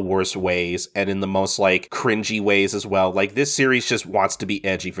 all the worst ways, and in the most, like, cringy ways as well. Like, this series just wants to be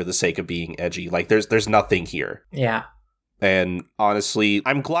edgy for the sake of being edgy. Like, there's nothing here. Yeah. And honestly,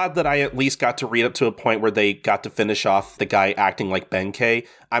 I'm glad that I at least got to read up to a point where they got to finish off the guy acting like Benkei.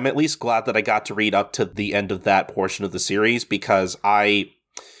 I'm at least glad that I got to read up to the end of that portion of the series, because I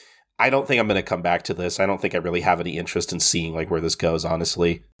don't think I'm going to come back to this. I don't think I really have any interest in seeing like where this goes,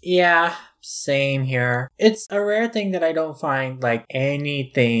 honestly. Yeah, same here. It's a rare thing that I don't find like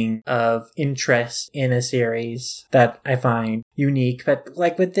anything of interest in a series that I find unique. But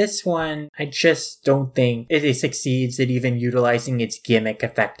like with this one, I just don't think it succeeds at even utilizing its gimmick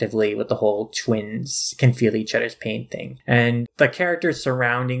effectively with the whole twins can feel each other's pain thing. And the characters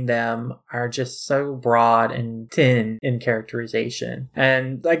surrounding them are just so broad and thin in characterization.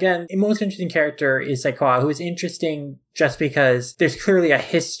 And again, the most interesting character is Saikawa, who is interesting just because there's clearly a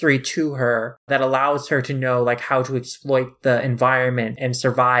history to her that allows her to know like how to exploit the environment and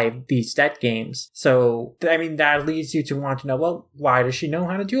survive these debt games. So, I mean, that leads you to want to know, well, why does she know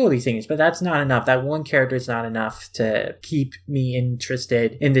how to do all these things? But that's not enough. That one character is not enough to keep me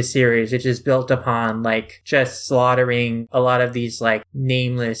interested in this series, which is built upon like just slaughtering a lot of these like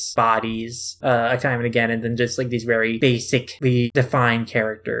nameless bodies time and again, and then just like these very basically defined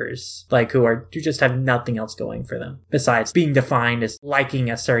characters like who just have nothing else going for them besides being defined as liking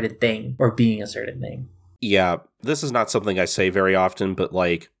a certain thing or being a certain thing. Yeah, this is not something I say very often, but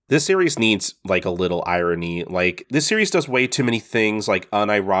like, this series needs like a little irony. Like, this series does way too many things like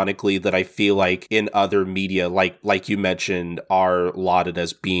unironically that I feel like in other media, like you mentioned, are lauded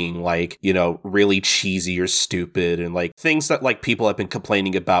as being like, really cheesy or stupid, and like things that like people have been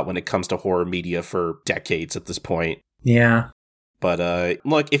complaining about when it comes to horror media for decades at this point. Yeah. But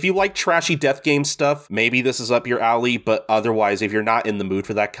look, if you like trashy death game stuff, maybe this is up your alley. But otherwise, if you're not in the mood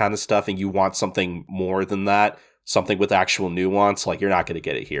for that kind of stuff and you want something more than that, something with actual nuance, like, you're not going to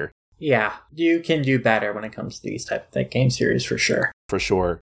get it here. Yeah, you can do better when it comes to these type of game series, for sure. For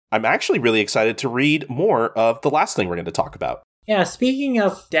sure. I'm actually really excited to read more of the last thing we're going to talk about. Yeah, speaking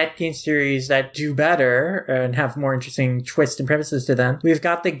of Dead Game series that do better and have more interesting twists and premises to them, we've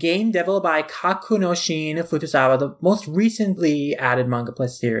got The Game Devil by Kakunoshin Fujisawa, the most recently added Manga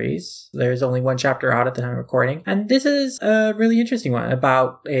Plus series. There's only one chapter out at the time of recording. And this is a really interesting one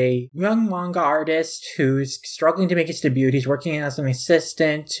about a young manga artist who's struggling to make his debut. He's working as an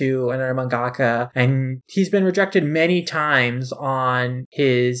assistant to another mangaka, and he's been rejected many times on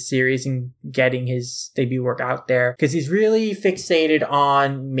his series and getting his debut work out there because he's really fixated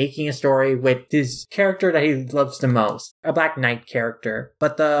on making a story with his character that he loves the most, a Black Knight character.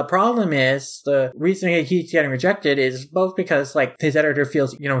 But the problem is, the reason he keeps getting rejected is both because, like, his editor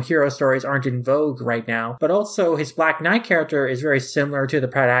feels, hero stories aren't in vogue right now, but also his Black Knight character is very similar to the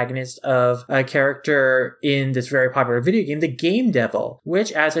protagonist of a character in this very popular video game, The Game Devil,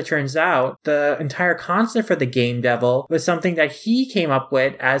 which, as it turns out, the entire concept for The Game Devil was something that he came up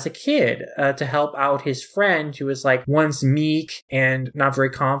with as a kid to help out his friend who was, like, once meek and not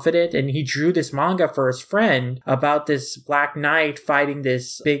very confident, and he drew this manga for his friend about this Black Knight fighting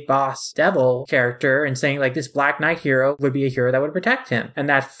this big boss devil character and saying, like, this Black Knight hero would be a hero that would protect him. And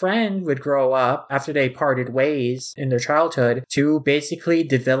that friend would grow up after they parted ways in their childhood to basically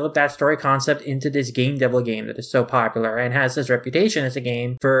develop that story concept into this Game Devil game that is so popular and has this reputation as a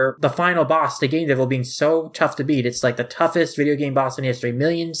game for the final boss, the Game Devil, being so tough to beat. It's like the toughest video game boss in history.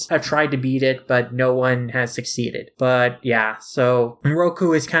 Millions have tried to beat it, but no one has succeeded. But yeah, so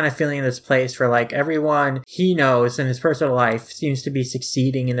Roku is kind of feeling in this place where, like, everyone he knows in his personal life seems to be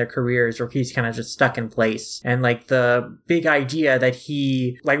succeeding in their careers, or he's kind of just stuck in place. And, like, the big idea that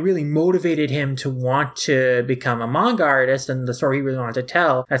he, like, really motivated him to want to become a manga artist and the story he really wanted to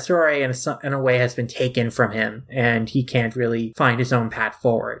tell, that story in a way has been taken from him and he can't really find his own path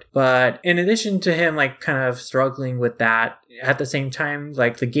forward. But in addition to him, like, kind of struggling with that, at the same time,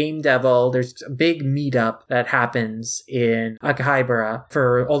 like, The Game Devil, there's a big meetup that happens in Akihabara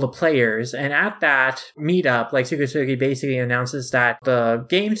for all the players. And at that meetup, like, Sugasugi basically announces that the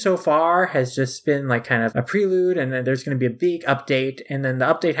game so far has just been, like, kind of a prelude, and then there's going to be a big update. And then the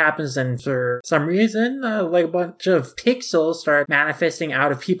update happens, and for some reason, like, a bunch of pixels start manifesting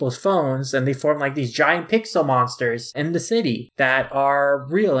out of people's phones, and they form, like, these giant pixel monsters in the city that are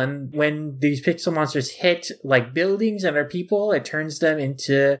real. And when these pixel monsters hit, like, buildings and other people, it turns them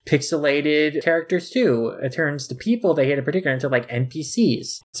into pixelated characters too. It turns the people they hit in particular into, like,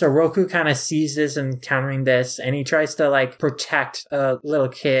 NPCs. So Roku kind of sees this and countering this, and he tries to, like, protect a little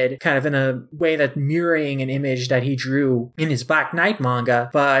kid kind of in a way that mirroring an image that he drew in his Black Knight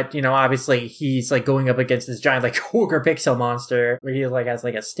manga. But, obviously he's, like, going up against this giant, like, ogre pixel monster where he, like, has,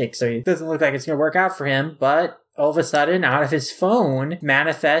 like, a stick, so it doesn't look like it's gonna work out for him. But all of a sudden, out of his phone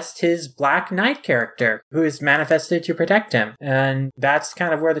manifests his Black Knight character, who is manifested to protect him. And that's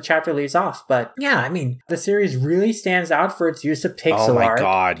kind of where the chapter leaves off. But yeah, I mean, the series really stands out for its use of pixel art. Oh my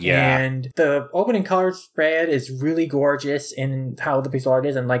god, yeah. And the opening color spread is really gorgeous in how the pixel art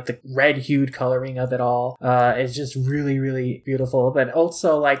is, and, like, the red-hued coloring of it all is just really, really beautiful. But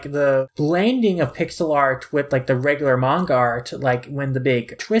also, like, the blending of pixel art with, like, the regular manga art, like, when the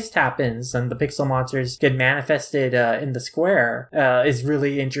big twist happens and the pixel monsters get manifested in the square, is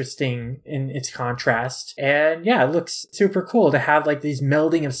really interesting in its contrast. And yeah, it looks super cool to have, like, these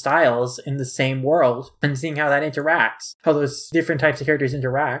melding of styles in the same world and seeing how that interacts, how those different types of characters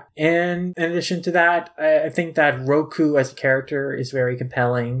interact. And in addition to that, I think that Roku as a character is very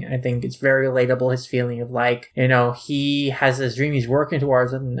compelling. I think it's very relatable, his feeling of, like, he has this dream he's working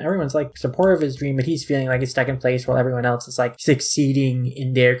towards, and everyone's, like, supportive of his dream, but he's feeling like he's stuck in place while everyone else is, like, succeeding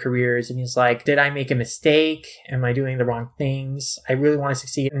in their careers. And he's like, did I make a mistake? Am I doing the wrong things? I really want to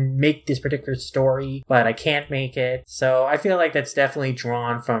succeed and make this particular story, but I can't make it. So I feel like that's definitely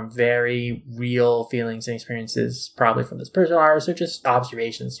drawn from very real feelings and experiences, probably from this personal artist, or just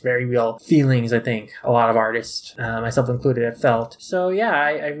observations, very real feelings, I think a lot of artists, myself included, have felt. So yeah,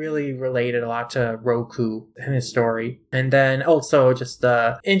 I really related a lot to Roku and his story. And then also just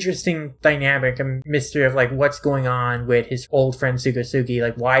the interesting dynamic and mystery of, like, what's going on with his old friend Sugasugi.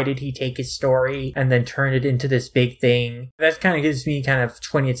 Like, why did he take his story and then turn it into this big thing? That kind of gives me kind of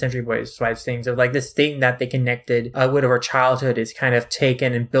 20th Century Boys vibes, things of, like, this thing that they connected with our childhood is kind of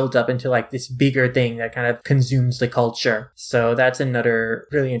taken and built up into, like, this bigger thing that kind of consumes the culture. So that's another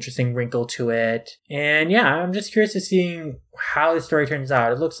really interesting wrinkle to it. And yeah, I'm just curious to see how the story turns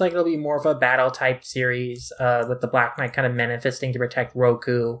out. It looks like it'll be more of a battle type series, with the Black Knight kind of manifesting to protect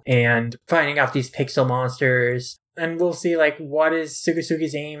Roku and finding out these pixel monsters. And we'll see, like, what is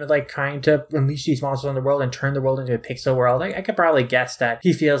Sugisugi's aim, like, trying to unleash these monsters on the world and turn the world into a pixel world. I could probably guess that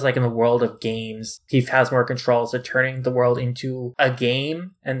he feels like in the world of games, he has more control, so turning the world into a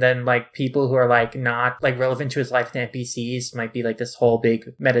game, and then, like, people who are, like, not, like, relevant to his life and NPCs might be, like, this whole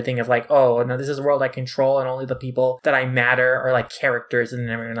big meta thing of, like, oh, no, this is a world I control, and only the people that I matter are, like, characters, and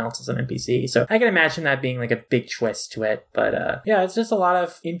then everyone else is an NPC. So I can imagine that being, like, a big twist to it. But, yeah, it's just a lot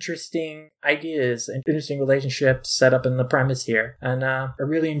of interesting ideas and interesting relationships set up in the premise here, and I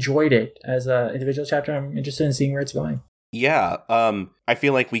really enjoyed it as an individual chapter. I'm interested in seeing where it's going. Yeah, I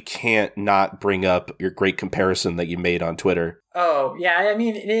feel like we can't not bring up your great comparison that you made on Twitter. Oh, yeah, I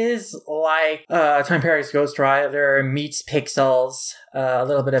mean, it is like Time Paradox Ghost Rider meets Pixels, a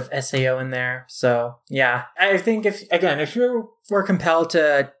little bit of SAO in there. So, yeah, I think if you were compelled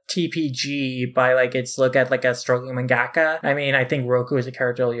to TPG by, like, its look at, like, a struggling mangaka, I mean, I think Roku is a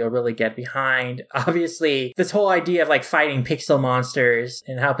character you'll really get behind. Obviously, this whole idea of, like, fighting pixel monsters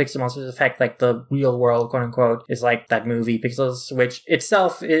and how pixel monsters affect, like, the real world, quote unquote, is like that movie Pixels, which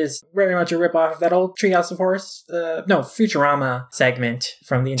itself is very much a ripoff of that old Treehouse of Horrors, Futurama segment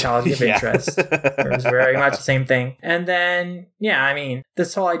from the Ontology of Interest. It was very much the same thing. And then, yeah, I mean,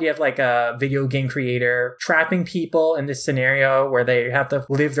 this whole idea of, like, a video game creator trapping people in this scenario where they have to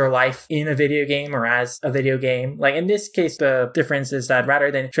live their life in a video game or as a video game. Like, in this case, the difference is that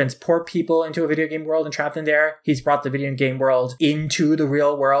rather than transport people into a video game world and trap them there, he's brought the video game world into the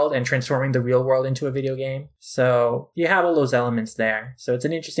real world and transforming the real world into a video game. So you have all those elements there. So it's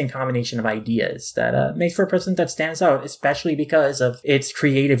an interesting combination of ideas that makes for a person that stands out, especially because of its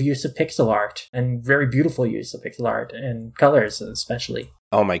creative use of pixel art and very beautiful use of pixel art and colors especially.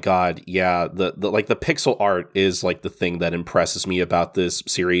 Oh my god, yeah. The pixel art is like the thing that impresses me about this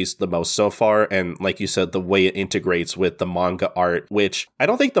series the most so far. And like you said, the way it integrates with the manga art, which I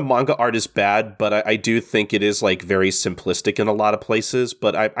don't think the manga art is bad, but I do think it is like very simplistic in a lot of places.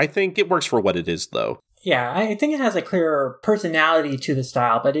 But I think it works for what it is, though. Yeah, I think it has a clearer personality to the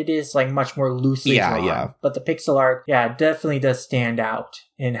style, but it is, like, much more loosely drawn. Yeah. But the pixel art, yeah, definitely does stand out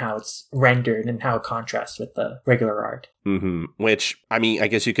in how it's rendered and how it contrasts with the regular art. Mm-hmm. Which, I mean, I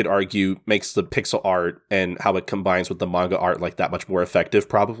guess you could argue makes the pixel art and how it combines with the manga art, like, that much more effective,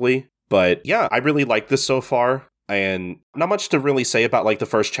 probably. But yeah, I really like this so far. And not much to really say about, like, the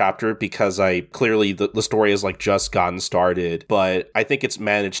first chapter because the story has, like, just gotten started, but I think it's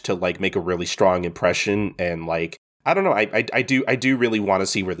managed to, like, make a really strong impression. And, like, I don't know, I do really want to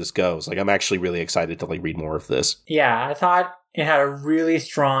see where this goes. Like, I'm actually really excited to, like, read more of this. Yeah, I thought it had a really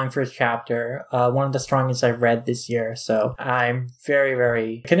strong first chapter, one of the strongest I've read this year. So I'm very,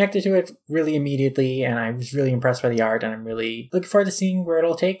 very connected to it really immediately, and I was really impressed by the art, and I'm really looking forward to seeing where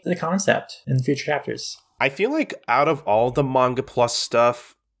it'll take the concept in the future chapters. I feel like out of all the Manga Plus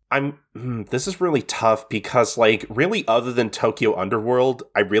stuff, this is really tough because, like, really other than Tokyo Underworld,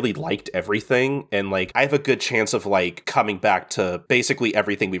 I really liked everything. And, like, I have a good chance of, like, coming back to basically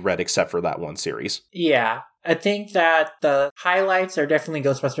everything we read except for that one series. Yeah, I think that the highlights are definitely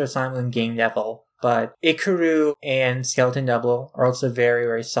Ghostbusters Asylum and Game Devil. But Ikaru and Skeleton Double are also very,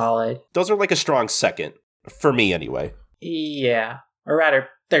 very solid. Those are, like, a strong second. For me, anyway. Yeah. Or rather,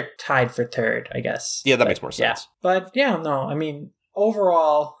 they're tied for third, I guess. Yeah, that makes more sense. Yeah. But yeah, no, I mean,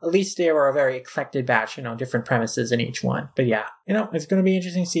 overall, at least they were a very eclectic batch, different premises in each one. But yeah, it's going to be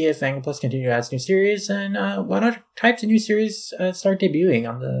interesting to see if Manga Plus continue to add new series and what other types of new series start debuting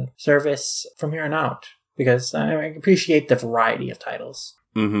on the service from here on out. Because I appreciate the variety of titles.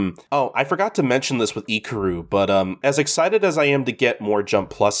 Mm-hmm. Oh, I forgot to mention this with Ikaru, but as excited as I am to get more Jump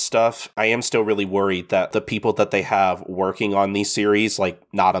Plus stuff, I am still really worried that the people that they have working on these series, like,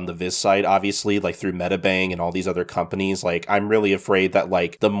 not on the Viz side, obviously, like, through Metabang and all these other companies, like, I'm really afraid that,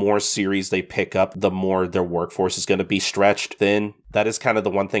 like, the more series they pick up, the more their workforce is going to be stretched thin. That is kind of the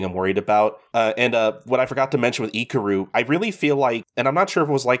one thing I'm worried about. And what I forgot to mention with Ikaru, I really feel like, and I'm not sure if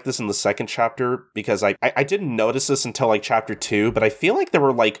it was like this in the second chapter, because I didn't notice this until, like, chapter 2, but I feel like there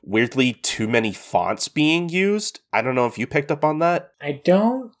were, like, weirdly too many fonts being used. I don't know if you picked up on that. I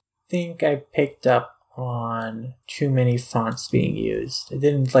don't think I picked up on too many fonts being used. It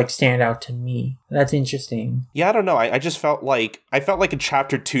didn't, like, stand out to me. That's interesting. Yeah, I don't know. I just felt like in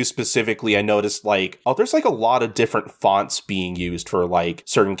chapter 2 specifically, I noticed, like, there's, like, a lot of different fonts being used for, like,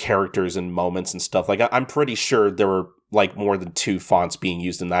 certain characters and moments and stuff. Like, I'm pretty sure there were, like, more than 2 fonts being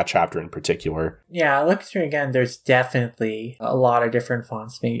used in that chapter in particular. Yeah, looking through again, there's definitely a lot of different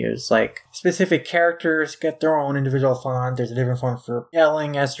fonts being used. Like, specific characters get their own individual font. There's a different font for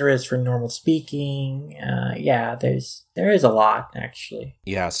yelling as there is for normal speaking. Yeah, there's There is a lot, actually.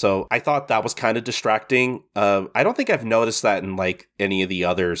 Yeah, so I thought that was kind of distracting. I don't think I've noticed that in like any of the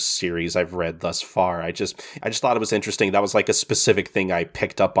other series I've read thus far. I just thought it was interesting. That was like a specific thing I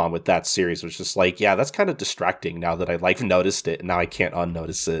picked up on with that series. It was just like, yeah, that's kind of distracting now that I like noticed it, and now I can't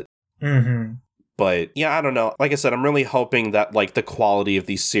unnotice it. Mm-hmm. But yeah, I don't know. Like I said, I'm really hoping that like the quality of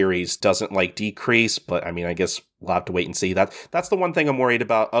these series doesn't like decrease. But I mean, I guess we'll have to wait and see. That's the one thing I'm worried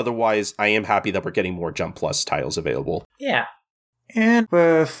about. Otherwise, I am happy that we're getting more Jump Plus titles available. Yeah. And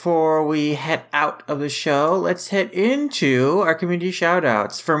before we head out of the show, let's head into our community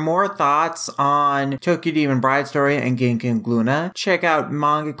shoutouts. For more thoughts on Tokyo Demon Bride Story and Ginken Luna, check out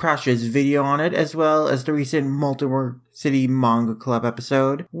Manga Crash's video on it, as well as the recent Multiverse City Manga Club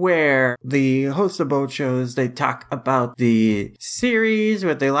episode, where the hosts of both shows, they talk about the series,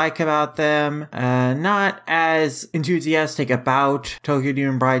 what they like about them, not as enthusiastic about Tokyo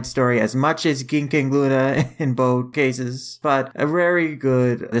Demon Bride Story as much as Ginken Luna in both cases, but a very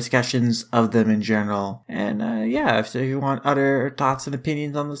good discussions of them in general. And if you want other thoughts and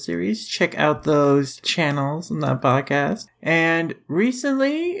opinions on the series, check out those channels on that podcast. And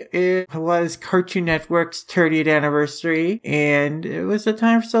recently, it was Cartoon Network's 30th anniversary, and it was a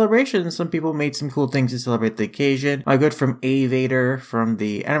time for celebration. Some people made some cool things to celebrate the occasion. A good from A. Vader from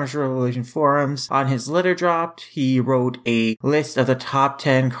the Animation Revolution forums, on his letter dropped, he wrote a list of the top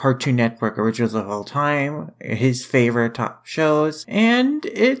 10 Cartoon Network originals of all time, his favorite top shows, and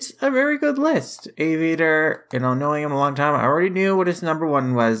it's a very good list. A. Vader, knowing him a long time, I already knew what his number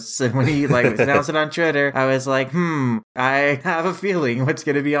one was, and when he announced it on Twitter, I was like, I have a feeling what's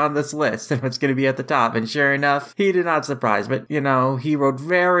going to be on this list and what's going to be at the top. And sure enough, he did not surprise. But, he wrote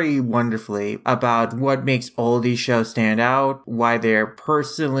very wonderfully about what makes all these shows stand out, why they're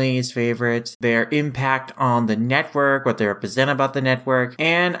personally his favorites, their impact on the network, what they represent about the network.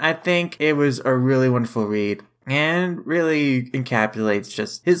 And I think it was a really wonderful read. And really encapsulates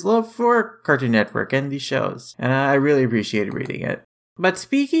just his love for Cartoon Network and these shows. And I really appreciated reading it. But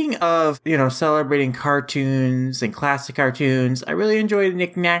speaking of, celebrating cartoons and classic cartoons, I really enjoyed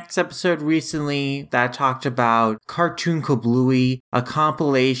Nick Knack's episode recently that talked about Cartoon Kablooey, a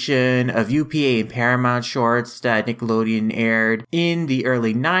compilation of UPA and Paramount shorts that Nickelodeon aired in the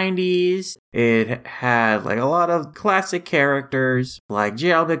early 90s. It had a lot of classic characters like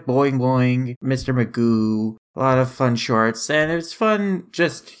J.L. McBoing Boing, Mr. Magoo, a lot of fun shorts, and it was fun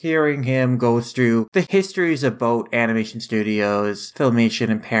just hearing him go through the histories of both animation studios, Filmation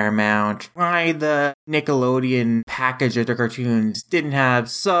and Paramount, why the Nickelodeon package of the cartoons didn't have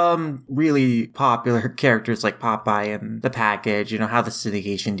some really popular characters like Popeye in the package, how the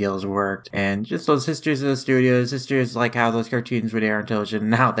syndication deals worked, and just those histories of the studios, histories like how those cartoons would air on television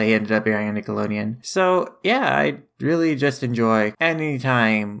and how they ended up airing on Nickelodeon. So, yeah, I really just enjoy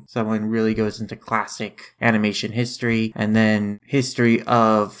anytime someone really goes into classic animation history and then history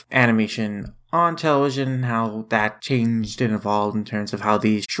of animation on television, how that changed and evolved in terms of how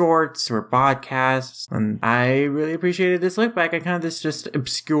these shorts were broadcast. And I really appreciated this look back at kind of this just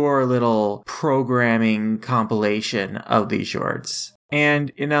obscure little programming compilation of these shorts.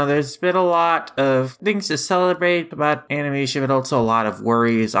 And, there's been a lot of things to celebrate about animation, but also a lot of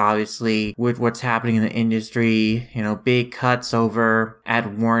worries, obviously, with what's happening in the industry. Big cuts over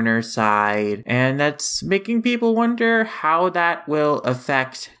at Warner's side. And that's making people wonder how that will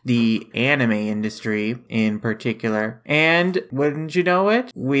affect the anime industry in particular. And wouldn't you know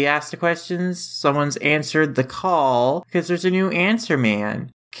it? We asked the questions, someone's answered the call, because there's a new Answer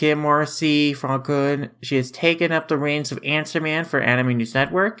Man. Kim Morrissey Francoon, she has taken up the reins of Answer Man for Anime News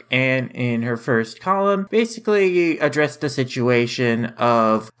Network, and in her first column, basically addressed the situation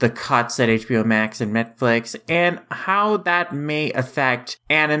of the cuts at HBO Max and Netflix, and how that may affect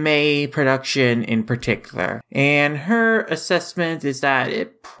anime production in particular. And her assessment is that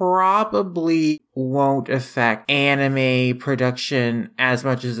it probably won't affect anime production as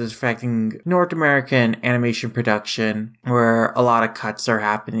much as it's affecting North American animation production, where a lot of cuts are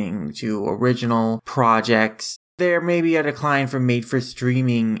happening to original projects. There may be a decline from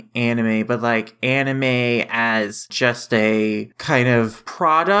made-for-streaming anime, but anime as just a kind of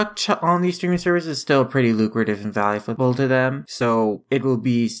product on these streaming services is still pretty lucrative and valuable to them. So it will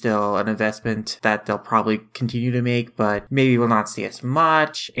be still an investment that they'll probably continue to make, but maybe we'll not see as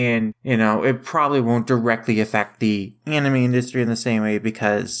much. And, it probably won't directly affect the anime industry in the same way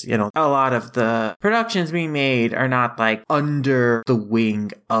because, a lot of the productions being made are not under the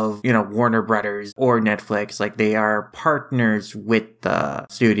wing of, Warner Brothers or Netflix. They are partners with the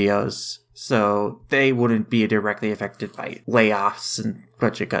studios. so they wouldn't be directly affected by layoffs and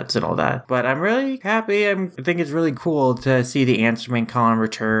budget cuts and all that. But I'm really happy. I think it's really cool to see the Answerman column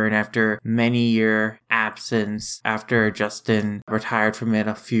return after many year absence after Justin retired from it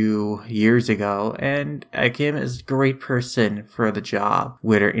a few years ago. And Kim is a great person for the job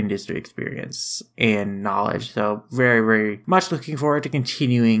with her industry experience and knowledge. So very, very much looking forward to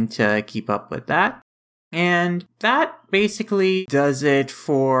continuing to keep up with that. And that basically does it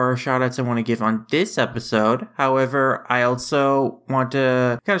for shoutouts I want to give on this episode. However, I also want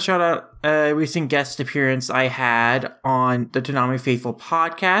to kind of shout out a recent guest appearance I had on the Toonami Faithful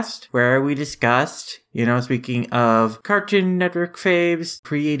podcast, where we discussed, speaking of Cartoon Network faves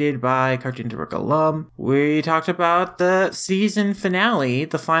created by Cartoon Network alum, we talked about the season finale,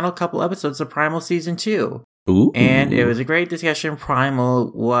 the final couple episodes of Primal Season 2. Ooh. And it was a great discussion.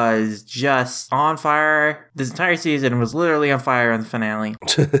 Primal was just on fire. This entire season was literally on fire in the finale.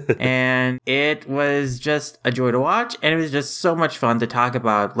 And it was just a joy to watch. And it was just so much fun to talk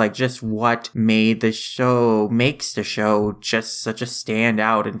about, just what makes the show just such a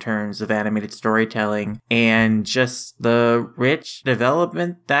standout in terms of animated storytelling and just the rich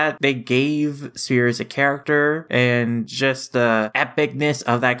development that they gave Sphere as a character and just the epicness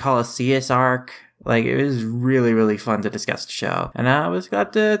of that Colosseus arc. It was really, really fun to discuss the show. And I was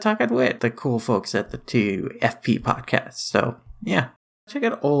glad to talk with the cool folks at the 2FP podcast. So, yeah. Check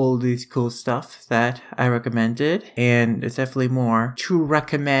out all these cool stuff that I recommended. And there's definitely more to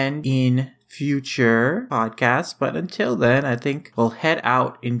recommend in future podcasts. But until then, I think we'll head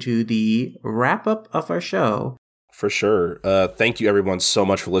out into the wrap-up of our show. For sure. Thank you, everyone, so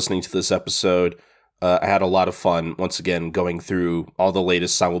much for listening to this episode. I had a lot of fun, once again, going through all the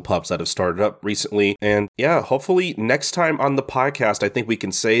latest simulpubs that have started up recently. And yeah, hopefully next time on the podcast, I think we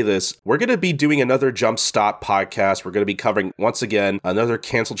can say this, we're going to be doing another Jump Stop podcast. We're going to be covering, once again, another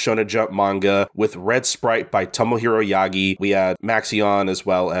canceled Shonen Jump manga with Red Sprite by Tomohiro Yagi. We had Maxi on, as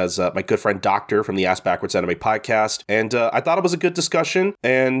well as my good friend Doctor from the Ass Backwards Anime podcast. And I thought it was a good discussion,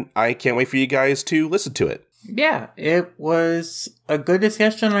 and I can't wait for you guys to listen to it. Yeah, it was a good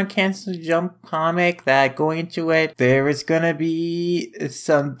discussion on Cancel Jump comic that going into it, there was going to be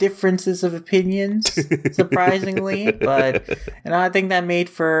some differences of opinions, surprisingly, but I think that made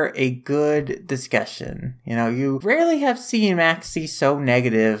for a good discussion. You rarely have seen Maxi so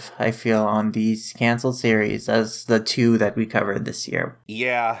negative, I feel, on these canceled series as the two that we covered this year.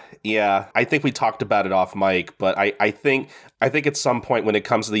 Yeah. I think we talked about it off mic, but I think at some point when it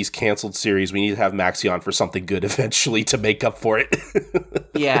comes to these canceled series, we need to have Maxi on for something good eventually to make up for it.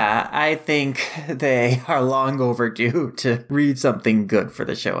 Yeah, I think they are long overdue to read something good for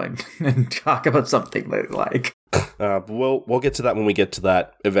the show and talk about something they like. We'll get to that when we get to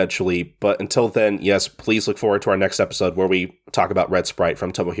that eventually. But until then, yes, please look forward to our next episode where we talk about Red Sprite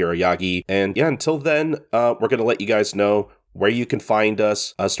from Tomohiro Yagi. And yeah, until then, we're going to let you guys know where you can find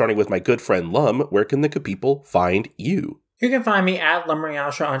us, starting with my good friend Lum. Where can the good people find you? You can find me at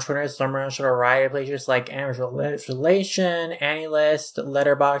Lumberjasha on Twitter. It's Lumberjasha at a variety of places like Amateur Relation, AniList,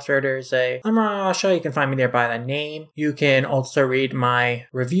 Letterboxd, where there's a Lumberjasha. You can find me there by that name. You can also read my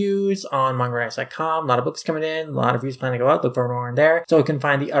reviews on mangarights.com. A lot of books coming in, a lot of reviews planning to go out. Look for more in there. So you can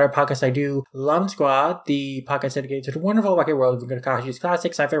find the other podcasts I do, Lum Squad, the podcast dedicated to the wonderful wacky world of Gakashi's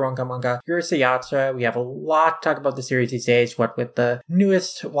classics, sci-fi, ronka manga, Urusei Yatsura. We have a lot to talk about the series these days, what with the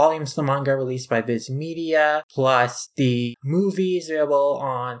newest volumes of the manga released by Viz Media, plus the movies available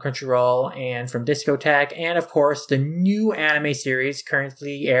on Crunchyroll and from Discotek, and of course the new anime series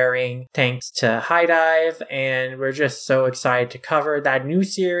currently airing thanks to High Dive, and we're just so excited to cover that new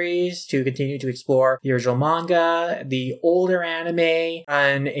series, to continue to explore the original manga, the older anime,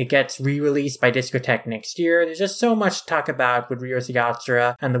 and it gets re-released by Discotek next year. There's just so much to talk about with Ryusuke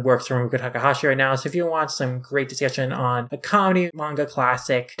Yatsura and the works from Ruka Takahashi right now, so if you want some great discussion on a comedy manga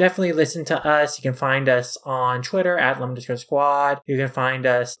classic, definitely listen to us. You can find us on Twitter at Lum_Squad. You can find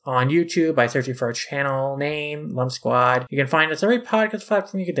us on YouTube by searching for our channel name, Lum Squad. You can find us every podcast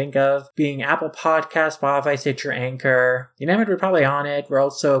platform you can think of, being Apple Podcasts, Spotify, Stitcher, Anchor. You name it, we're probably on it. We're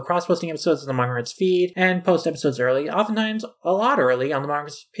also cross-posting episodes on the Manga Rights feed and post episodes early, oftentimes a lot early on the Manga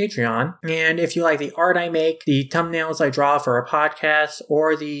Rights Patreon. And if you like the art I make, the thumbnails I draw for our podcast,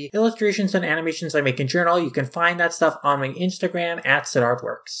 or the illustrations and animations I make in journal, you can find that stuff on my Instagram at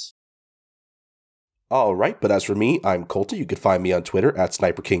SidArtWorks. All right, but as for me, I'm Colton. You can find me on Twitter at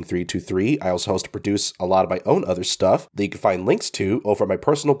SniperKing323. I also host and produce a lot of my own other stuff that you can find links to over at my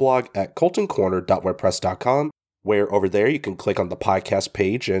personal blog at coltoncorner.wordpress.com. where over there you can click on the podcast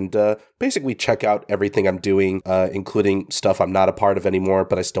page and basically check out everything I'm doing, including stuff I'm not a part of anymore,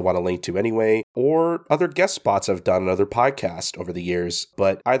 but I still want to link to anyway, or other guest spots I've done on other podcasts over the years.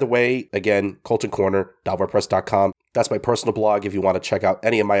 But either way, again, coltoncorner.wordpress.com. That's my personal blog if you want to check out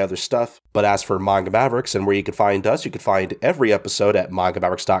any of my other stuff. But as for Manga Mavericks and where you can find us, you can find every episode at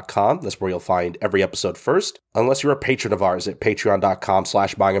mangamavericks.com. That's where you'll find every episode first, unless you're a patron of ours at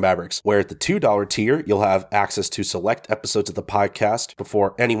patreon.com/mangamavericks, where at the $2 tier, you'll have access to select episodes of the podcast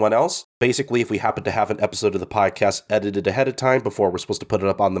before anyone else. Basically, if we happen to have an episode of the podcast edited ahead of time before we're supposed to put it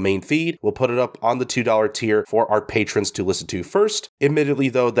up on the main feed, we'll put it up on the $2 tier for our patrons to listen to first. Admittedly,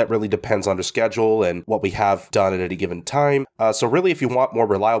 though, that really depends on their schedule and what we have done at any given time. So really, if you want more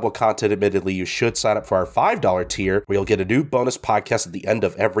reliable content, admittedly, you should sign up for our $5 tier, where you'll get a new bonus podcast at the end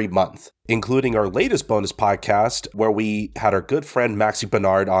of every month, including our latest bonus podcast, where we had our good friend Maxi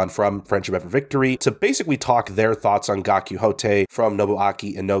Bernard on from Friendship Ever Victory to basically talk their thoughts on Gakkou Hotte from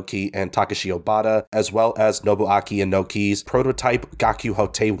Nobuaki Inoki and Takashi Obata, as well as Nobuaki Inoki's prototype Gakkou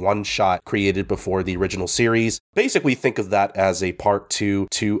Hotte one-shot created before the original series. Basically, think of that as a part 2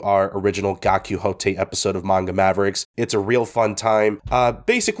 to our original Gakkou Hotte episode of Manga Mavericks. It's a real fun time.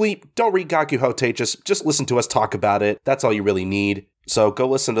 Basically, don't read Gakkou Hotte, just listen to us talk about it. That's all you really need. So go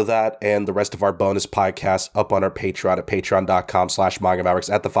listen to that and the rest of our bonus podcasts up on our Patreon at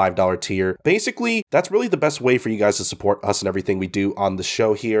patreon.com/mangamavericks at the $5 tier. Basically, that's really the best way for you guys to support us and everything we do on the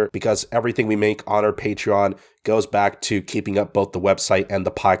show here, because everything we make on our Patreon goes back to keeping up both the website and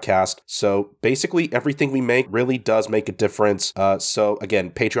the podcast. So basically, everything we make really does make a difference. So again,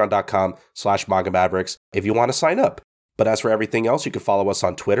 patreon.com/mangamavericks if you want to sign up. But as for everything else, you can follow us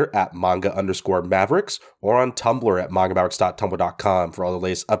on Twitter at manga_mavericks or on Tumblr at mangamavericks.tumblr.com for all the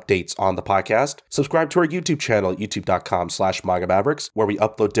latest updates on the podcast. Subscribe to our YouTube channel at youtube.com/mangamavericks, where we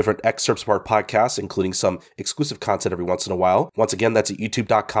upload different excerpts of our podcasts, including some exclusive content every once in a while. Once again, that's at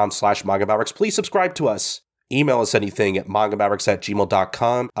youtube.com/mangamavericks. Please subscribe to us. Email us anything at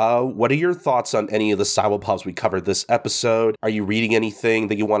mangamavericks@gmail.com. What are your thoughts on any of the simulpubs we covered this episode? Are you reading anything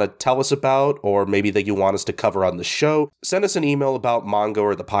that you want to tell us about, or maybe that you want us to cover on the show? Send us an email about manga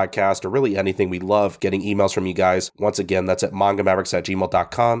or the podcast, or really anything. We love getting emails from you guys. Once again, that's at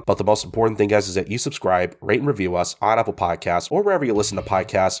mangamavericks@gmail.com. But the most important thing, guys, is that you subscribe, rate and review us on Apple Podcasts or wherever you listen to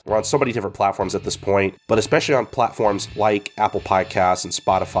podcasts. We're on so many different platforms at this point, but especially on platforms like Apple Podcasts and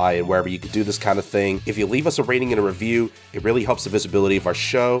Spotify and wherever you could do this kind of thing. If you leave us a rating and a review, it really helps the visibility of our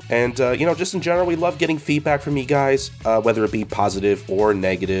show. And, just in general, we love getting feedback from you guys, whether it be positive or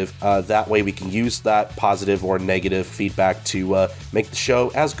negative. That way we can use that positive or negative feedback to make the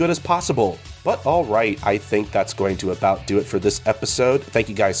show as good as possible. But all right, I think that's going to about do it for this episode. Thank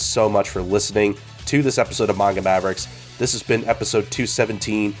you guys so much for listening to this episode of Manga Mavericks. This has been episode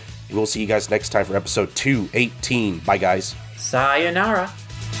 217. We'll see you guys next time for episode 218. Bye, guys. Sayonara.